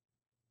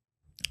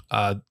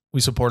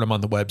we support them on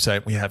the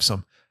website. We have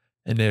some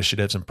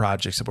initiatives and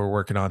projects that we're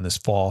working on this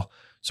fall.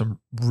 Some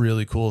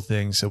really cool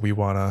things that we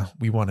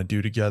wanna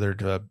do together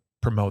to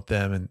promote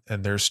them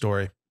and their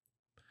story.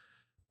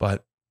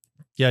 But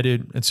yeah,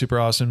 dude, it's super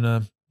awesome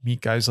to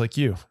meet guys like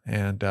you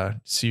and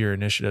see your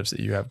initiatives that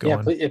you have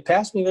going. Yeah, it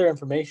passed me their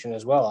information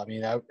as well. I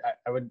mean,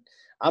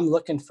 I'm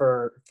looking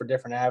for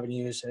different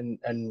avenues,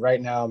 and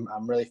right now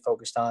I'm really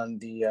focused on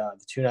the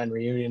 2-9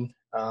 reunion.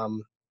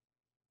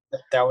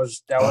 That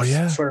was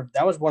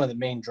that was one of the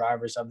main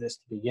drivers of this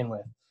to begin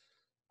with.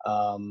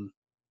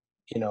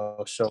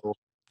 So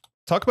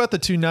talk about the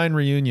 2-9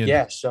 reunion.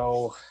 Yeah,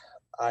 so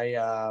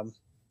I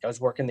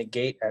was working the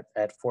gate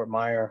at Fort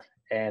Myer,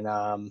 and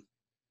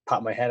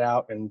popped my head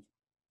out, and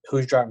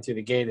who's driving through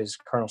the gate is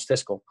Colonel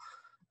Stiskel.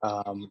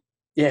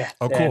 Yeah.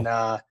 Oh, cool.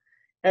 And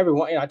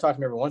everyone, I talked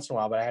to him every once in a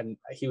while, but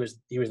he was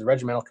the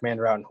regimental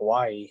commander out in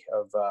Hawaii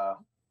of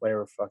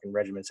whatever fucking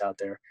regiments out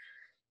there.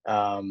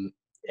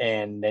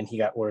 And then he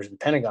got orders in the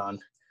Pentagon.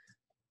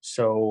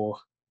 So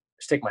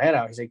stick my head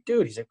out. He's like,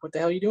 dude, what the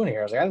hell are you doing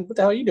here? I was like, what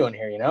the hell are you doing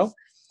here?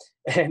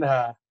 And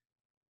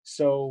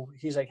so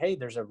he's like, hey,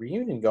 there's a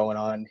reunion going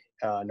on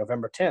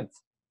November 10th.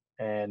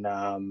 And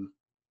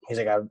he's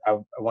like, I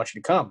want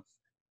you to come.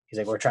 He's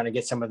like, we're trying to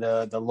get some of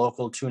the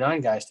local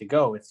 2-9 guys to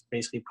go. It's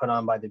basically put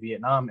on by the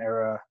Vietnam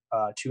era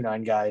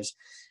 2-9 guys.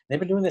 They've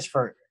been doing this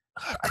for,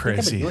 I think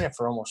they've been doing it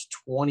for almost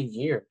 20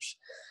 years.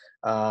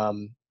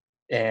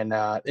 And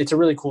it's a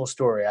really cool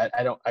story.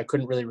 I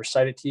couldn't really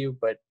recite it to you,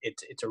 but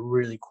it's a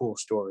really cool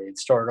story. It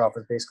started off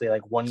with basically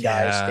like one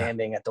guy Yeah.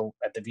 standing at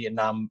the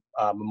Vietnam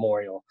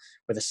memorial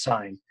with a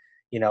sign,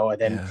 and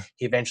then Yeah.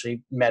 he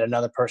eventually met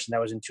another person that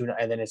was in tuna,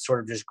 and then it sort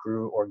of just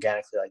grew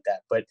organically like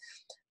that. But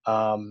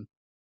um,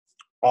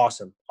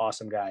 awesome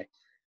guy.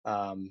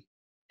 Um,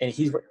 and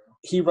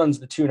he runs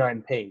the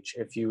 29 page.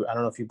 I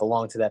don't know if you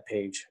belong to that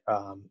page,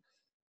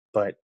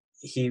 but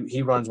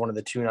he runs one of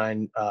the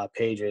 29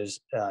 pages.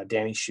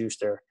 Danny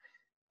Schuster,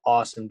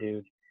 awesome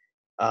dude.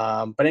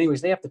 But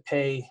anyways, they have to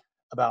pay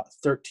about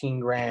 13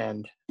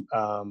 grand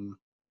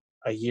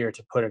a year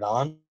to put it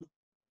on,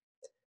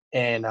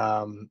 and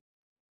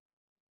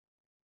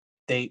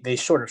they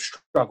sort of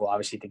struggle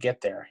obviously to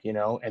get there,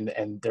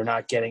 and they're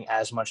not getting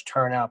as much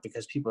turnout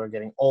because people are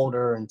getting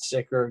older and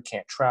sicker,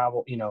 can't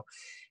travel,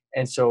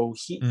 and so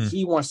Mm.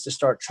 he wants to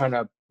start trying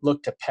to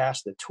look to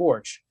pass the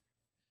torch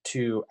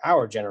to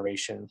our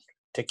generation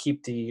to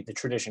keep the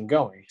tradition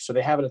going. So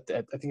they have it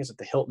I think it's at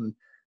the Hilton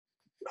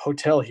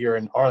Hotel here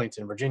in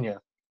Arlington,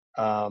 Virginia.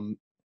 Um,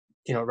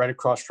 right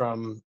across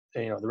from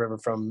the river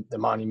from the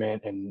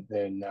monument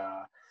and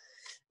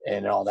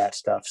all that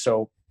stuff.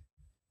 So,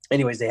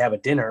 anyways, they have a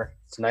dinner.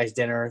 It's a nice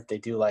dinner. They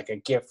do like a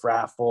gift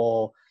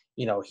raffle.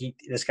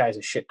 This guy's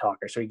a shit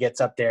talker, so he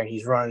gets up there and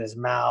he's running his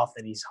mouth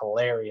and he's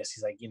hilarious.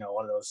 He's like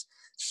one of those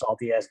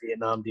salty ass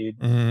Vietnam dude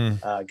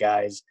Mm.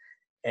 guys,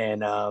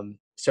 and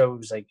so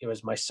it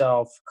was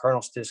myself,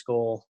 Colonel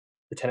Stiskel,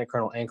 Lieutenant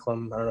Colonel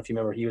Anklam. I don't know if you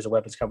remember, he was a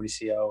weapons company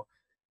CO.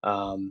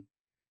 Um,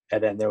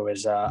 and then there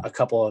was a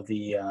couple of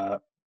the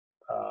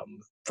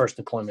first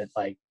deployment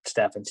like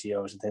staff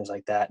NCOs and things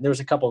like that. And there was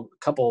a couple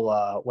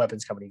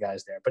weapons company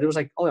guys there, but it was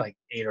like only like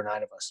 8 or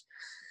 9 of us.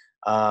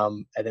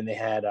 And then they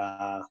had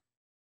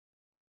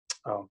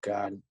oh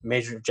god,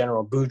 Major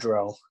General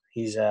Boudreaux.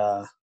 He's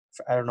I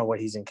don't know what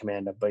he's in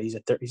command of, but he's a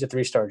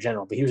 3-star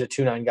general. But he was a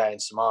 2-9 guy in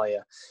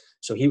Somalia,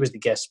 so he was the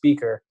guest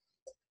speaker.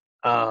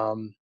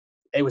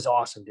 It was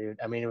awesome, dude.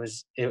 I mean, it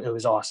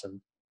was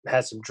awesome.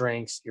 Had some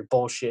drinks. You're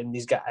bullshitting.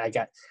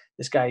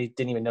 This guy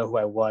didn't even know who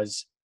I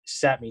was.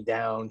 Sat me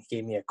down,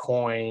 gave me a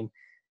coin.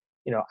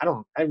 I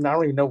don't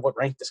even know what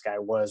rank this guy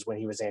was when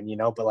he was in,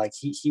 but like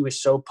he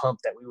was so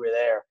pumped that we were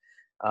there,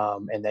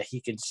 and that he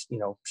could,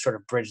 sort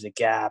of bridge the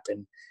gap,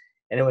 and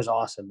it was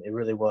awesome. It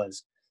really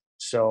was.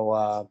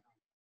 So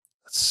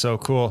That's so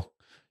cool.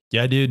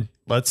 Yeah, dude.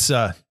 Let's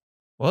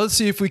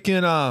see if we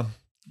can I'm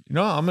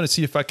gonna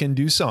see if I can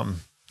do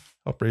something.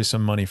 Help raise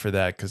some money for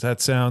that, because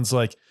that sounds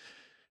like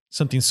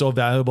something so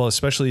valuable,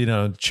 especially,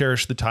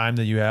 cherish the time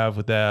that you have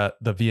with the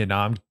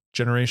Vietnam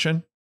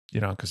generation,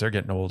 because they're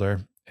getting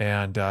older.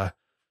 And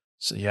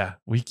so yeah,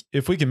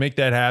 if we can make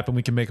that happen,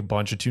 we can make a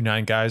bunch of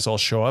 2-9 guys all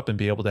show up and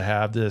be able to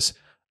have this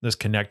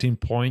connecting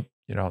point,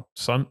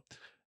 some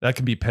that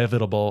can be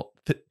pivotal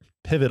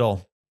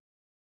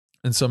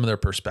in some of their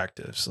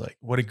perspectives. Like,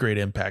 what a great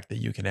impact that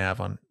you can have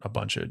on a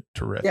bunch of yeah, I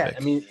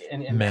terrific mean,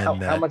 and men how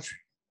that much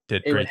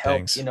did it would great help.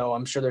 things.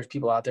 I'm sure there's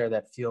people out there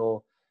that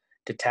feel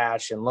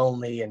detached and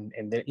lonely, and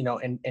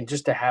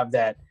just to have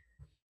that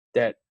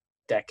that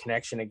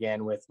connection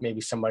again with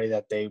maybe somebody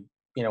that they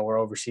were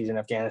overseas in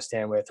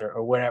Afghanistan with,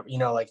 or whatever.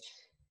 Like,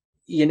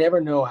 you never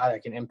know how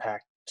that can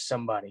impact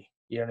somebody.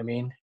 You know what I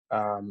mean?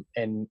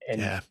 And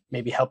Yeah,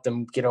 maybe help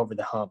them get over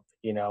the hump.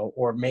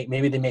 Or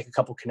maybe they make a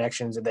couple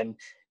connections, and then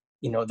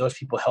those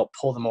people help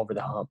pull them over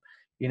the hump.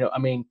 I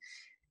mean,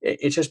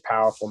 it's just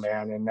powerful,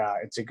 man, and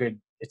it's a good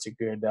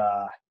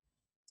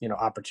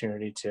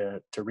opportunity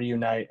to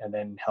reunite and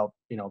then help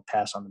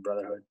pass on the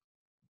brotherhood.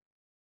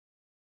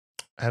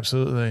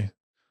 absolutely.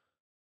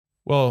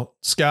 Well,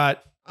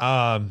 Scott,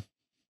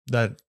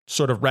 that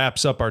sort of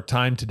wraps up our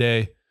time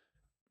today,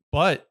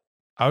 but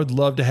I would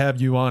love to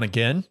have you on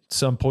again at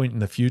some point in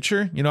the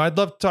future. I'd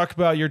love to talk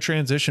about your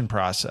transition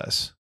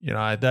process.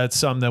 That's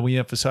something that we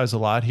emphasize a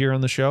lot here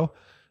on the show,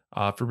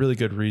 for really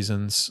good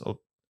reasons.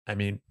 I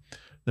mean,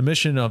 the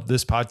mission of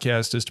this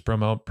podcast is to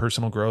promote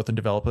personal growth and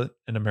development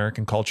in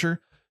American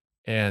culture.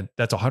 And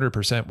that's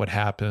 100% what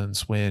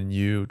happens when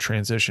you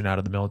transition out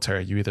of the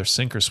military. You either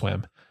sink or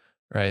swim,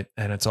 right?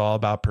 And it's all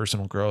about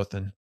personal growth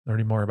and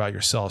learning more about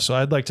yourself. So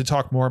I'd like to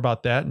talk more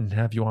about that and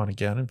have you on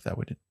again if that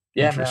would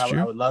Yeah, man, interest I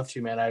you. would love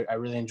to, man. I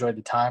really enjoyed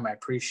the time. I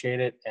appreciate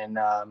it. And,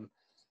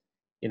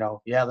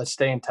 yeah, let's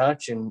stay in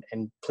touch, and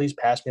please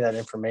pass me that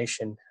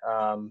information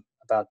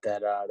about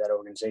that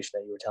organization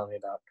that you were telling me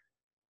about.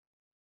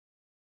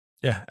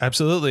 Yeah,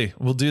 absolutely.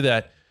 We'll do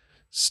that.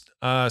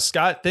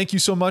 Scott, thank you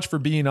so much for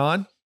being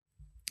on.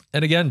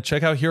 And again,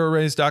 check out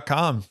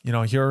heroraise.com.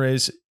 Hero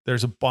Raise,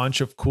 there's a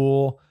bunch of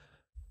cool,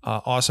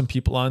 awesome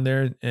people on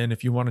there. And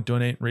if you want to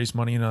donate, raise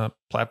money in a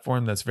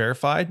platform that's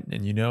verified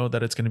and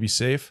that it's going to be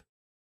safe,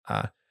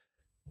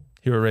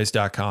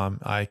 heroraise.com.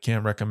 I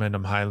can't recommend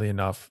them highly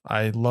enough.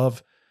 I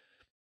love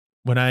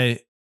when I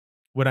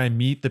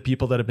meet the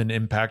people that have been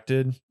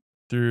impacted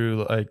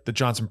through like the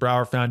Johnson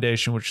Brower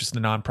Foundation, which is the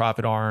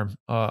nonprofit arm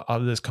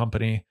of this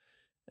company,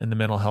 and the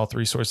mental health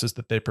resources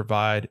that they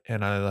provide.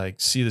 And I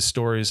like see the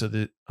stories of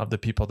the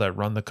people that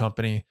run the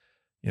company.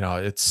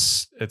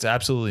 it's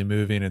absolutely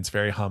moving. It's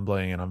very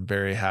humbling, and I'm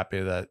very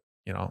happy that,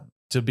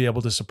 to be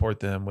able to support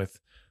them with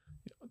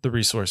the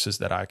resources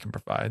that I can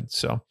provide.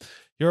 So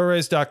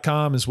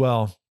herorace.com as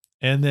well.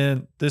 And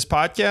then this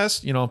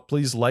podcast,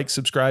 please like,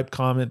 subscribe,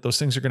 comment. Those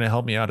things are going to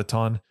help me out a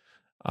ton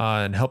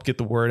and help get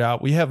the word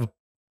out. We have a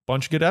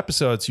bunch of good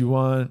episodes. You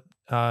want,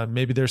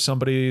 maybe there's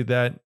somebody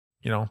that,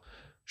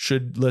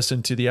 should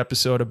listen to the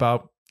episode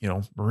about,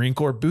 Marine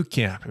Corps boot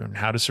camp and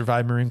how to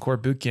survive Marine Corps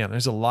boot camp.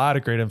 There's a lot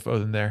of great info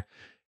in there,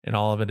 and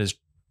all of it is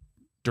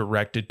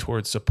directed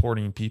towards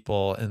supporting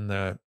people in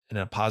a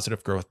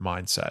positive growth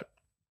mindset.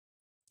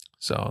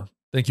 So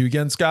thank you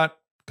again, Scott,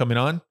 coming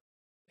on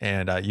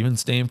and even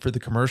staying for the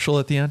commercial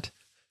at the end.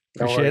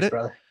 Appreciate it,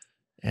 brother.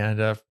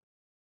 And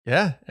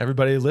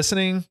everybody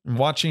listening and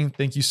watching,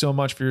 thank you so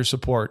much for your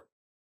support.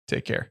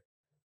 Take care.